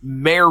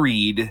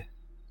married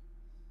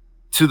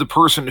to the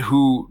person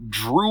who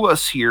drew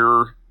us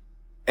here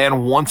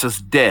and wants us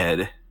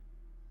dead,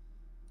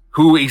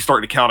 who he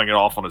started counting it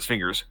off on his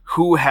fingers,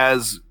 who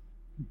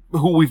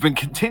we've been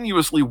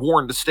continuously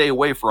warned to stay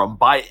away from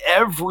by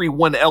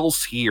everyone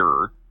else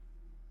here,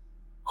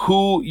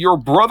 who your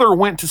brother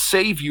went to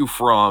save you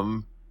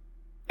from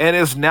and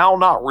is now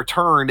not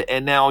returned,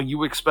 and now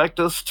you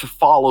expect us to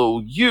follow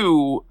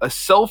you, a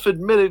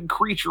self-admitted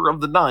creature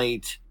of the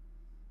night,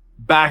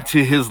 back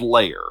to his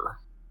lair.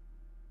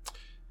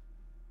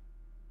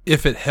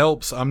 If it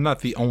helps, I'm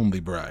not the only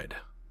bride.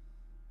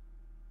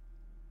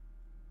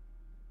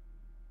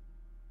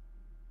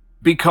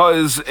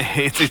 Because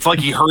it's like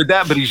he heard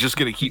that, but he's just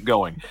going to keep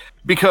going.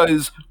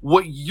 Because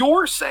what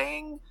you're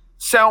saying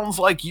sounds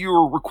like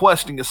you're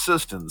requesting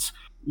assistance.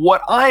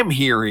 What I'm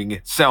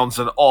hearing sounds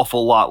an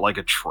awful lot like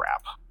a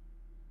trap.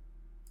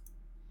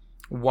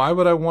 Why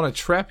would I want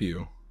to trap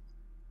you?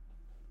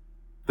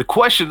 The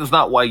question is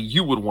not why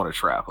you would want to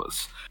trap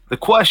us. The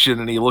question,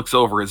 and he looks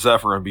over at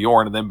Zephyr and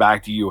Bjorn and then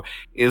back to you,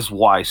 is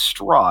why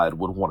Strahd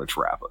would want to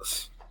trap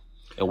us.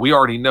 And we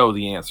already know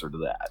the answer to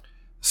that.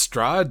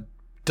 Strahd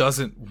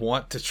doesn't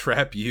want to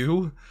trap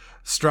you.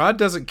 Strahd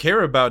doesn't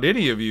care about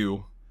any of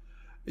you.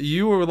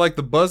 You are like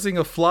the buzzing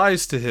of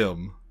flies to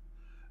him.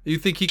 You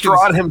think he can...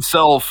 Strahd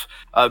himself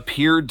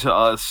appeared to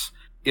us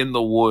in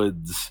the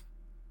woods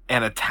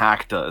and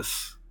attacked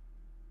us.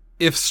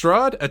 If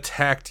Strahd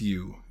attacked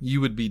you,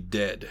 you would be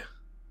dead.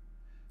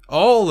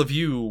 All of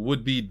you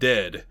would be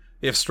dead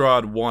if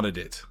Strahd wanted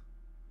it.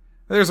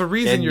 There's a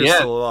reason And you're yet,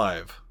 still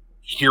alive.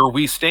 Here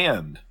we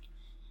stand.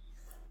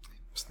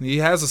 He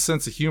has a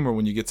sense of humor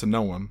when you get to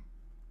know him.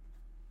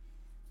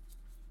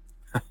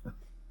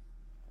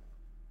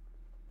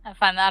 I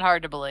find that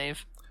hard to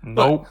believe.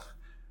 Nope.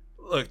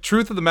 Look,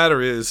 truth of the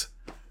matter is,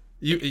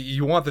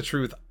 you want the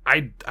truth.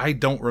 I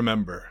don't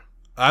remember.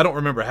 I don't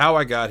remember how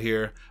I got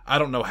here. I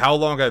don't know how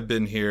long I've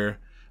been here.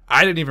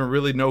 I didn't even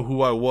really know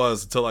who I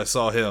was until I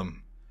saw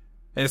him.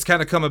 And it's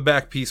kind of coming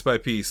back piece by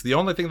piece. The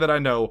only thing that I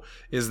know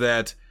is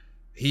that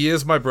he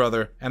is my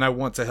brother, and I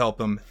want to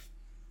help him.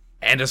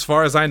 And as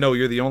far as I know,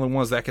 you're the only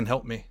ones that can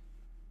help me.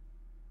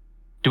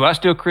 Do I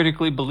still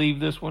critically believe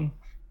this one?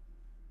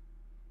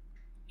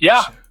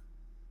 Yeah.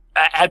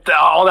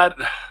 All that.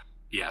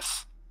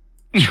 Yes.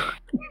 Sure.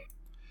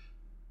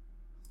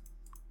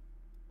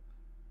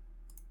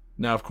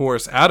 Now, of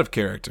course, out of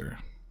character,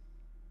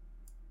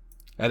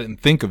 I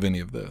didn't think of any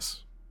of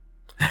this.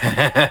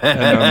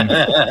 And,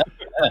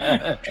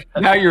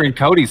 Now you're in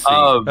Cody's seat.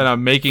 and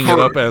I'm making it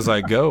up as I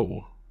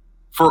go.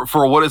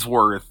 For what it's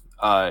worth,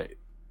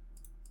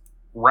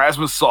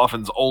 Rasmus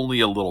softens only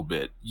a little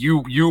bit.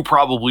 You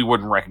probably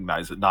wouldn't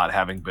recognize it, not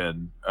having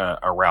been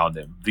around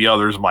him. The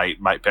others might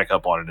pick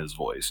up on it in his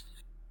voice,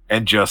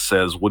 and just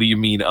says, "What do you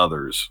mean,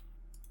 others?"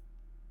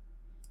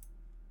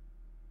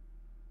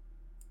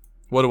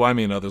 What do I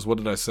mean, others? What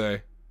did I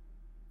say?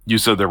 You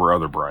said there were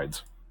other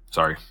brides.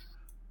 Sorry.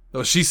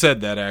 Oh, she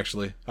said that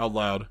actually out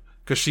loud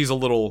because she's a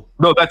little.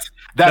 No, that's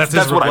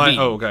his what reply? I mean.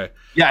 Oh, okay.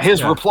 Yeah, his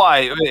Yeah.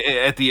 reply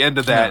at the end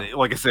of that, Yeah.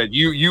 like I said,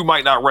 you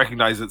might not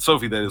recognize it.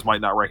 Sophie, that is, might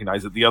not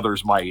recognize it. The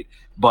others might,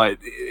 but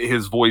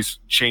his voice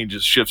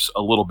shifts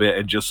a little bit,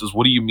 and just says,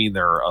 "What do you mean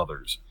there are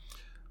others?"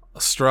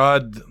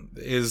 Strahd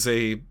is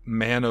a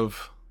man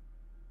of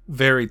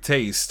varied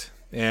taste,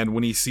 and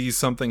when he sees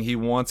something he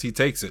wants, he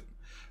takes it.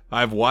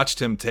 I've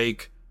watched him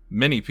take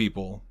many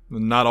people.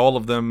 Not all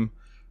of them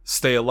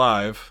stay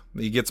alive.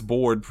 He gets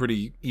bored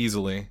pretty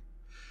easily.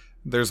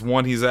 There's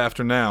one he's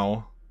after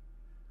now.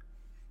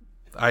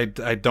 I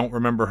don't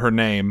remember her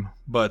name,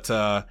 but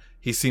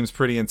he seems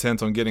pretty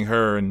intent on getting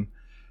her, and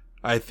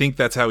I think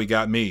that's how he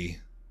got me.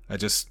 I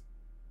just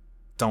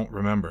don't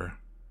remember.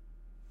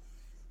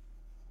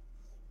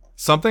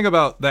 Something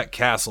about that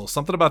castle,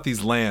 something about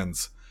these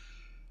lands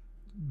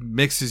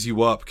mixes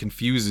you up,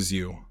 confuses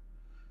you.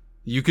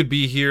 You could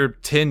be here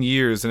 10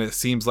 years and it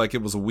seems like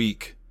it was a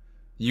week.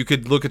 You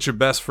could look at your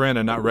best friend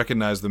and not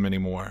recognize them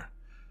anymore.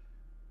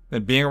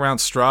 And being around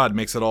Strahd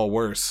makes it all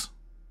worse.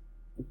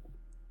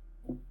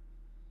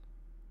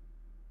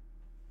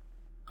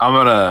 I'm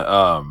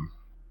gonna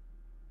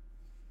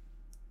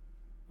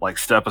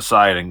step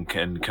aside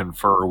and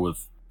confer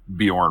with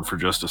Bjorn for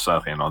just a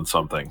second on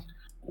something,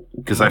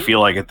 because I feel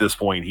like at this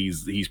point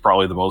he's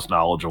probably the most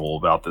knowledgeable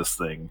about this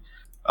thing.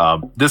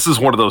 This is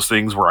one of those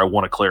things where I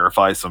want to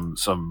clarify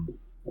some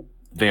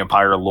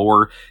vampire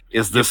lore.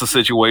 Is this a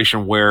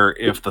situation where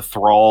if the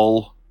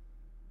thrall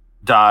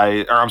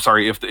die, or I'm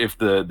sorry, if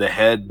the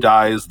head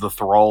dies, the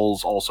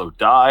thralls also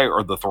die,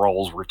 or the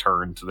thralls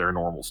return to their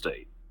normal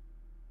state?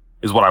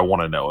 Is what I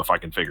want to know, if I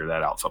can figure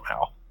that out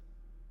somehow.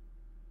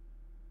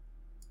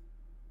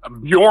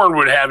 Bjorn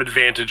would have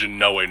advantage in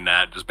knowing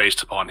that, just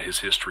based upon his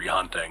history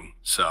hunting.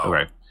 So,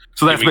 Okay.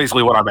 So that's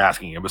basically what I'm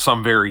asking him, is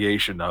some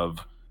variation of,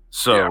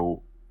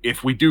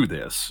 if we do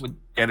this,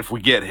 and if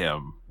we get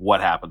him, what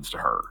happens to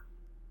her?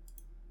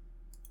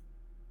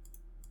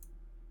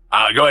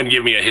 Go ahead and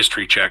give me a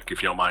history check,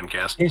 if you don't mind,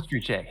 Cass.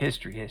 History check.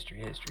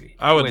 History.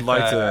 I would With,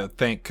 like to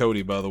thank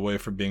Cody, by the way,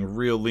 for being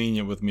real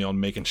lenient with me on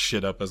making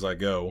shit up as I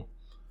go.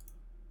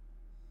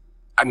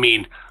 I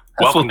mean,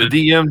 That's welcome what to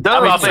the DM I'm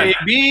about does, to-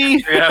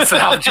 baby. Yeah, so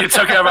it's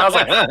okay. I was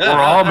like, we're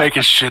all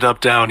making shit up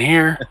down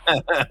here.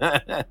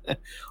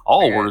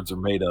 All words are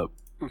made up.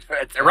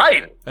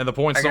 Right. And the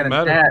points I got don't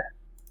a matter. nat.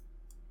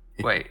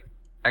 Wait,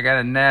 I got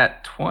a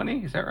nat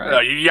 20. Is that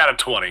right? You got a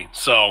 20.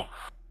 So,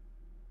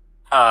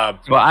 Well,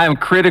 I am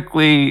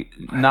critically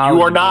knowledgeable.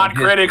 you are not in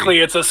history. critically.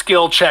 It's a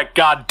skill check.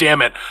 God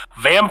damn it.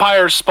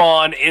 Vampires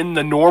spawn in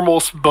the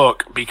normal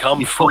book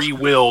become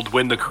free-willed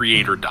when the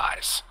creator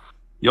dies.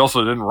 You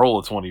also didn't roll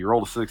a 20. You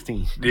rolled a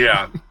 16.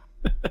 Yeah.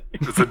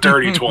 It's a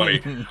dirty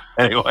 20.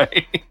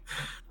 Anyway.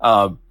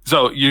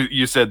 So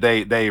you said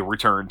they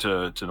return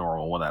to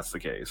normal when that's the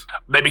case.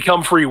 They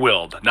become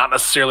free-willed, not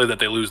necessarily that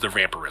they lose their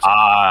vampirism.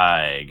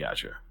 I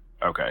gotcha.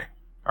 Okay.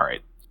 All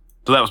right.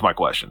 So that was my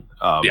question.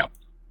 Yeah.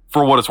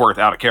 For what it's worth,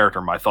 out of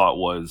character, my thought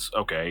was,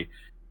 okay,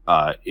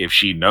 if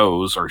she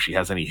knows or she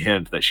has any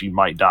hint that she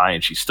might die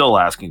and she's still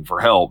asking for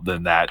help,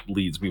 then that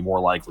leads me more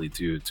likely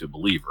to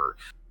believe her.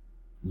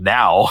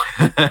 Now,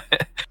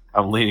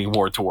 I'm leaning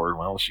more toward,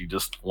 well, she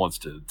just wants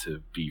to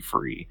be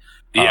free.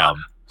 Yeah.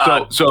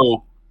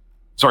 So,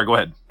 sorry, go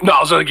ahead. No,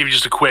 I was going to give you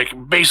just a quick,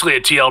 basically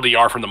a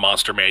TLDR from the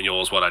monster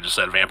manual is what I just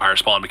said. Vampire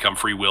spawn become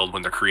free-willed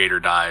when their creator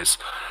dies.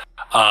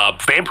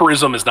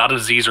 Vampirism is not a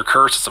disease or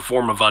curse. It's a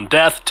form of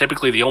undeath.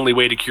 Typically, the only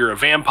way to cure a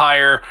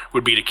vampire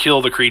would be to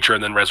kill the creature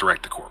and then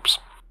resurrect the corpse.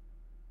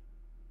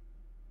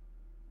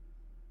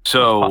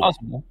 So,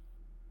 Possible.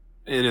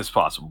 it is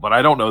possible, but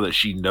I don't know that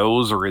she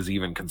knows or is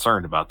even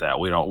concerned about that.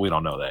 We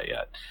don't know that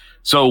yet.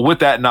 So with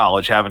that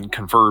knowledge, having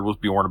conferred with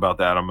Bjorn about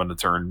that, I'm going to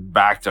turn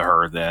back to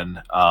her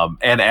then.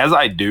 And as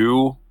I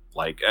do,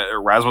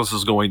 Rasmus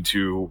is going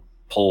to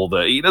pull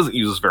he doesn't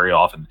use this very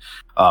often,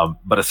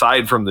 but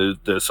aside from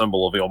the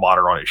symbol of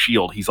Ilmater on his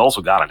shield, he's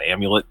also got an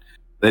amulet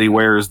that he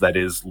wears that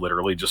is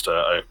literally just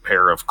a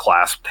pair of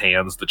clasped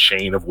hands, the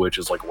chain of which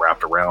is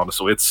wrapped around.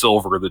 So it's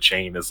silver, the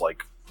chain is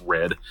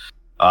red.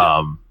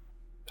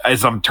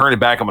 As I'm turning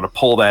back, I'm going to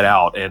pull that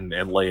out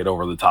and lay it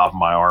over the top of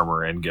my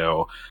armor and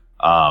go,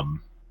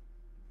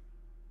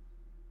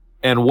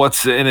 and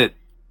what's in it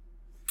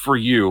for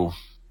you?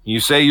 You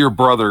say your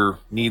brother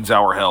needs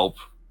our help,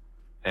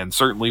 and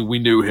certainly we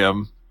knew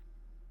him.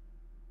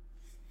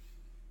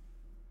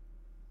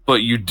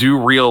 But you do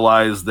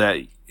realize that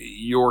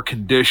your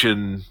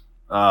condition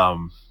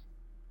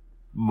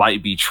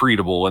might be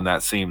treatable in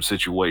that same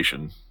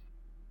situation.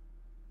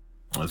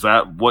 Is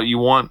that what you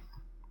want?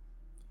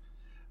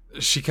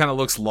 She kind of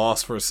looks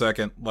lost for a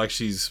second, like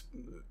she's,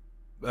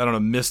 I don't know,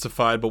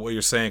 mystified by what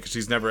you're saying, because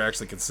she's never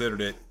actually considered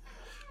it.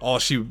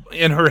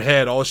 In her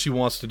head, all she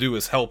wants to do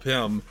is help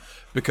him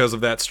because of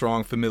that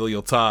strong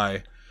familial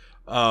tie.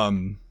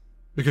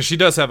 Because she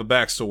does have a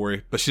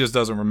backstory, but she just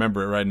doesn't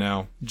remember it right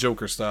now,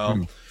 Joker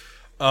style.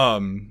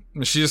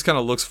 She just kind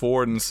of looks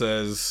forward and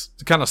says,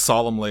 kind of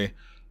solemnly,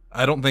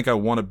 I don't think I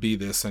want to be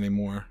this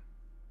anymore.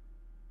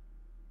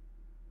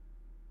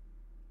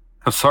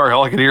 I'm sorry,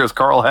 all I can hear is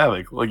Carl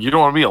Havoc. You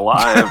don't want to be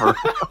alive. Or...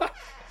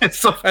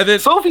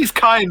 Sophie's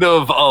kind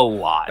of a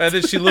lot. And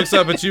then she looks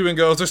up at you and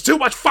goes, there's too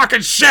much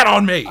fucking shit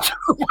on me!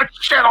 Too much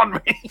shit on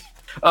me!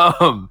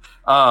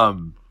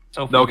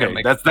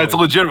 Okay, that's a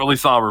legitimately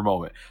somber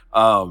moment.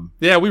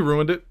 Yeah, we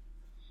ruined it.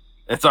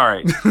 It's all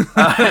right.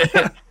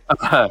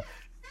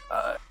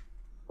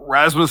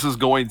 Rasmus is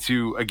going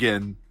to,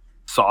 again,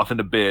 soften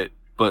a bit,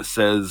 but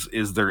says,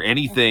 is there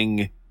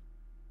anything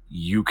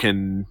you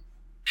can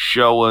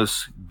show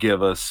us,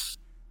 give us,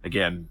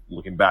 again,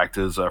 looking back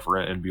to Zephyr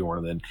and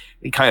Bjorn, then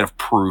any kind of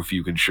proof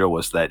you can show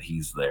us that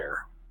he's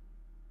there?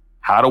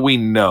 How do we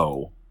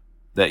know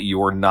that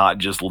you're not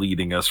just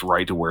leading us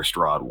right to where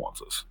Strahd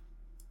wants us?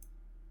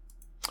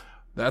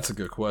 That's a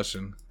good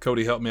question.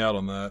 Cody, help me out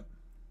on that.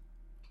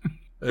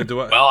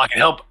 Well, I can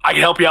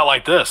help you out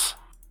like this.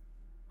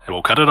 And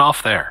we'll cut it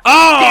off there.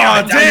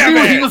 Oh, damn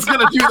it! He was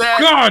going to do that.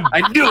 God,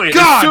 I knew it.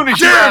 God, as soon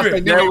as you asked, I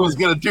knew he was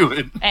going to do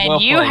it. And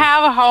Well you played.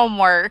 have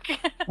homework.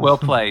 Well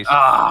played.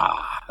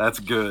 That's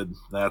good.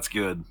 That's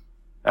good.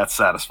 That's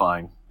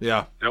satisfying.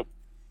 Yeah. Nope.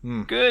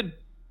 Good.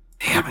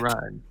 Damn Good it.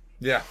 run.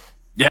 Yeah.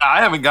 Yeah,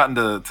 I haven't gotten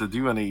to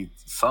do any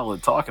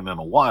solid talking in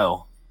a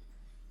while.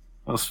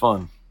 That was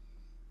fun.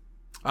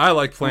 I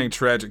like playing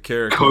tragic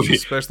characters, Cody,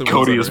 especially when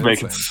Cody they're is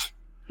making. insane.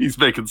 He's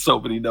making so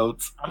many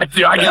notes.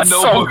 Dude, I got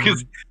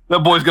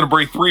That boy's gonna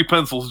break 3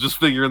 pencils just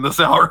figuring this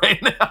out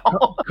right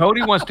now.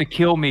 Cody wants to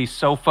kill me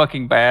so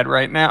fucking bad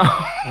right now.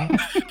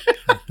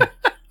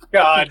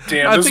 God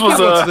damn, I this think was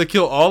he wants to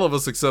kill all of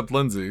us except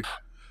Lindsay.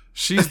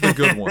 She's the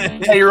good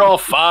one. Hey, you're all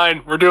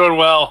fine. We're doing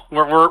well.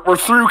 We're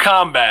through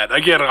combat.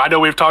 Again, I know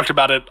we've talked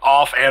about it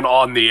off and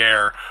on the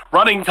air.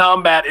 Running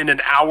combat in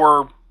an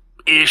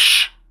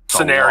hour-ish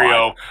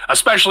scenario,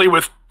 especially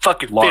with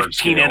fucking Large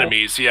 15 scale.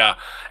 enemies, yeah.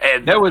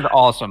 And That was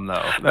awesome,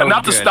 though. That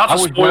Not was to- good. not to I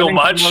was spoil running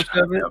for much. most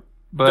of it,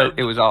 but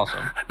it was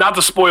awesome. not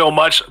to spoil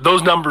much,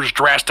 those numbers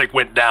drastic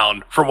went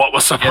down from what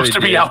was supposed they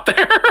to be did. out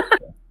there.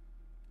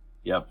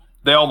 Yep,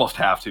 they almost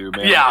have to,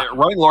 man. Yeah.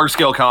 Running large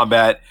scale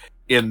combat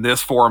in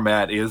this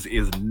format is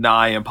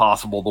nigh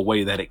impossible the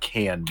way that it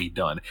can be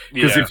done.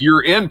 Because Yeah. if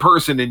you're in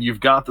person and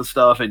you've got the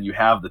stuff and you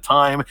have the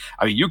time,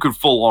 I mean, you could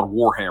full on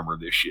Warhammer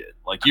this shit.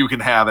 You can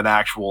have an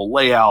actual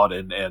layout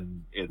and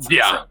it's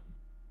Yeah. insane.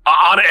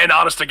 And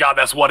honest to God,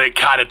 that's what it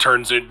kind of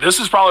turns into. This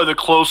is probably the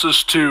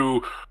closest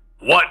to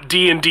what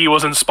D&D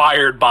was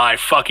inspired by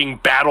fucking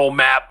battle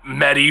map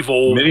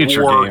medieval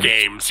Miniature war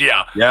games. games.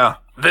 Yeah. Yeah,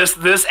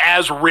 This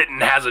as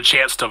written has a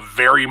chance to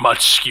very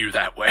much skew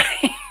that way.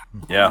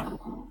 yeah.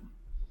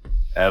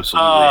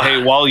 Absolutely.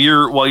 Hey, while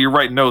you're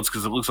writing notes,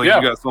 because it looks like Yeah.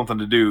 you got something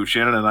to do,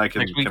 Shannon and I can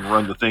Next week.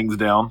 run the things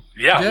down.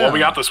 Yeah, Yeah. what we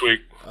got this week?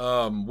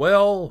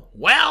 Well.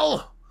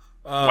 Well,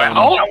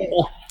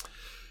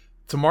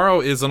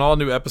 Tomorrow is an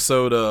all-new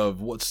episode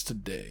of what's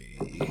today?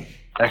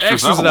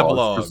 Extras and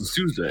Epilogues. It's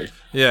Tuesday.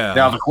 Yeah.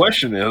 Now the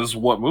question is,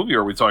 what movie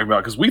are we talking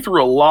about? Because we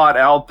threw a lot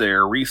out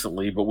there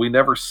recently, but we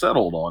never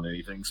settled on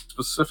anything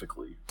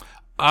specifically.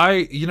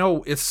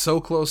 It's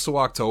so close to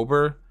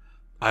October.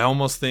 I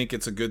almost think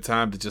it's a good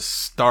time to just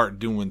start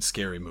doing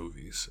scary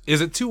movies.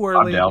 Is it too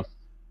early? I'm down. Okay,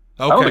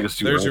 I don't think it's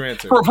too there's early. your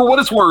answer. For what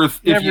it's worth,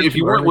 if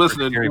you weren't early for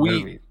listening, scary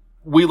movies.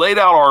 we laid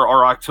out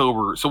our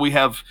October. So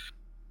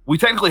we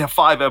technically have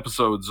 5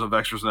 episodes of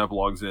Extras and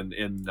Epilogues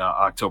in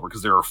October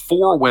because there are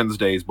 4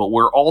 Wednesdays, but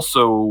we're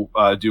also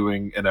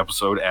doing an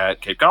episode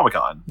at Cape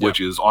Comic-Con,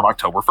 which is on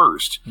October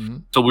 1st. Mm-hmm.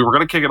 So we were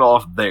going to kick it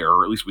off there,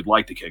 or at least we'd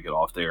like to kick it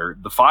off there.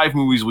 The 5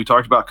 movies we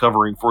talked about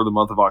covering for the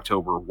month of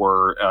October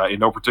were, in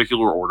no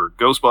particular order,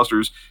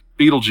 Ghostbusters,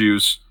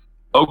 Beetlejuice,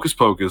 Hocus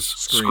Pocus,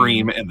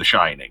 Scream, and The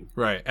Shining.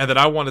 Right. And then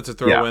I wanted to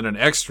throw in an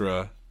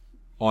extra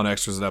on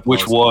Extras and Epilogues,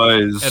 which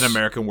was An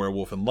American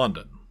Werewolf in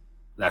London.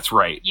 That's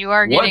right. You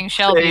are getting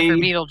Shelby for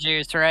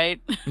Beetlejuice,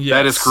 right? Yes.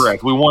 That is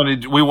correct. We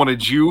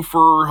wanted you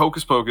for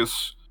Hocus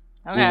Pocus.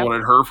 Okay. We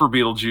wanted her for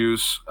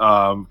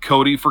Beetlejuice.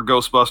 Cody for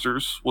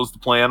Ghostbusters was the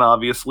plan,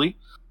 obviously.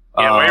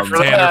 Wait for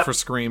Tanner that. for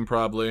Scream,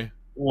 probably.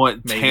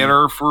 Want Maybe.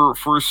 Tanner for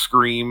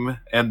Scream,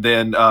 and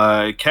then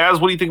Kaz.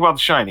 What do you think about The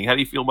Shining? How do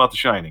you feel about The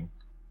Shining?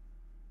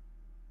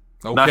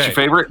 Okay. Not your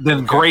favorite?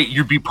 Then great,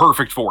 you'd be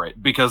perfect for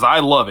it because I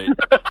love it,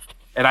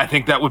 and I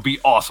think that would be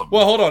awesome.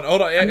 Well, hold on.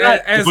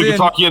 If we could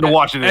talk you into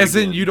watching it, as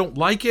in again. you don't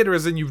like it, or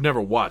as in you've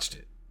never watched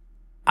it.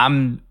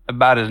 I'm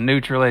about as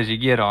neutral as you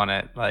get on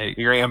it. Like,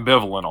 You're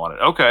ambivalent on it.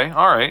 Okay,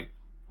 all right.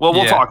 Well,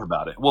 we'll Yeah. talk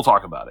about it. We'll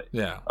talk about it.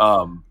 Yeah.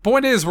 Um,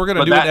 Point is, we're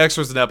gonna but do that- an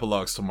Extras and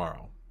Epilogues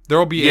tomorrow. There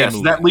will be a yes,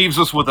 movie. that leaves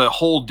us with a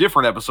whole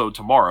different episode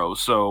tomorrow.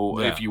 So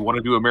Yeah. if you want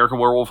to do American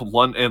Werewolf in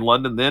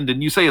London, then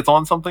didn't you say it's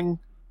on something?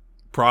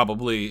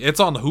 Probably. It's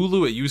on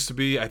Hulu. It used to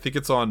be. I think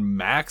it's on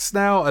Max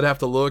now. I'd have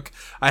to look.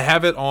 I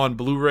have it on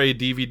Blu-ray,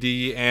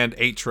 DVD, and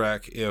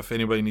 8-track if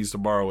anybody needs to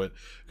borrow it,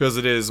 because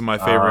it is my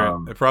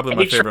favorite. Probably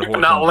my favorite horror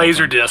Not film.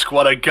 Laserdisc.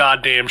 What a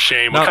goddamn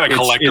shame. What No, kind of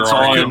collector it's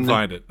are I you? couldn't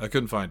find it. I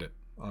couldn't find it,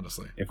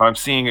 honestly. If I'm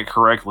seeing it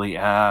correctly,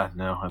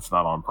 no, it's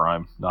not on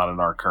Prime. Not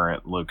in our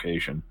current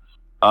location.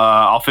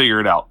 I'll figure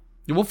it out.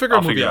 We'll figure a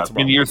I'll movie figure it out out. It's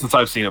tomorrow. been years since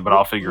I've seen it, but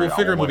I'll figure it out. We'll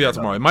figure a movie out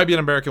tomorrow. It might be an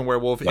American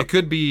Werewolf. Yep. It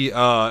could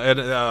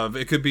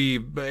be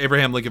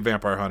Abraham Lincoln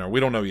Vampire Hunter.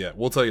 We don't know yet.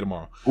 We'll tell you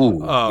tomorrow.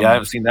 Ooh, yeah, I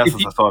haven't seen that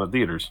since I saw it in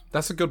theaters.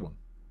 That's a good one.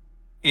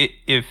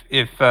 if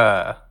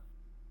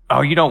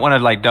you don't want to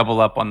like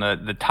double up on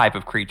the type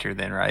of creature,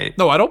 then, right?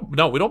 No, I don't.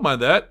 No, we don't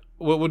mind that.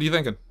 What are you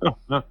thinking?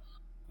 No.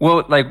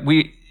 Well, like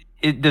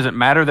it doesn't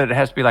matter that it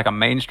has to be like a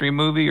mainstream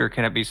movie, or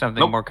can it be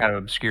something more kind of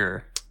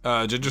obscure?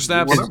 Ginger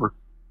Snaps. Whatever.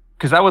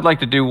 Because I would like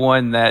to do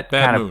one that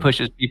Bad kind of Moon.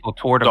 pushes people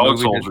toward a Dog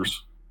movie.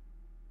 Soldiers.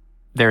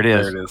 There it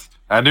is. There it is.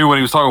 I knew when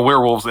he was talking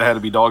werewolves, it had to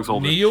be Dog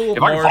Soldiers. Neil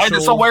If I can find it Marshall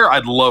somewhere,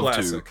 I'd love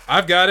Classic. to.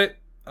 I've got it.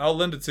 I'll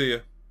lend it to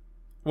you.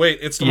 Wait,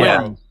 it's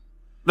tomorrow.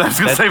 I was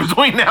gonna say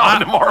between now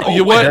and tomorrow.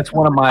 You what? That's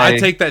one of my. I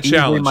take that easily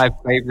challenge. My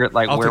favorite,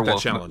 like I'll take that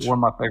werewolf. challenge. One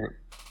of my favorite.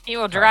 He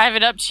will drive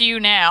it up to you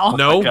now.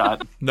 No,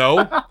 God.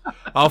 no.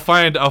 I'll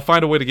find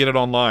a way to get it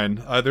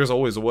online. There's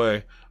always a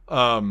way.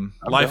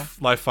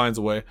 Life finds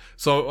a way.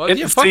 So It's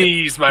yeah, the fuck it.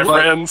 seas, my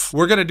friends.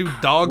 We're gonna do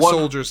Dog What?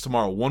 Soldiers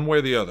tomorrow, one way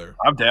or the other.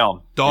 I'm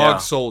down. Dog Yeah.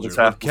 Soldiers.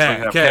 Let's Kaz,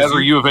 have- Kaz, Kaz,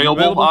 are you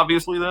available?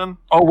 Obviously, then.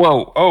 Oh,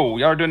 whoa! Oh,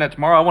 y'all are doing that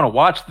tomorrow. I want to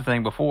watch the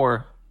thing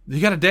before. You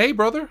got a day,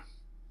 brother?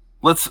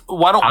 Why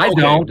don't I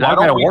don't. Why I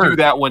don't gotta we do work.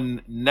 that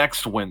one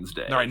next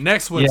Wednesday? All right,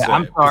 next Wednesday. Yeah,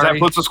 I'm 'Cause sorry. that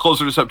puts us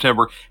closer to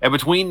September. And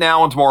between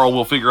now and tomorrow,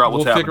 we'll figure out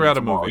what's We'll happening. figure out a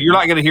tomorrow. movie. You're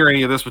not going to hear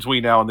any of this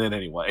between now and then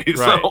anyway. Right.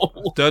 So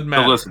Doesn't no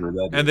matter. listener,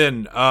 that And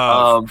then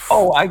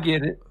Oh, I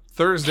get it.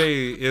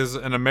 Thursday is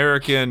an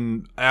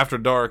American After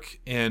Dark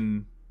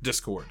in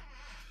Discord.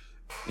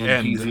 in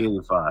and-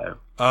 PZ85.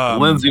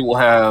 Um, Lindsay will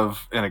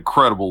have an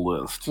incredible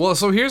list. Well,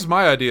 so here's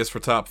my ideas for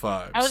top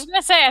fives. I was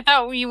gonna say I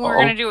thought you were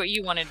gonna do what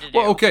you wanted to do.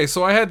 Well, okay,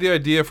 so I had the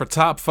idea for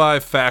top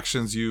 5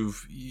 factions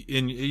you've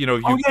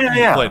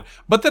yeah. played.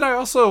 But then I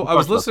was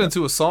about listening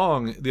to a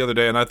song the other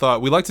day, and I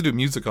thought we like to do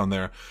music on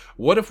there.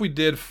 What if we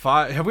did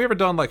 5? Have we ever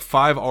done like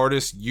 5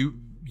 artists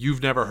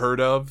you've never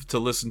heard of to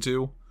listen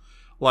to,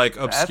 like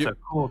That's a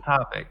cool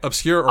topic.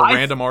 obscure or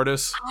random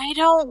artists? I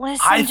don't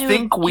listen. I to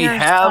think we obscure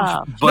have,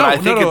 stuff. but No, I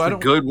think no, I it's a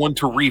don't- good one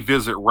to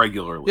revisit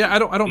regularly. Yeah, I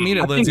don't mean it,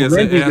 I think Lindsay. It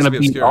Lindsay's has to gonna be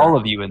beat obscure. all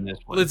of you in this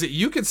one. Lindsay,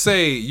 you could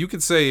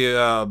say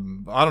I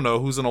don't know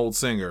who's an old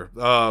singer,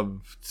 Ralph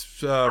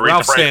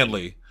Franklin.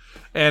 Stanley,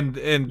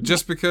 and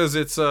just because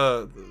it's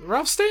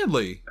Ralph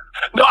Stanley.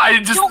 No, I I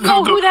just don't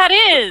know who that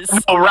is.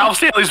 No, Ralph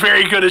Stanley's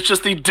very good. It's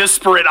just the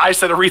disparate. I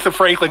said Aretha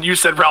Franklin, you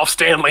said Ralph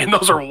Stanley, and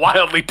those are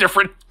wildly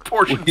different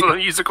portions of the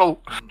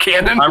musical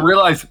canon. I'm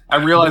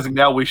realizing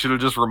now we should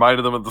have just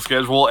reminded them of the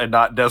schedule and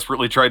not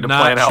desperately tried to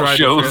plan out tried to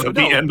shows figure- at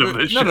the end of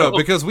this show. No,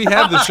 because we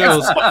have the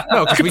shows.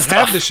 No, because we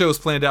have the shows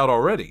planned out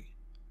already.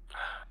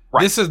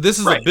 Right. This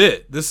is Right. a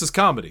bit. This is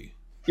comedy.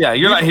 Yeah,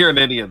 you're not hearing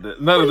any of this.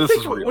 None of this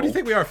is real. What do you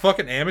think we are,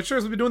 fucking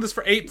amateurs? We've been doing this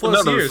for 8+ None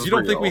of this years. is You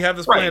don't think real. we have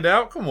this Right. planned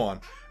out? Come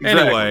on.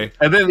 Exactly. Anyway,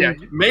 and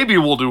then maybe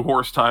we'll do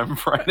Horse Time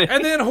Friday.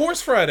 and then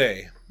Horse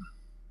Friday.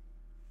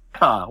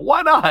 Yeah,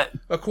 why not?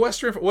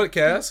 Equestrian. What,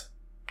 Kaz?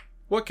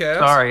 What, Kaz?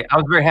 Sorry, I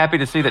was very happy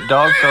to see that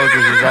Dog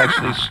Soldiers is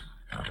actually.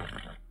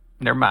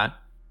 Never mind.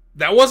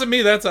 That wasn't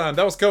me that time.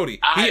 That was Cody.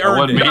 He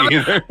earned it.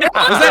 either.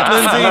 Was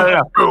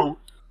that Lindsay?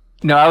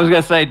 No, I was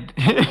gonna say.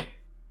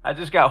 I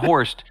just got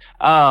horsed.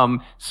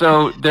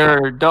 So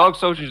their Dog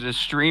Soldiers is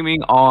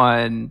streaming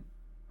on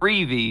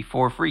Freevee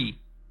for free.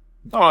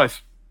 Oh,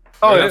 nice.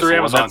 Oh, There yeah, it through is.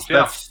 Amazon.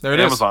 That's There it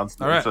is. Amazon's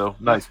thing, All right. so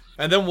nice.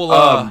 And then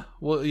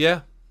we'll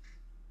yeah.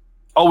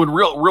 Oh, and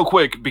real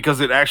quick,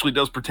 because it actually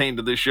does pertain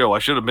to this show. I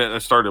should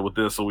have started with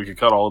this so we could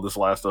cut all of this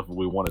last stuff if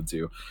we wanted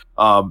to.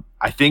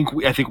 I think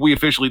we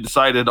officially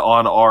decided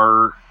on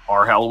our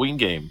Halloween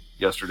game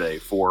yesterday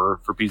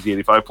for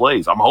PZ85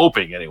 plays. I'm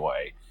hoping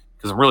anyway,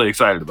 because I'm really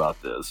excited about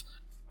this.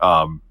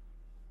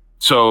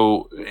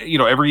 So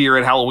every year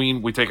at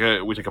Halloween we take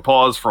a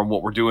pause from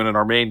what we're doing in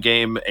our main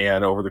game,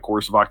 and over the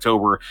course of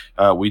October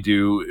we've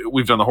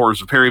done the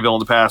Horrors of Perryville in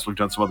the past. We've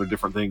done some other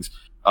different things.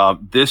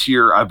 This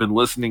year I've been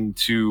listening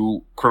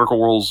to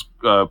Critical Role's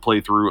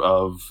playthrough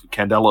of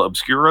Candela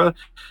Obscura,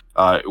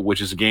 which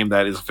is a game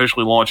that is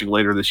officially launching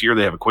later this year.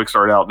 They have a quick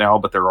start out now,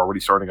 but they're already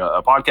starting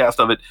a podcast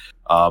of it,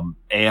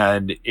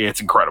 and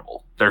it's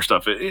incredible. Their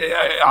stuff,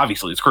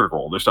 obviously, it's Critical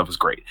Role. Their stuff is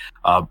great,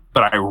 but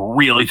I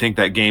really think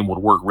that game would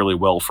work really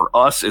well for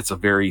us. It's a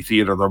very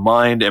theater of the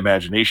mind,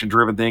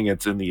 imagination-driven thing.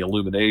 It's in the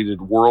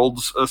Illuminated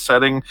Worlds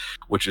setting,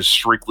 which is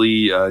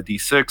strictly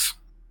D6,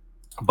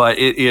 but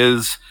it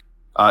is.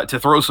 To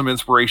throw some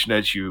inspiration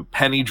at you,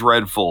 Penny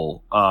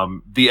Dreadful,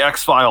 the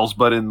X-Files,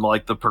 but in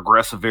like the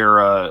progressive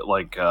era,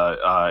 like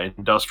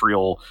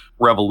industrial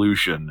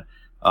revolution.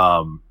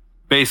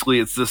 Basically,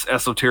 it's this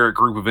esoteric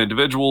group of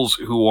individuals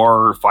who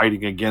are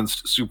fighting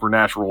against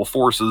supernatural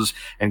forces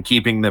and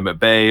keeping them at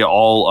bay,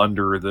 all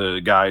under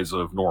the guise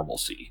of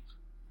normalcy,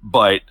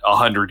 but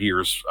 100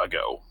 years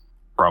ago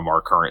from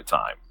our current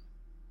time.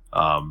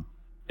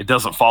 It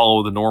doesn't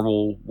follow the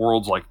normal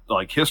worlds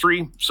like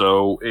history,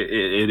 so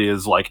it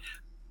is like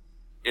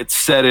it's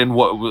set in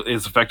what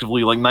is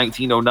effectively like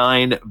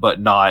 1909, but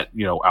not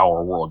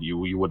our world.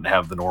 You wouldn't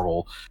have the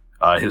normal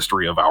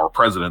history of our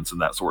presidents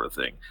and that sort of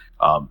thing.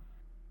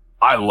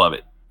 I love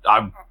it.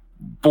 I'm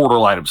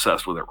borderline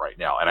obsessed with it right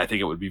now, and I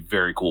think it would be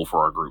very cool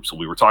for our group. So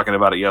we were talking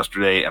about it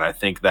yesterday, and I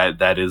think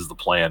that is the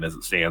plan as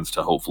it stands,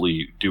 to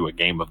hopefully do a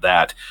game of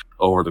that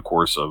over the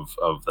course of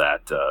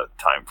that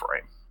time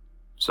frame.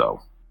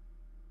 So,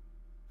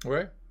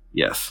 Okay.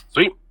 yes,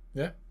 Sweet.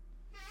 Yeah.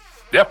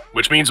 Yep,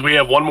 which means we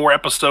have one more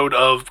episode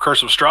of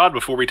Curse of Strahd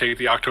before we take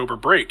the October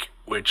break,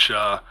 which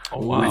wow.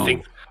 I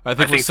think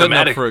we're setting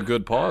up for a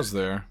good pause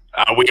there.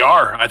 we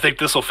are. I think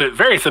this will fit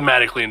very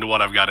thematically into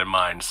what I've got in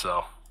mind,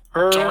 so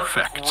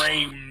perfect. Dark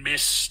gray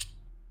mist.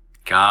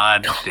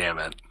 God damn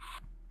it.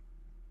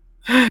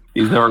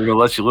 he's never going to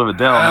let you live it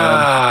down,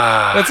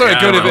 man. That's all right,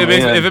 Cody.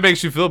 man. If it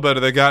makes you feel better,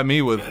 they got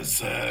me with.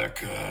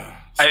 Berserker.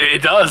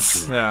 It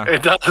does. Yeah.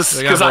 It does.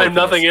 They got Because I am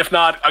both of nothing us. if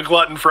not a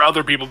glutton for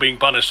other people being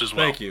punished as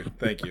well.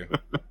 Thank you.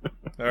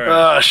 All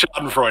right.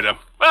 Schadenfreude.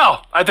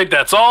 Well, I think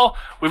that's all.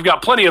 We've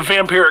got plenty of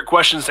vampiric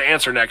questions to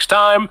answer next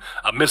time.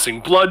 A missing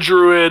blood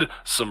druid,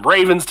 some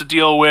ravens to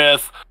deal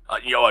with, a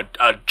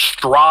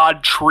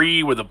Strahd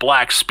tree with a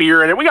black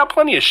spear in it. We got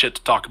plenty of shit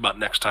to talk about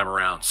next time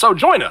around. So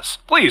join us,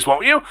 please,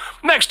 won't you?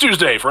 Next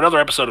Tuesday for another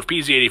episode of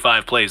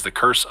PZ85 Plays The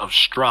Curse of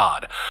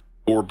Strahd.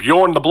 For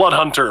Bjorn the Blood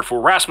Hunter,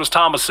 for Rasmus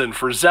Thomason,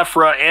 for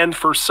Zephyra, and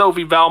for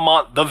Sophie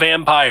Valmont the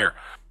Vampire.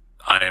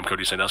 I am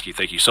Cody Sandusky.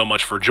 Thank you so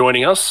much for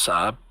joining us.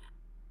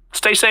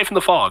 Stay safe in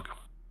the fog.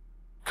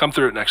 Come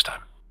through it next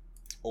time.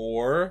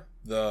 Or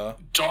the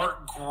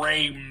Dark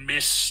gray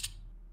mist